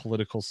drum up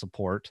political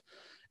support.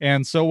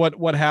 And so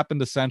what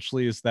happened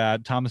essentially is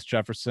that Thomas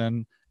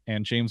Jefferson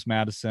and James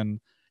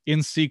Madison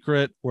in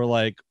secret were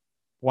like,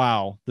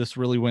 wow, this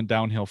really went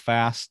downhill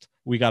fast.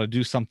 We got to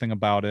do something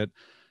about it.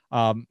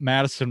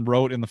 Madison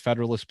wrote in the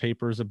Federalist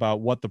Papers about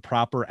what the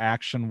proper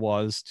action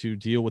was to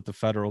deal with the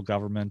federal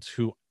government,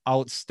 who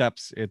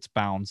outsteps its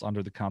bounds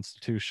under the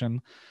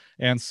Constitution.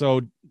 And so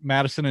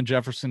Madison and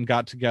Jefferson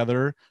got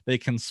together. They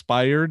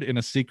conspired in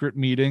a secret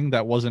meeting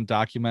that wasn't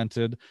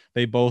documented.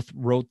 They both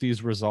wrote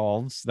these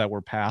resolves that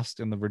were passed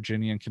in the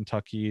Virginia and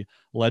Kentucky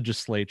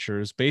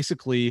legislatures,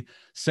 basically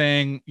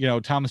saying,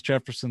 Thomas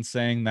Jefferson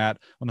saying that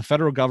when the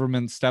federal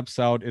government steps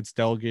out its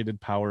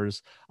delegated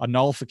powers, a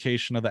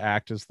nullification of the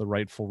act is the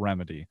rightful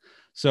remedy.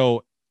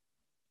 So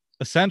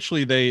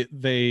essentially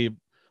they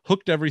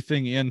hooked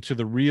everything into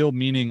the real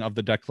meaning of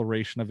the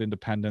Declaration of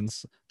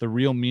Independence, the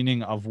real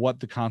meaning of what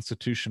the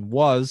Constitution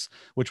was,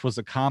 which was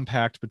a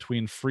compact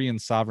between free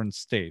and sovereign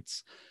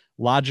states.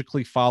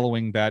 Logically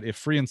following that, if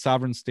free and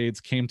sovereign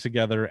states came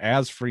together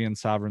as free and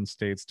sovereign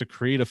states to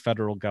create a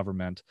federal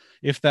government,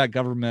 if that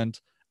government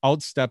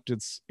outstepped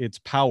its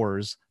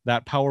powers,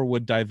 that power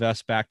would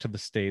divest back to the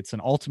states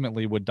and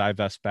ultimately would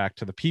divest back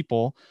to the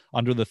people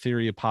under the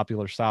theory of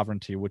popular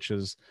sovereignty, which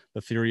is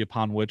the theory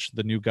upon which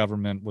the new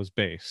government was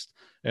based.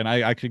 And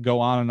I could go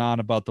on and on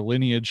about the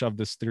lineage of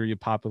this theory of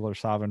popular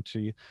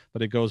sovereignty,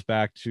 but it goes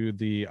back to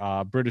the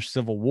British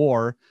Civil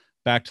War,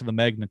 back to the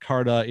Magna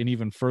Carta, and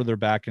even further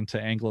back into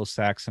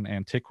Anglo-Saxon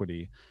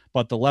antiquity.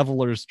 But the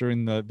levelers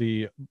during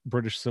the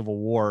British Civil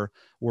War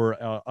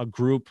were a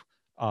group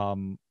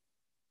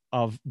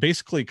of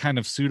basically kind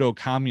of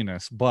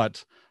pseudo-communists,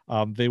 but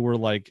they were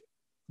like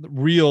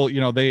real,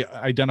 they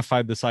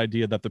identified this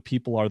idea that the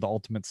people are the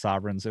ultimate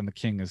sovereigns and the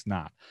king is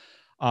not.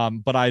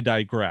 But I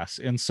digress.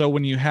 And so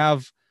when you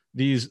have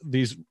these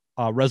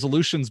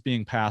resolutions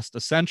being passed,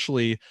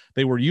 essentially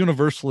they were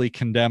universally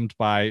condemned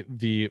by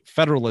the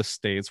Federalist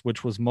states,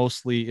 which was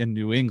mostly in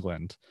New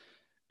England.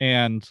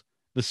 And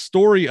the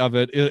story of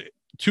it,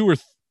 two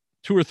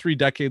or three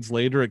decades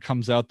later, it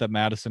comes out that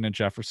Madison and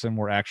Jefferson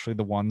were actually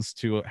the ones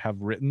to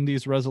have written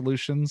these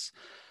resolutions.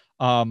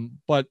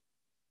 But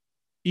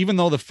even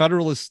though the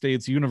Federalist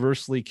states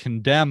universally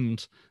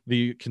condemned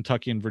the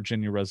Kentucky and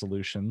Virginia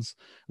resolutions,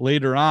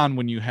 later on,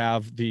 when you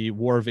have the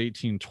War of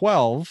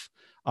 1812,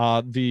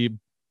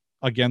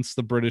 against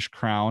the British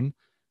Crown,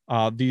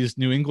 these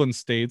New England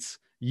states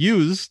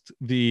used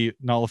the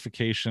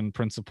nullification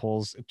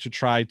principles to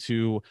try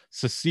to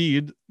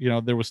secede.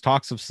 There was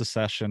talks of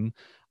secession,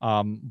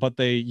 but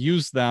they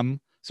used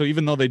them. So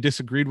even though they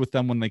disagreed with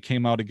them when they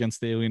came out against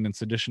the Alien and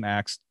Sedition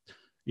Acts,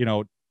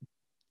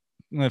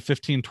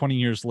 15, 20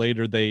 years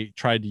later, they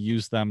tried to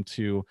use them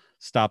to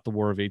stop the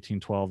War of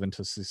 1812 and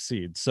to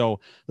secede.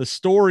 So the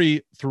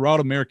story throughout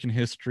American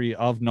history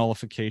of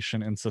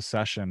nullification and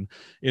secession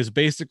is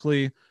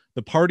basically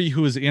the party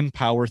who is in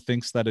power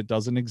thinks that it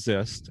doesn't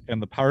exist,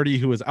 and the party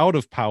who is out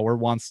of power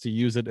wants to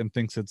use it and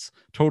thinks it's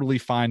totally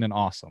fine and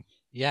awesome.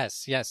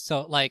 Yes.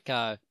 So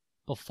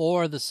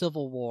before the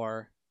Civil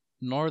War,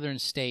 northern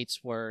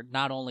states were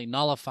not only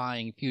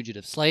nullifying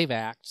fugitive slave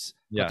acts,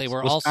 but they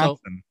were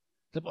Wisconsin.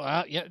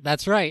 yeah,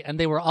 that's right. And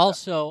they were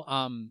also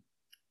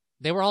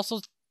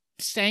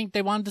saying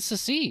they wanted to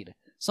secede.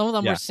 Some of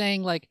them were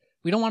saying, like,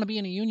 we don't want to be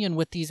in a union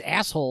with these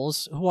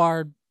assholes who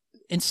are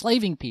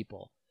enslaving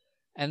people.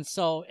 And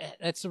so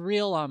it's a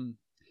real,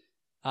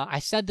 I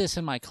said this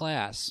in my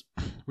class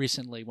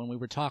recently when we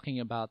were talking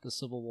about the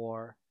Civil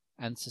War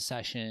and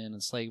secession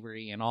and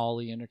slavery and all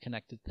the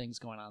interconnected things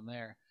going on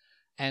there.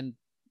 And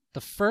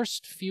the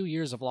first few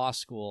years of law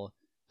school,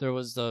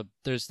 there's the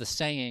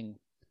saying,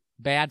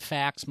 bad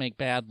facts make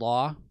bad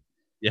law.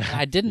 Yeah. And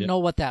I didn't know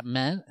what that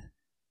meant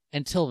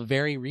until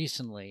very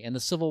recently. And the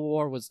Civil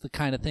War was the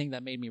kind of thing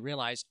that made me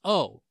realize,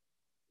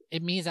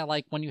 it means that,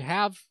 like, when you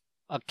have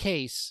a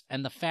case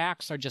and the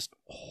facts are just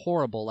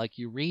horrible, like,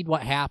 you read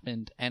what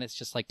happened and it's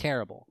just, like,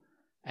 terrible.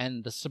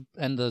 And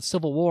the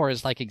Civil War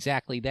is like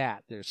exactly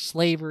that. There's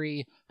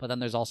slavery, but then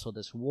there's also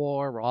this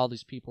war where all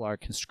these people are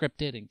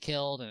conscripted and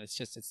killed, and it's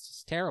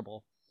just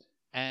terrible.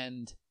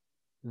 And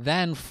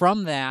then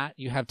from that,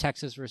 you have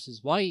Texas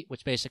versus White,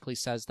 which basically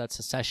says that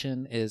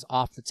secession is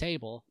off the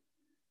table.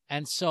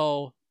 And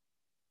so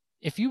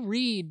if you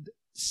read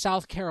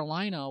South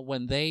Carolina,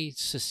 when they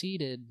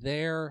seceded,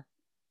 their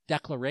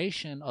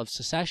declaration of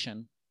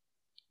secession,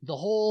 the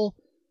whole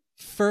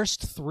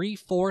first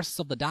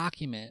 3/4 of the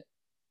document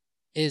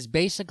is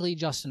basically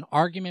just an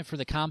argument for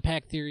the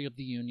compact theory of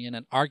the Union,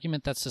 an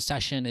argument that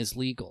secession is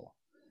legal.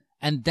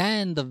 And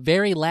then the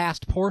very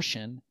last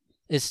portion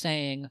is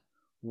saying,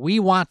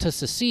 we want to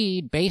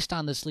secede based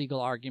on this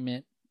legal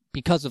argument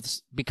because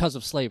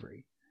of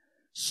slavery.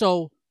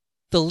 So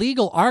the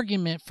legal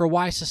argument for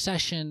why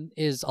secession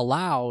is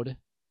allowed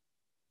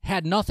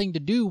had nothing to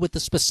do with the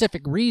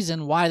specific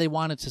reason why they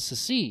wanted to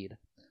secede.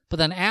 But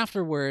then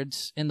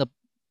afterwards, in the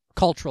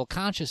cultural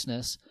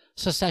consciousness,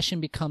 secession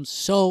becomes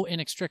so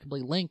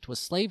inextricably linked with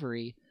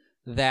slavery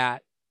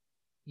that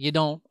you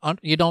don't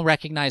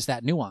recognize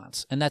that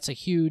nuance, and that's a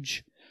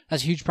huge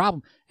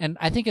problem. And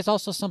I think it's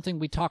also something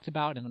we talked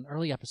about in an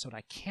early episode.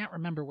 I can't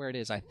remember where it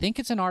is. I think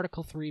it's in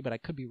Article 3, but I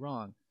could be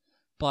wrong.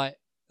 But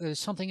there's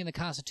something in the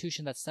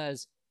Constitution that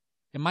says,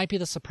 it might be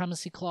the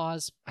Supremacy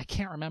Clause, I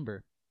can't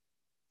remember,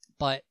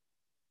 but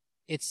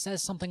it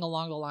says something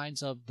along the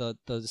lines of the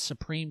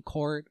Supreme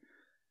Court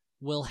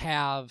will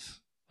have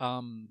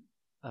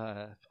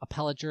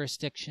appellate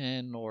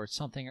jurisdiction or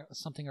something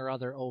or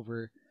other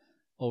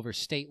over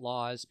state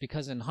laws,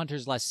 because in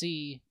Hunter's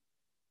Lessee,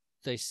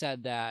 they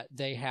said that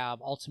they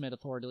have ultimate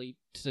authority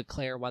to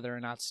declare whether or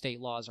not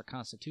state laws are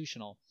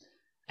constitutional.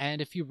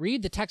 And if you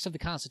read the text of the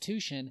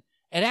Constitution,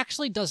 it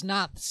actually does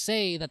not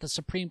say that the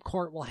Supreme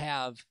Court will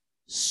have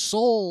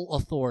sole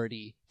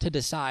authority to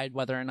decide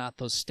whether or not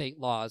those state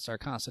laws are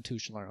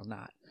constitutional or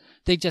not.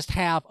 They just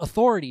have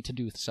authority to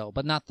do so,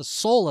 but not the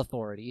sole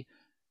authority.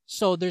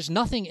 So there's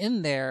nothing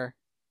in there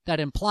that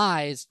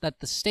implies that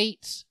the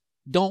states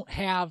don't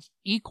have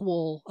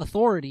equal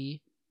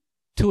authority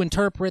to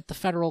interpret the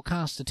federal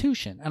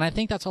Constitution. And I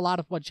think that's a lot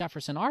of what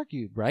Jefferson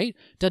argued, right?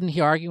 Didn't he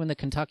argue in the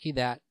Kentucky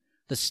that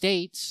the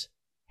states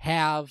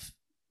have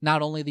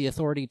not only the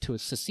authority to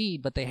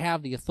secede, but they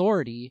have the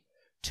authority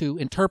to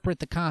interpret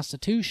the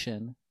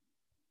Constitution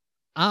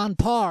on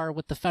par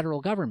with the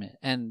federal government,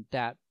 and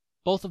that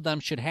both of them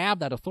should have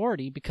that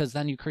authority, because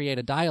then you create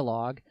a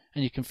dialogue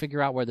and you can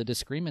figure out where the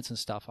disagreements and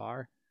stuff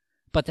are.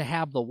 But to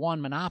have the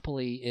one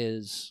monopoly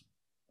is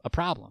a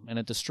problem, and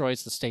it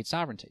destroys the state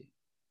sovereignty.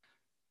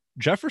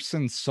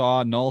 Jefferson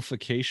saw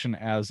nullification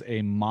as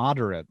a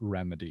moderate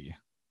remedy.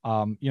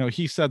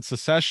 He said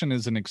secession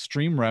is an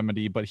extreme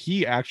remedy, but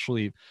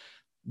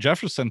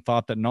Jefferson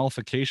thought that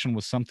nullification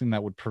was something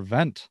that would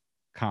prevent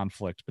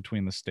conflict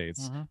between the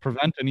states,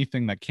 prevent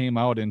anything that came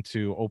out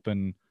into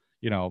open,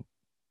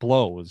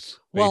 blows.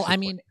 Well, I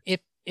mean,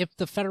 if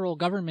the federal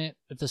government,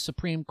 if the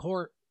Supreme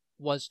Court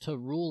was to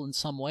rule in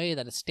some way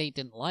that a state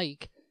didn't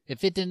like,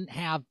 if it didn't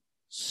have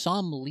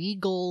some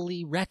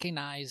legally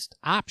recognized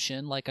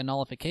option like a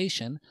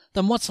nullification,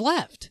 then what's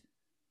left?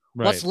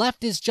 Right. What's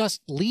left is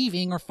just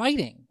leaving or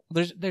fighting.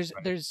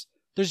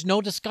 There's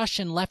no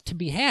discussion left to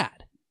be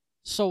had.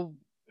 So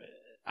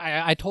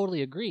I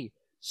totally agree.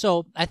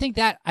 So I think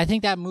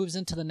that moves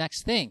into the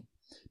next thing,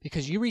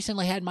 because you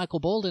recently had Michael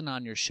Bolden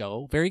on your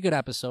show. Very good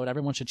episode.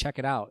 Everyone should check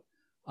it out.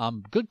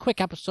 Good quick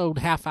episode,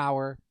 half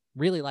hour.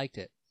 Really liked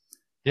it.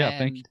 Yeah,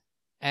 thank you.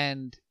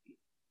 And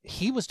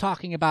he was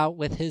talking about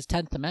with his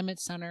 10th Amendment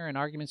Center and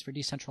arguments for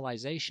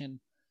decentralization.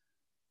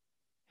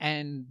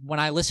 And when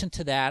I listened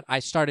to that, I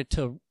started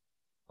to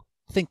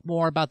think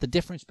more about the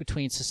difference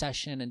between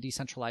secession and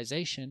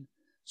decentralization.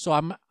 So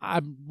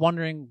I'm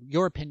wondering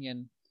your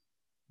opinion.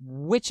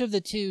 Which of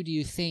the two do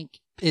you think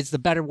is the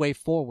better way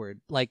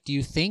forward? Like, do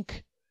you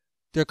think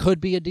there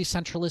could be a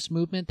decentralist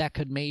movement that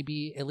could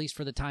maybe, at least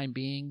for the time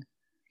being,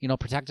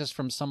 protect us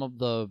from some of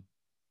the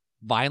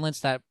violence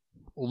that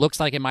looks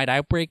like it might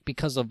outbreak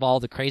because of all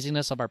the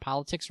craziness of our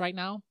politics right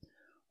now?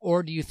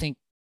 Or do you think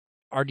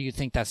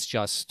that's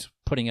just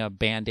putting a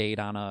Band-Aid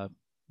on a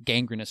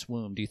gangrenous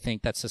wound? Do you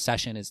think that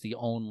secession is the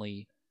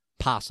only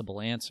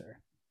possible answer?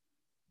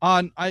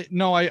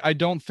 I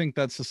don't think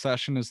that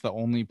secession is the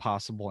only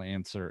possible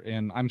answer.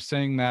 And I'm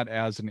saying that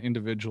as an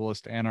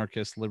individualist,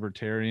 anarchist,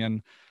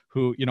 libertarian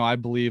who, I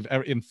believe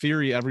in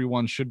theory,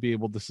 everyone should be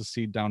able to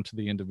secede down to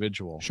the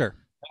individual. Sure.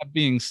 That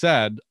being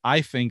said,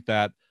 I think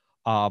that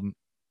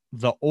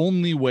the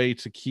only way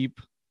to keep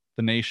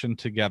the nation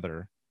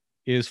together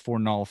is for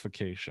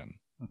nullification.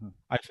 Mm-hmm.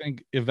 I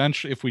think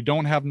eventually, if we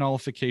don't have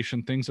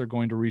nullification, things are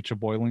going to reach a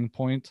boiling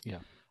point. Yeah.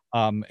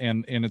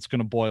 And it's going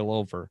to boil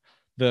over.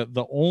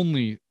 The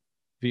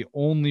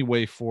only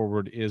way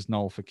forward is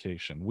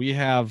nullification. We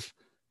have,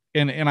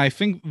 and I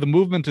think the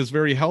movement is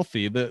very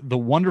healthy. The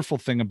wonderful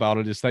thing about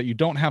it is that you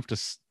don't have to,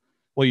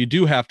 well, you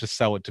do have to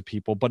sell it to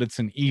people, but it's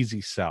an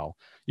easy sell.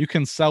 You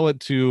can sell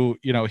it to,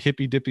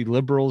 hippy dippy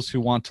liberals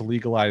who want to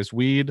legalize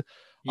weed,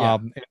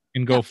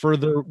 and go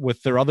further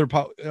with their other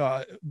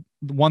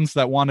ones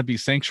that want to be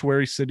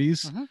sanctuary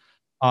cities.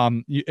 Mm-hmm.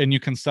 And you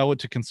can sell it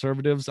to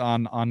conservatives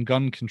on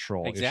gun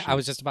control. Exactly. I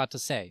was just about to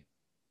say.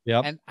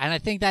 Yeah. And I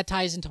think that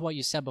ties into what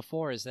you said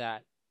before, is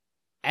that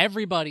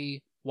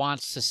everybody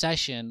wants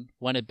secession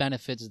when it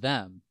benefits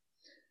them.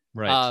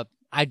 Right.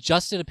 I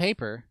just did a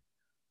paper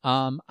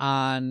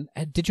on.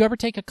 Did you ever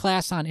take a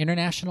class on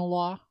international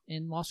law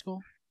in law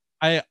school?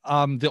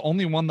 The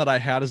only one that I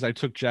had is I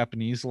took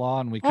Japanese law,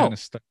 and we kind of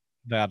studied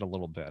that a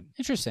little bit.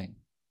 Interesting.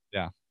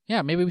 Yeah.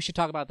 Yeah. Maybe we should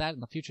talk about that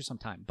in the future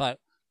sometime. But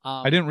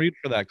I didn't read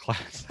for that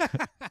class.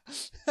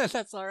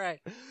 That's all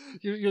right.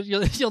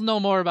 You'll know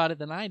more about it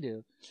than I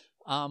do.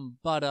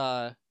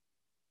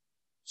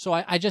 So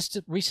I just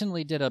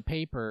recently did a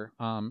paper,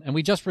 and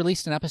we just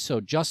released an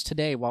episode just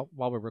today while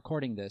we're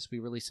recording this. We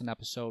released an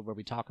episode where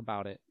we talk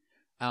about it.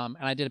 And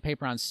I did a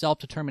paper on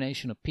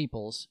self-determination of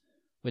peoples,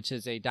 which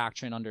is a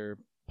doctrine under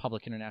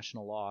public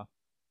international law.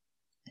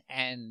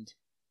 And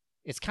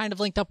it's kind of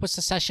linked up with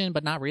secession,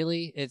 but not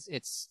really.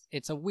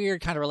 It's a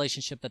weird kind of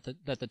relationship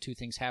that the two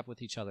things have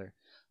with each other.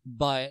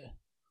 But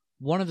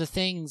one of the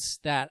things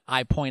that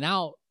I point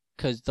out,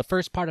 because the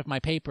first part of my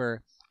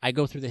paper, I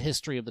go through the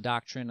history of the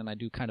doctrine and I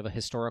do kind of a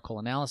historical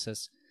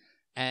analysis.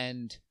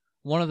 And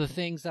one of the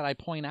things that I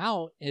point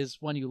out is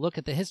when you look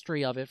at the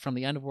history of it from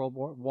the end of World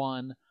War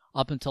I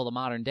up until the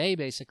modern day,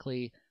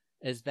 basically,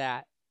 is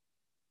that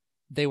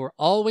they were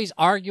always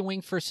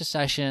arguing for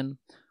secession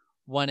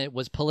when it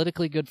was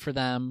politically good for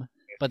them,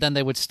 but then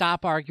they would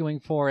stop arguing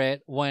for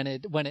it when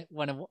it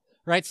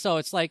right. So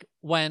it's like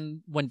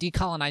when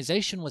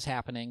decolonization was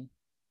happening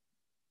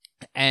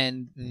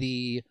and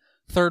the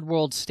third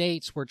world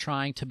states were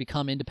trying to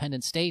become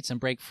independent states and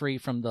break free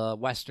from the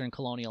Western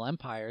colonial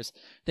empires,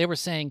 they were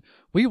saying,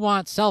 we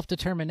want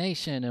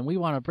self-determination and we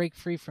want to break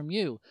free from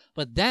you.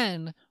 But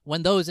then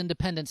when those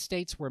independent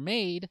states were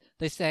made,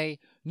 they say,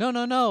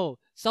 no,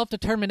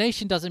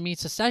 self-determination doesn't mean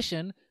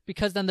secession,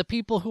 because then the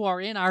people who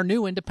are in our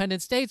new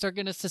independent states are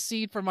going to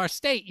secede from our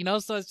state,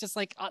 So it's just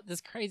like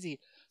this crazy.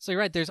 So you're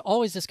right. There's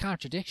always this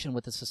contradiction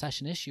with the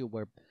secession issue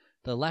where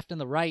the left and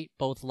the right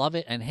both love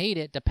it and hate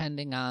it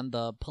depending on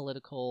the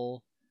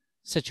political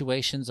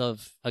situations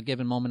of a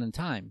given moment in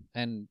time.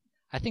 And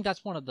I think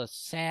that's one of the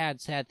sad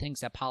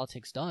things that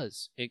politics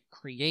does. It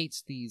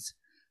creates these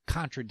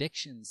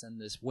contradictions and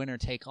this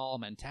winner-take-all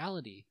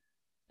mentality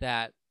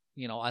that,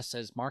 us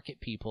as market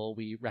people,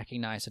 we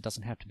recognize it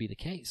doesn't have to be the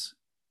case.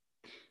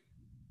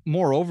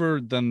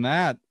 Moreover than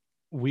that,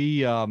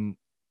 we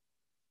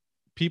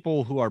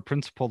people who are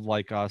principled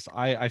like us,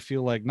 I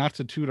feel like, not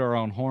to toot our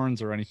own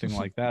horns or anything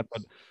like that,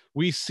 but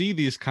we see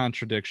these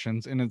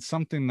contradictions, and it's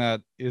something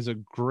that is it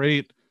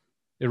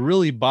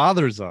really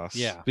bothers us.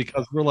 Yeah.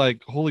 Because we're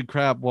like, holy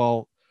crap,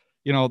 well,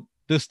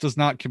 this does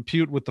not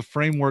compute with the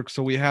framework,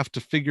 so we have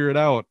to figure it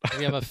out.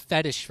 We have a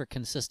fetish for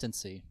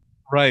consistency.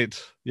 Right.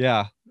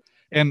 Yeah.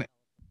 And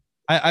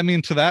I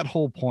mean, to that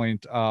whole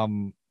point,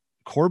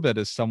 Corbett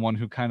is someone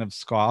who kind of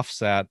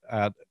scoffs at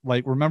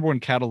like, remember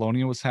when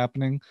Catalonia was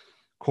happening?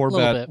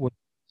 Corbett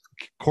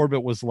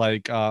was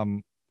like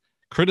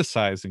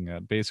criticizing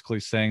it, basically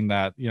saying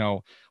that,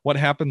 what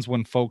happens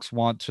when folks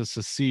want to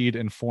secede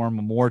and form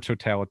a more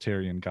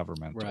totalitarian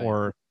government? Right.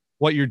 Or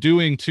what you're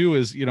doing too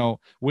is,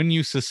 when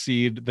you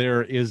secede,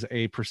 there is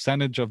a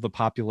percentage of the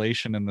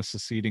population in the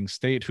seceding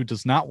state who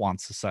does not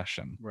want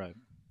secession. Right.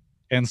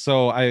 And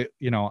so I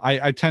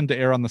tend to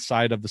err on the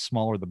side of the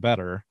smaller the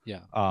better.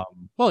 Yeah. I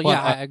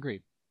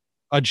agree.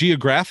 A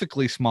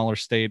geographically smaller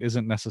state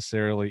isn't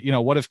necessarily,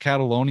 what if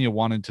Catalonia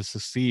wanted to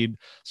secede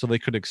so they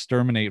could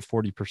exterminate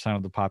 40%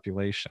 of the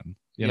population,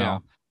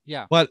 know?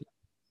 Yeah. But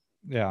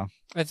yeah,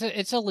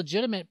 it's a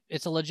legitimate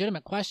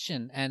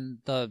question. And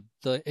the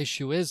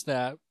issue is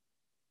that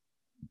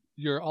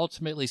you're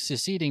ultimately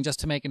seceding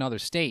just to make another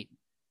state.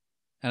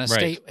 And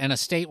a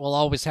state will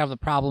always have the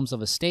problems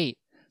of a state.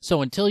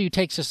 So until you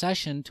take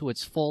secession to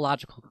its full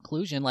logical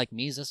conclusion, like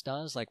Mises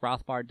does, like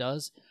Rothbard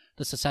does,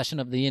 the secession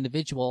of the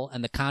individual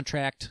and the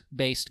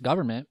contract-based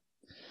government,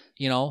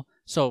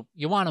 so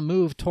you want to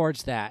move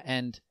towards that.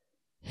 And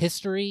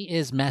history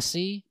is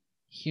messy.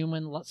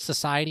 Human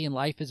society and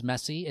life is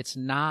messy. It's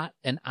not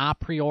an a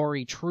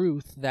priori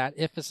truth that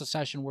if a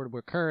secession were to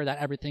occur, that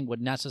everything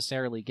would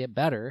necessarily get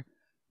better.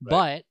 Right.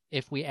 But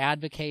if we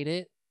advocate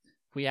it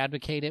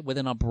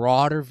within a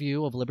broader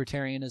view of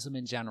libertarianism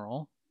in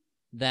general,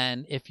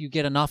 then if you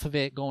get enough of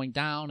it going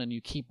down and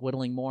you keep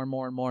whittling more and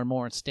more and more and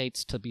more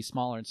states to be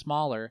smaller and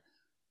smaller,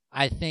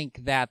 I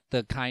think that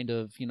the kind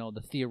of,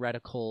 the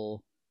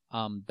theoretical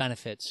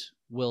benefits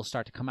will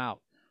start to come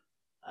out.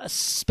 A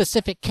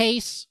specific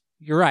case,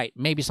 you're right,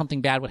 maybe something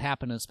bad would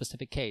happen in a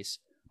specific case.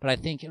 But I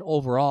think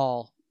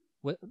overall,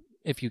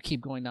 if you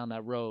keep going down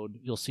that road,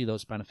 you'll see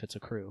those benefits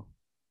accrue.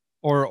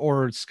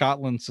 Or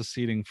Scotland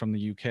seceding from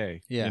the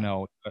UK,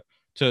 yeah.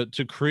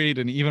 To create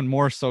an even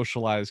more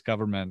socialized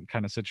government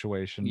kind of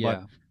situation.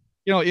 Yeah.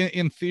 But,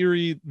 in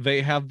theory,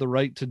 they have the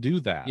right to do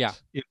that. Yeah.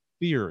 In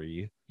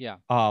theory. Yeah.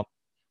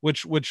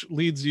 Which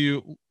leads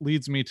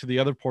me to the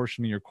other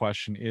portion of your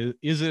question.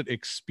 Is it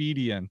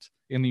expedient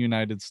in the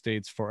United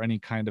States for any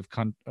kind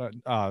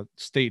of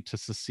state to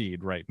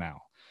secede right now?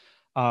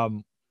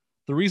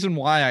 The reason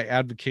why I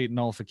advocate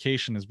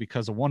nullification is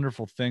because a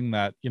wonderful thing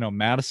that,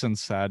 Madison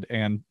said,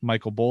 and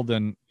Michael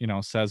Bolden,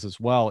 says as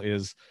well,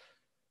 is,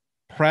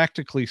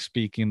 practically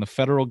speaking, the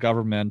federal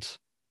government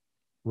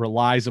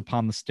relies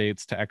upon the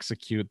states to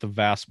execute the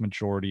vast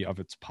majority of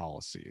its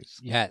policies.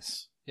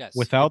 Yes.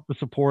 Without the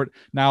support,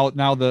 now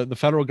the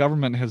federal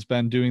government has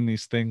been doing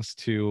these things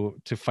to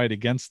fight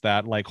against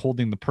that, like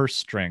holding the purse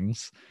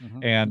strings,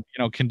 mm-hmm. and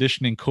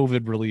conditioning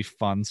COVID relief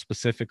funds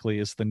specifically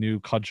is the new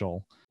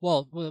cudgel.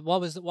 Well, what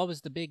was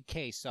the big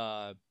case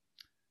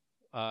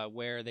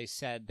where they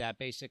said that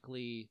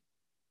basically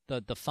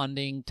the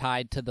funding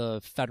tied to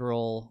the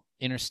federal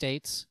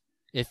interstates,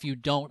 if you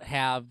don't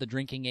have the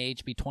drinking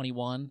age be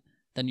 21,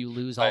 then you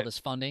lose all this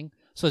funding.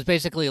 So it's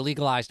basically a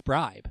legalized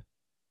bribe.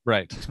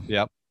 Right.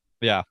 Yep.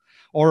 Yeah.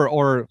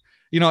 Or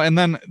and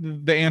then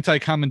the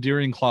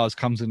anti-commandeering clause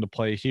comes into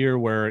play here,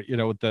 where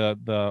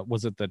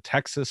was it the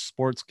Texas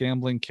sports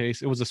gambling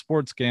case? It was a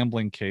sports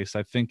gambling case,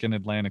 I think, in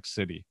Atlantic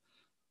City,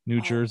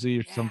 New Jersey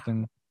or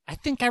something. I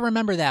think I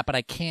remember that, but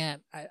I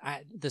can't.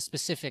 The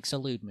specifics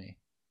elude me.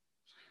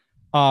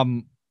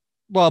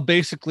 Well,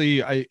 basically,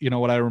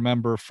 what I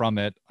remember from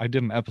it, I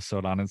did an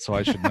episode on it, so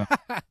I should know.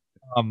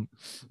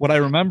 What I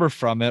remember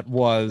from it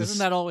was... Isn't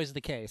that always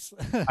the case?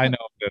 I know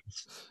it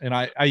is. And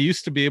I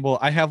used to be able...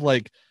 I have,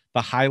 like,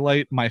 the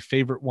highlight, my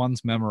favorite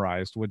ones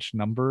memorized, which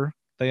number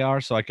they are,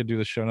 so I could do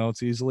the show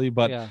notes easily.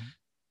 But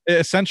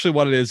essentially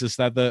what it is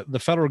that the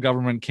federal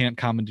government can't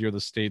commandeer the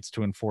states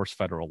to enforce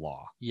federal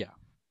law. Yeah.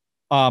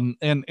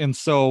 And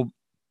so...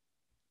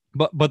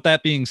 But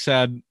that being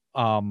said...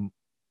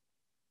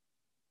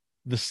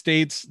 the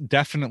states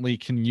definitely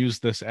can use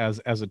this as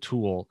a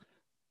tool.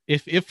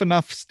 If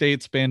enough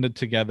states banded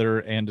together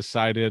and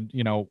decided,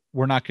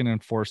 we're not going to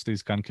enforce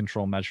these gun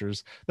control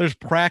measures, there's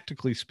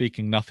practically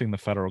speaking nothing the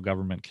federal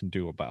government can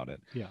do about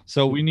it. Yeah.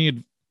 So we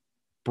need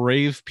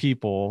brave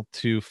people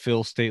to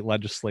fill state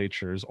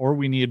legislatures, or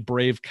we need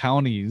brave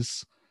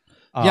counties.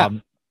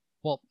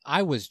 Well,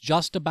 I was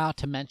just about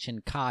to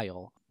mention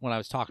Kyle when I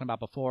was talking about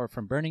before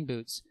from Burning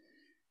Boots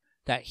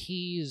that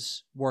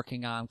he's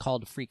working on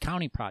called the Free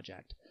County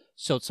Project.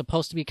 So it's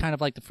supposed to be kind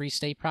of like the Free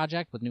State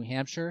Project with New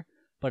Hampshire,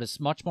 but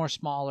it's much more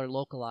smaller,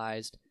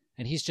 localized,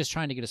 and he's just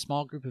trying to get a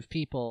small group of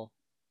people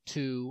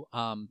to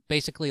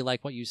basically,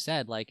 like what you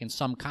said, like in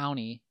some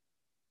county,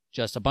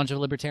 just a bunch of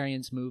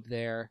libertarians move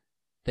there.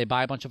 They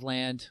buy a bunch of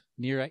land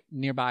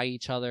nearby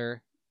each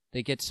other.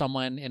 They get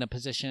someone in a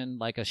position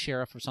like a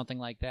sheriff or something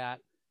like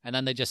that, and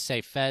then they just say,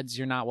 "Feds,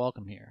 you're not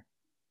welcome here,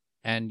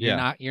 and you're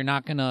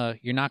not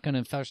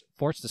gonna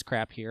force this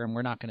crap here, and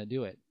we're not gonna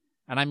do it."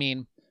 And I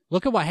mean,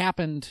 look at what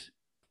happened.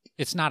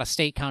 It's not a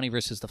state county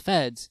versus the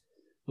feds.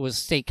 It was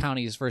state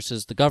counties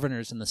versus the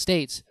governors in the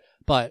states.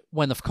 But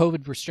when the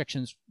COVID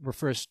restrictions were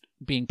first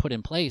being put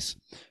in place,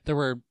 there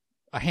were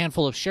a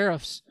handful of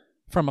sheriffs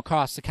from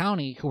across the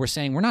county who were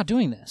saying, "We're not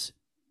doing this."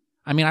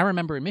 I mean, I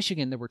remember in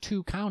Michigan, there were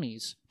 2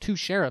 counties, 2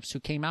 sheriffs who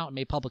came out and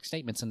made public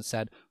statements and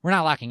said, "We're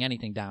not locking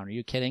anything down. Are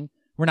you kidding?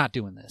 We're not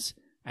doing this."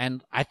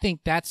 And I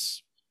think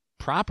that's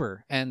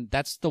proper, and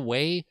that's the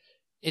way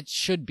it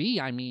should be.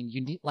 I mean,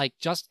 you need, like,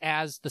 just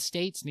as the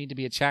states need to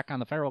be a check on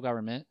the federal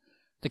government,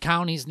 the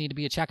counties need to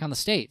be a check on the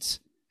states.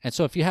 And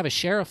so if you have a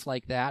sheriff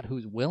like that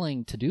who's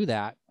willing to do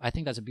that, I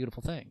think that's a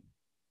beautiful thing.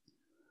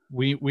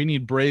 We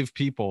need brave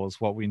people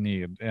is what we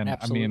need. And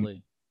Absolutely. I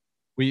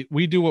mean,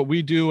 we do what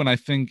we do, and I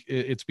think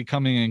it's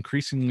becoming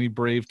increasingly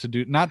brave to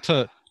do, not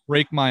to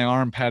break my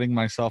arm patting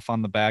myself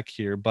on the back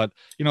here, but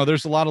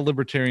there's a lot of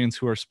libertarians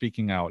who are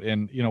speaking out,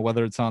 and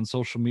whether it's on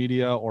social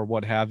media or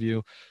what have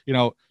you,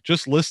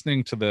 just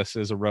listening to this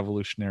is a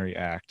revolutionary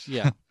act.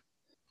 Yeah.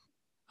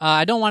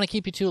 I don't want to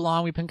keep you too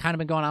long. We've been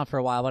going on for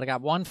a while, but I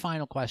got one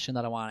final question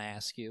that I want to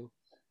ask you,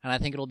 and I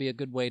think it'll be a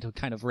good way to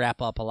kind of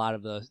wrap up a lot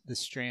of the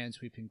strands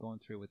we've been going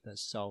through with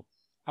this. So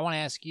I want to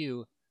ask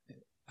you,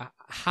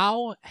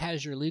 how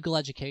has your legal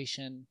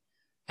education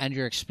and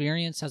your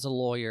experience as a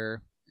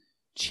lawyer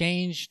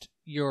changed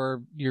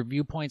your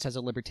viewpoints as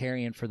a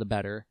libertarian for the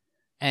better?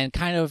 And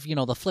kind of,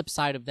 the flip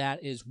side of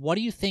that is, what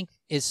do you think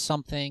is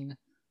something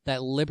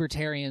that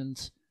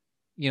libertarians,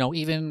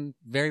 even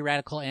very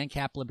radical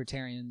ANCAP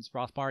libertarians,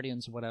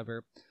 Rothbardians,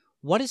 whatever,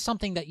 what is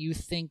something that you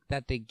think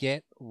that they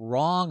get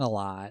wrong a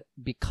lot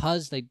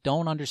because they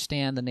don't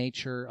understand the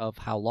nature of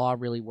how law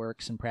really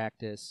works in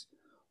practice?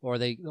 Or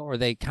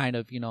they kind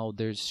of,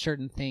 there's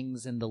certain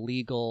things in the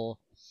legal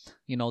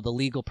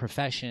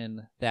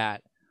profession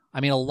that,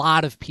 I mean, a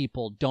lot of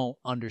people don't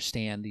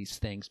understand these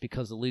things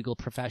because the legal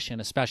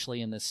profession,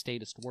 especially in this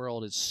statist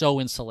world, is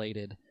so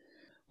insulated,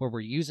 where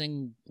we're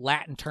using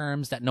Latin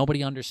terms that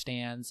nobody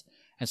understands.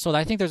 And so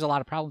I think there's a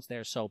lot of problems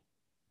there. So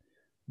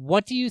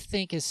what do you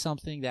think is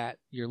something that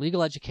your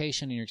legal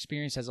education and your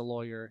experience as a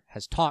lawyer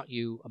has taught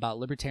you about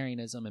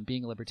libertarianism and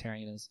being a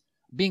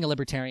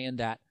libertarian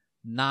that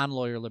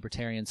non-lawyer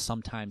libertarians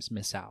sometimes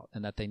miss out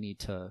and that they need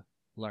to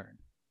learn?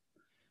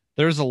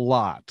 There's a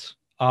lot.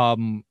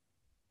 And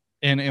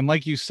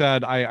like you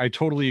said, I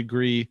totally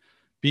agree.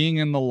 Being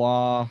in the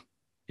law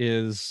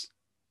is,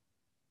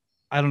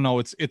 I don't know,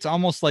 it's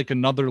almost like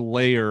another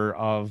layer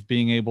of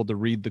being able to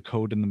read the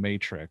code in the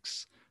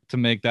Matrix, to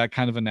make that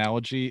kind of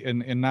analogy,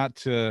 and not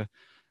to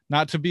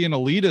be an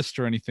elitist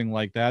or anything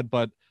like that,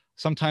 but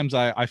sometimes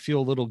I feel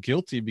a little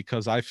guilty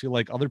because I feel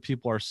like other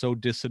people are so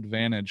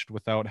disadvantaged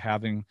without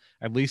having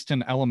at least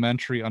an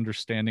elementary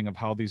understanding of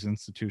how these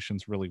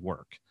institutions really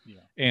work.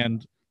 Yeah.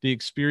 And the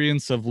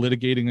experience of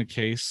litigating a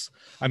case,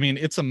 I mean,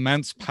 it's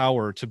immense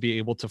power to be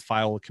able to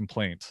file a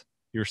complaint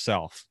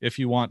yourself if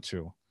you want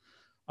to.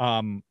 A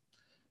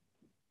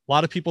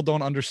lot of people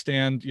don't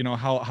understand,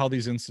 how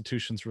these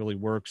institutions really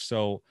work.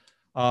 So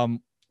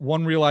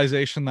one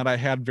realization that I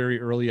had very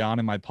early on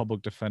in my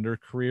public defender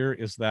career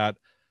is that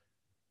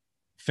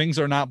things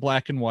are not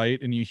black and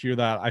white. And you hear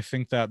that. I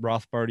think that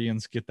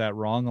Rothbardians get that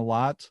wrong a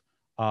lot.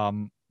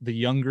 The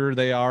younger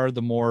they are,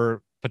 the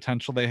more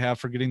potential they have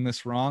for getting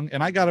this wrong.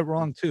 And I got it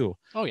wrong too.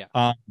 Oh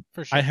yeah,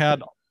 for sure.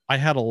 I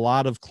had a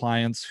lot of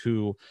clients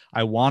who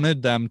I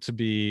wanted them to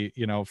be,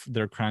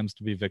 their crimes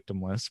to be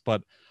victimless,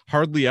 but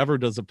hardly ever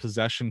does a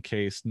possession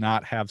case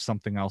not have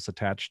something else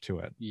attached to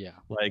it. Yeah.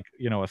 Like,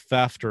 a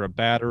theft or a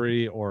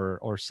battery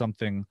or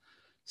something.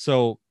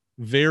 So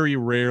very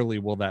rarely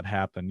will that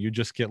happen. You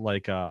just get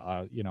like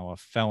a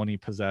felony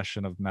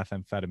possession of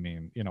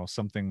methamphetamine,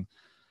 something.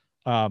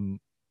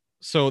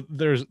 So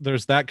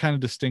there's that kind of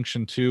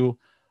distinction too.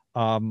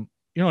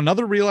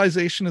 Another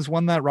realization is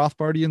one that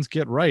Rothbardians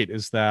get right,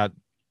 is that,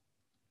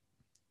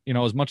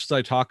 as much as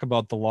I talk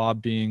about the law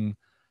being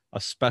a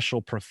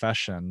special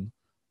profession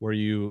where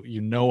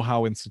you know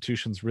how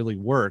institutions really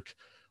work,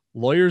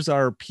 lawyers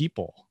are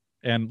people.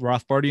 And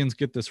Rothbardians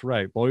get this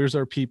right. Lawyers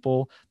are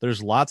people.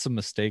 There's lots of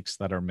mistakes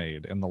that are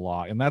made in the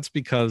law. And that's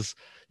because,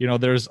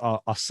 there's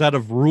a set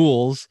of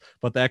rules,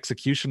 but the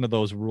execution of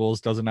those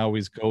rules doesn't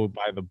always go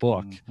by the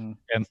book. Mm-hmm.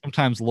 And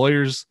sometimes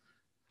lawyers,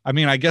 I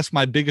mean, I guess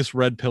my biggest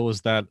red pill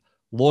is that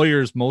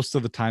lawyers most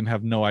of the time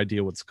have no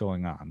idea what's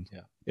going on.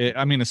 Yeah.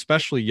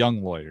 Especially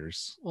young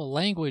lawyers. Well,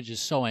 language is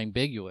so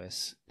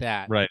ambiguous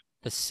that right.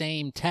 The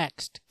same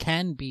text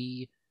can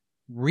be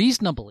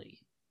reasonably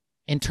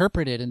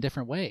interpreted in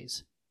different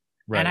ways.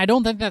 Right. And I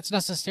don't think that's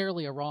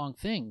necessarily a wrong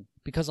thing,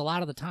 because a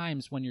lot of the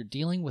times when you're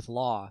dealing with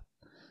law,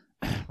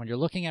 when you're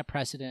looking at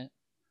precedent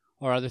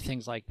or other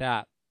things like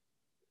that,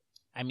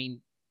 I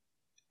mean,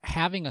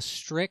 having a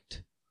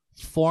strict,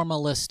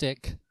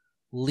 formalistic,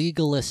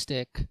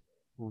 legalistic,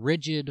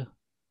 rigid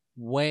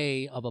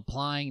way of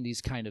applying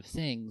these kind of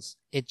things,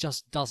 it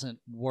just doesn't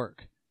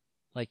work.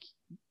 Like,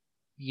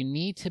 you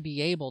need to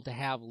be able to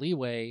have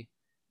leeway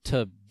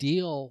to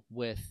deal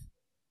with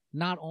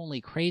not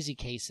only crazy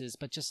cases,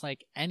 but just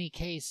like any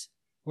case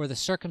where the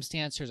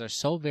circumstances are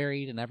so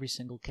varied in every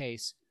single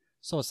case.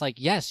 So it's like,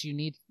 yes, you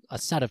need a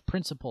set of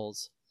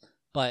principles,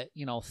 but,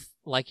 you know,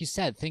 like you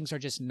said, things are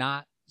just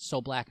not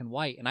so black and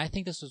white. And I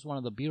think this was one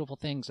of the beautiful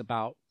things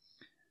about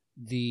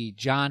the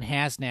John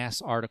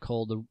Hasnas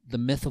article, the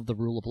Myth of the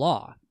Rule of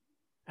Law.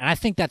 And I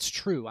think that's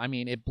true. I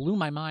mean, it blew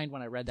my mind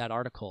when I read that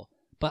article.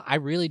 But I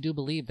really do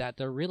believe that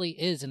there really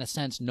is, in a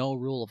sense, no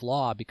rule of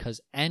law,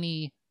 because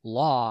any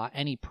law,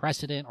 any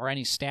precedent, or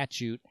any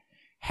statute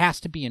has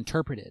to be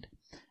interpreted.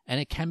 And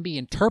it can be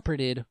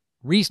interpreted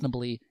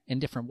reasonably in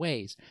different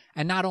ways.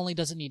 And not only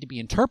does it need to be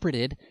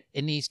interpreted,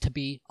 it needs to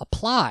be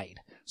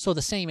applied. So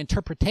the same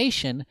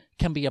interpretation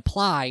can be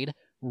applied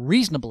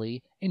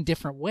reasonably in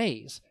different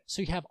ways.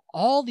 So you have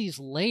all these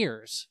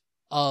layers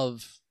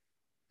of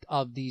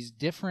these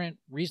different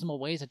reasonable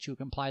ways that you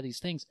can apply these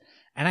things.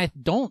 And I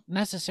don't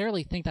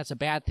necessarily think that's a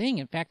bad thing.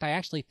 In fact, I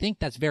actually think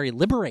that's very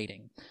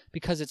liberating,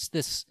 because it's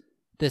this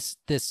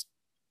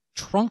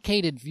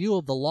truncated view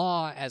of the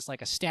law as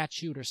like a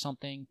statute or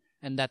something,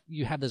 and that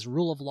you have this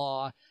rule of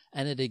law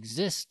and it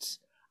exists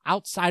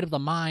outside of the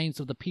minds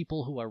of the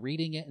people who are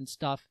reading it and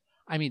stuff.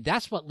 I mean,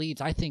 that's what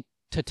leads, I think,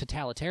 to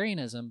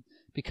totalitarianism,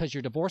 because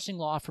you're divorcing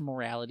law from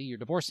morality, you're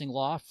divorcing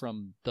law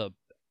from the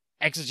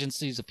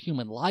exigencies of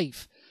human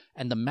life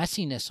and the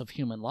messiness of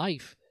human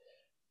life.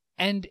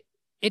 And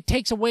it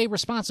takes away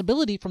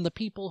responsibility from the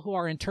people who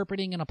are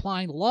interpreting and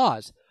applying the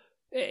laws.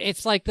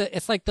 It's like the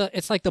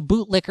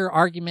bootlicker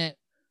argument.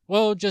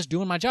 Well, just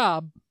doing my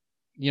job,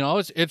 you know,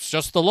 it's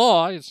just the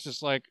law. It's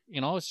just like,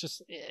 you know, it's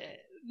just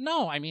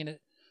no. I mean,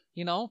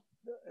 you know,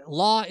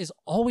 law is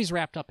always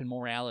wrapped up in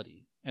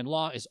morality, and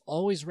law is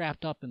always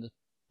wrapped up in the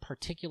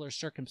particular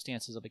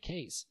circumstances of a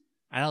case.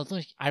 I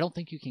don't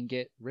think you can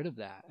get rid of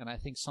that. And I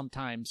think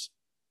sometimes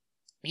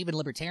even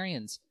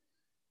libertarians,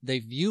 they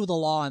view the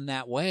law in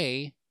that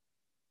way,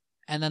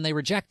 and then they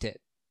reject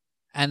it.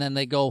 And then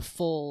they go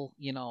full,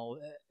 you know,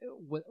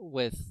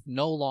 with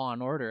no law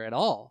and order at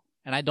all.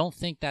 And I don't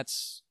think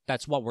that's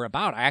what we're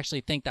about. I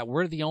actually think that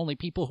we're the only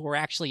people who are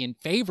actually in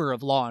favor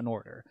of law and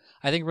order.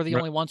 I think we're the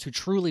only ones who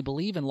truly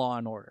believe in law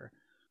and order.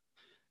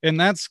 And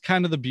that's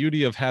kind of the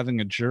beauty of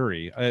having a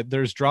jury.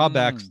 There's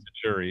drawbacks to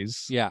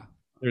juries. Yeah.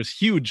 There's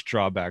huge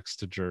drawbacks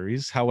to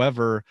juries.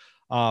 However,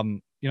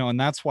 you know, and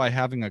that's why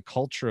having a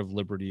culture of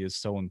liberty is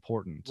so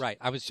important. Right.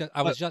 I was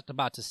just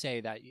about to say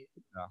that,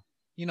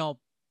 you know,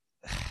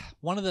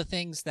 one of the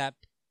things that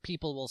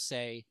people will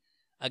say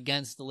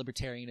against the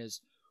libertarian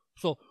is,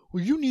 so,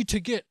 well, you need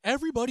to get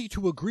everybody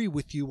to agree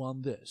with you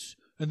on this.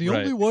 And the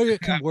only way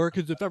it can work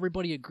is if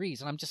everybody agrees.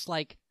 And I'm just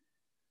like,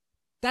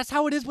 that's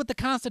how it is with the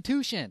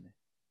Constitution.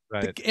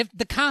 Right. If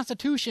the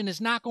Constitution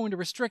is not going to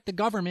restrict the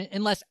government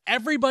unless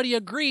everybody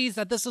agrees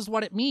that this is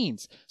what it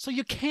means. So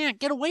you can't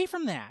get away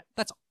from that.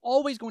 That's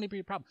always going to be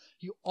a problem.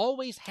 You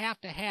always have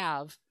to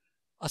have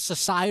a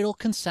societal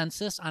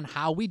consensus on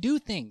how we do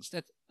things.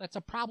 That's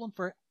a problem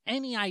for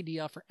any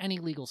idea, for any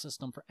legal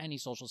system, for any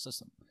social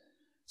system.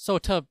 So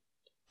to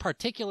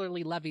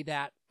particularly levy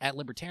that at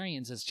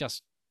libertarians is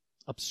just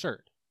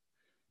absurd.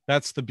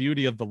 That's the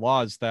beauty of the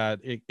law, is that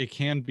it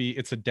can be,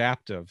 it's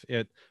adaptive.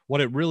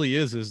 What it really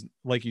is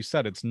like you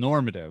said, it's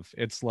normative.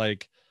 It's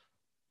like,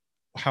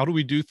 how do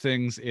we do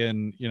things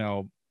in, you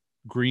know,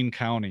 Greene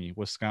County,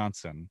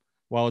 Wisconsin?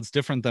 Well, it's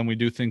different than we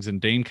do things in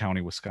Dane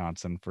County,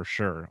 Wisconsin, for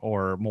sure,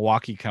 or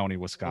Milwaukee County,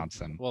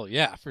 Wisconsin. Well,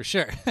 yeah, for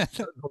sure.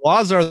 The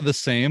laws are the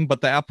same,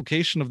 but the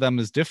application of them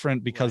is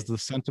different because the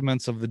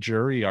sentiments of the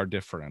jury are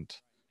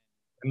different,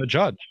 and the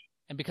judge.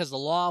 And because the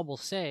law will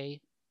say,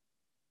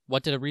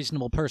 what would a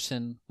reasonable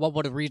person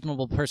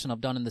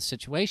have done in this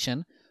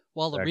situation?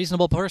 Well, the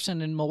reasonable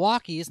person in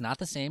Milwaukee is not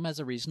the same as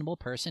a reasonable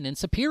person in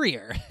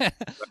Superior.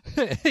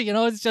 You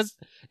know,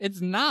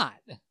 it's not.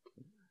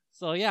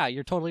 So yeah,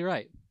 you're totally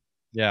right.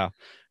 Yeah.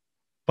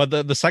 But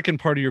the second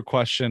part of your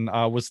question,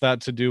 was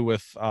that to do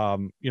with,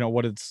 you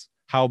know,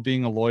 how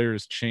being a lawyer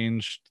has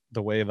changed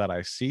the way that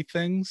I see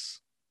things?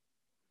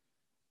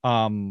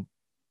 I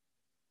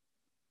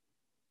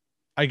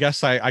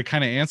guess I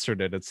kind of answered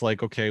it. It's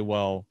like, okay,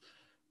 well,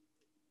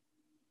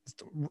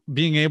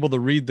 being able to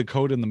read the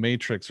code in the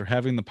Matrix, or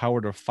having the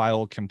power to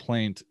file a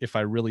complaint if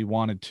I really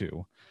wanted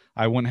to,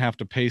 I wouldn't have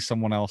to pay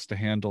someone else to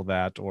handle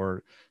that,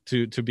 or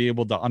to be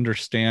able to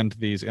understand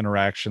these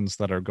interactions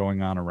that are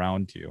going on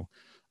around you.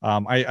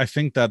 I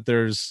think that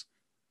there's,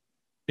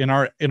 in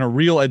a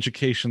real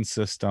education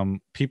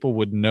system, people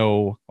would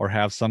know or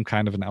have some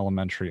kind of an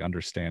elementary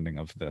understanding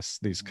of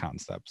these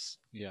concepts.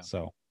 Yeah.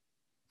 So.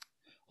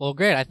 Well,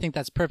 great. I think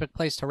that's a perfect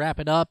place to wrap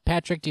it up.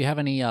 Patrick, do you have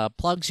any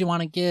plugs you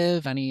want to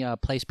give? Any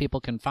place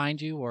people can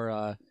find you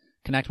or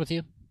connect with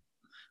you?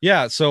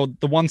 Yeah, so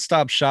the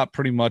one-stop shop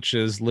pretty much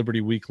is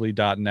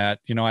libertyweekly.net.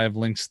 I have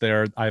links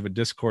there. I have a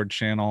Discord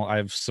channel. I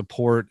have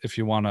support if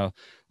you want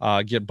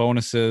to get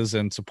bonuses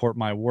and support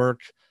my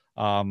work,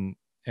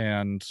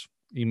 and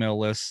email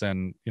lists.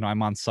 And,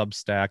 I'm on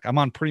Substack. I'm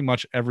on pretty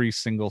much every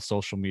single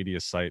social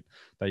media site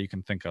that you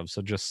can think of.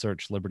 So just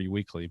search Liberty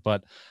Weekly.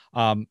 But,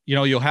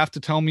 you'll have to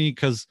tell me,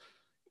 because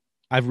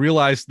I've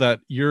realized that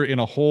you're in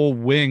a whole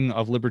wing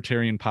of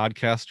libertarian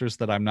podcasters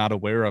that I'm not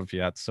aware of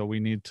yet. So we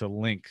need to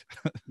link.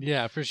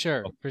 Yeah, for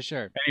sure. For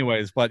sure.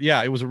 Anyways, but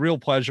yeah, it was a real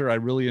pleasure. I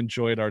really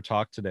enjoyed our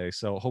talk today.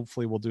 So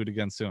hopefully we'll do it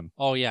again soon.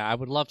 Oh yeah, I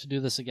would love to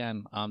do this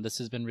again. This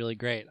has been really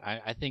great.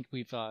 I think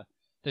we've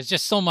there's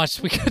just so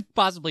much we could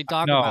possibly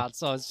talk about.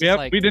 So it's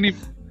just we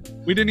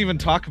didn't even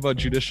talk about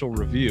judicial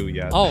review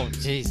yet. Oh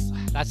geez,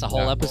 that's a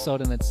whole episode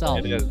in itself.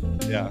 It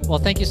is. Yeah. Well,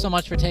 thank you so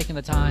much for taking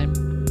the time,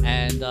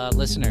 and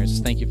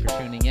listeners, thank you for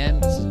tuning in.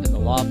 This has been the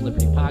Law of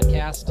Liberty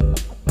podcast,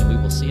 and we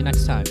will see you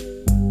next time.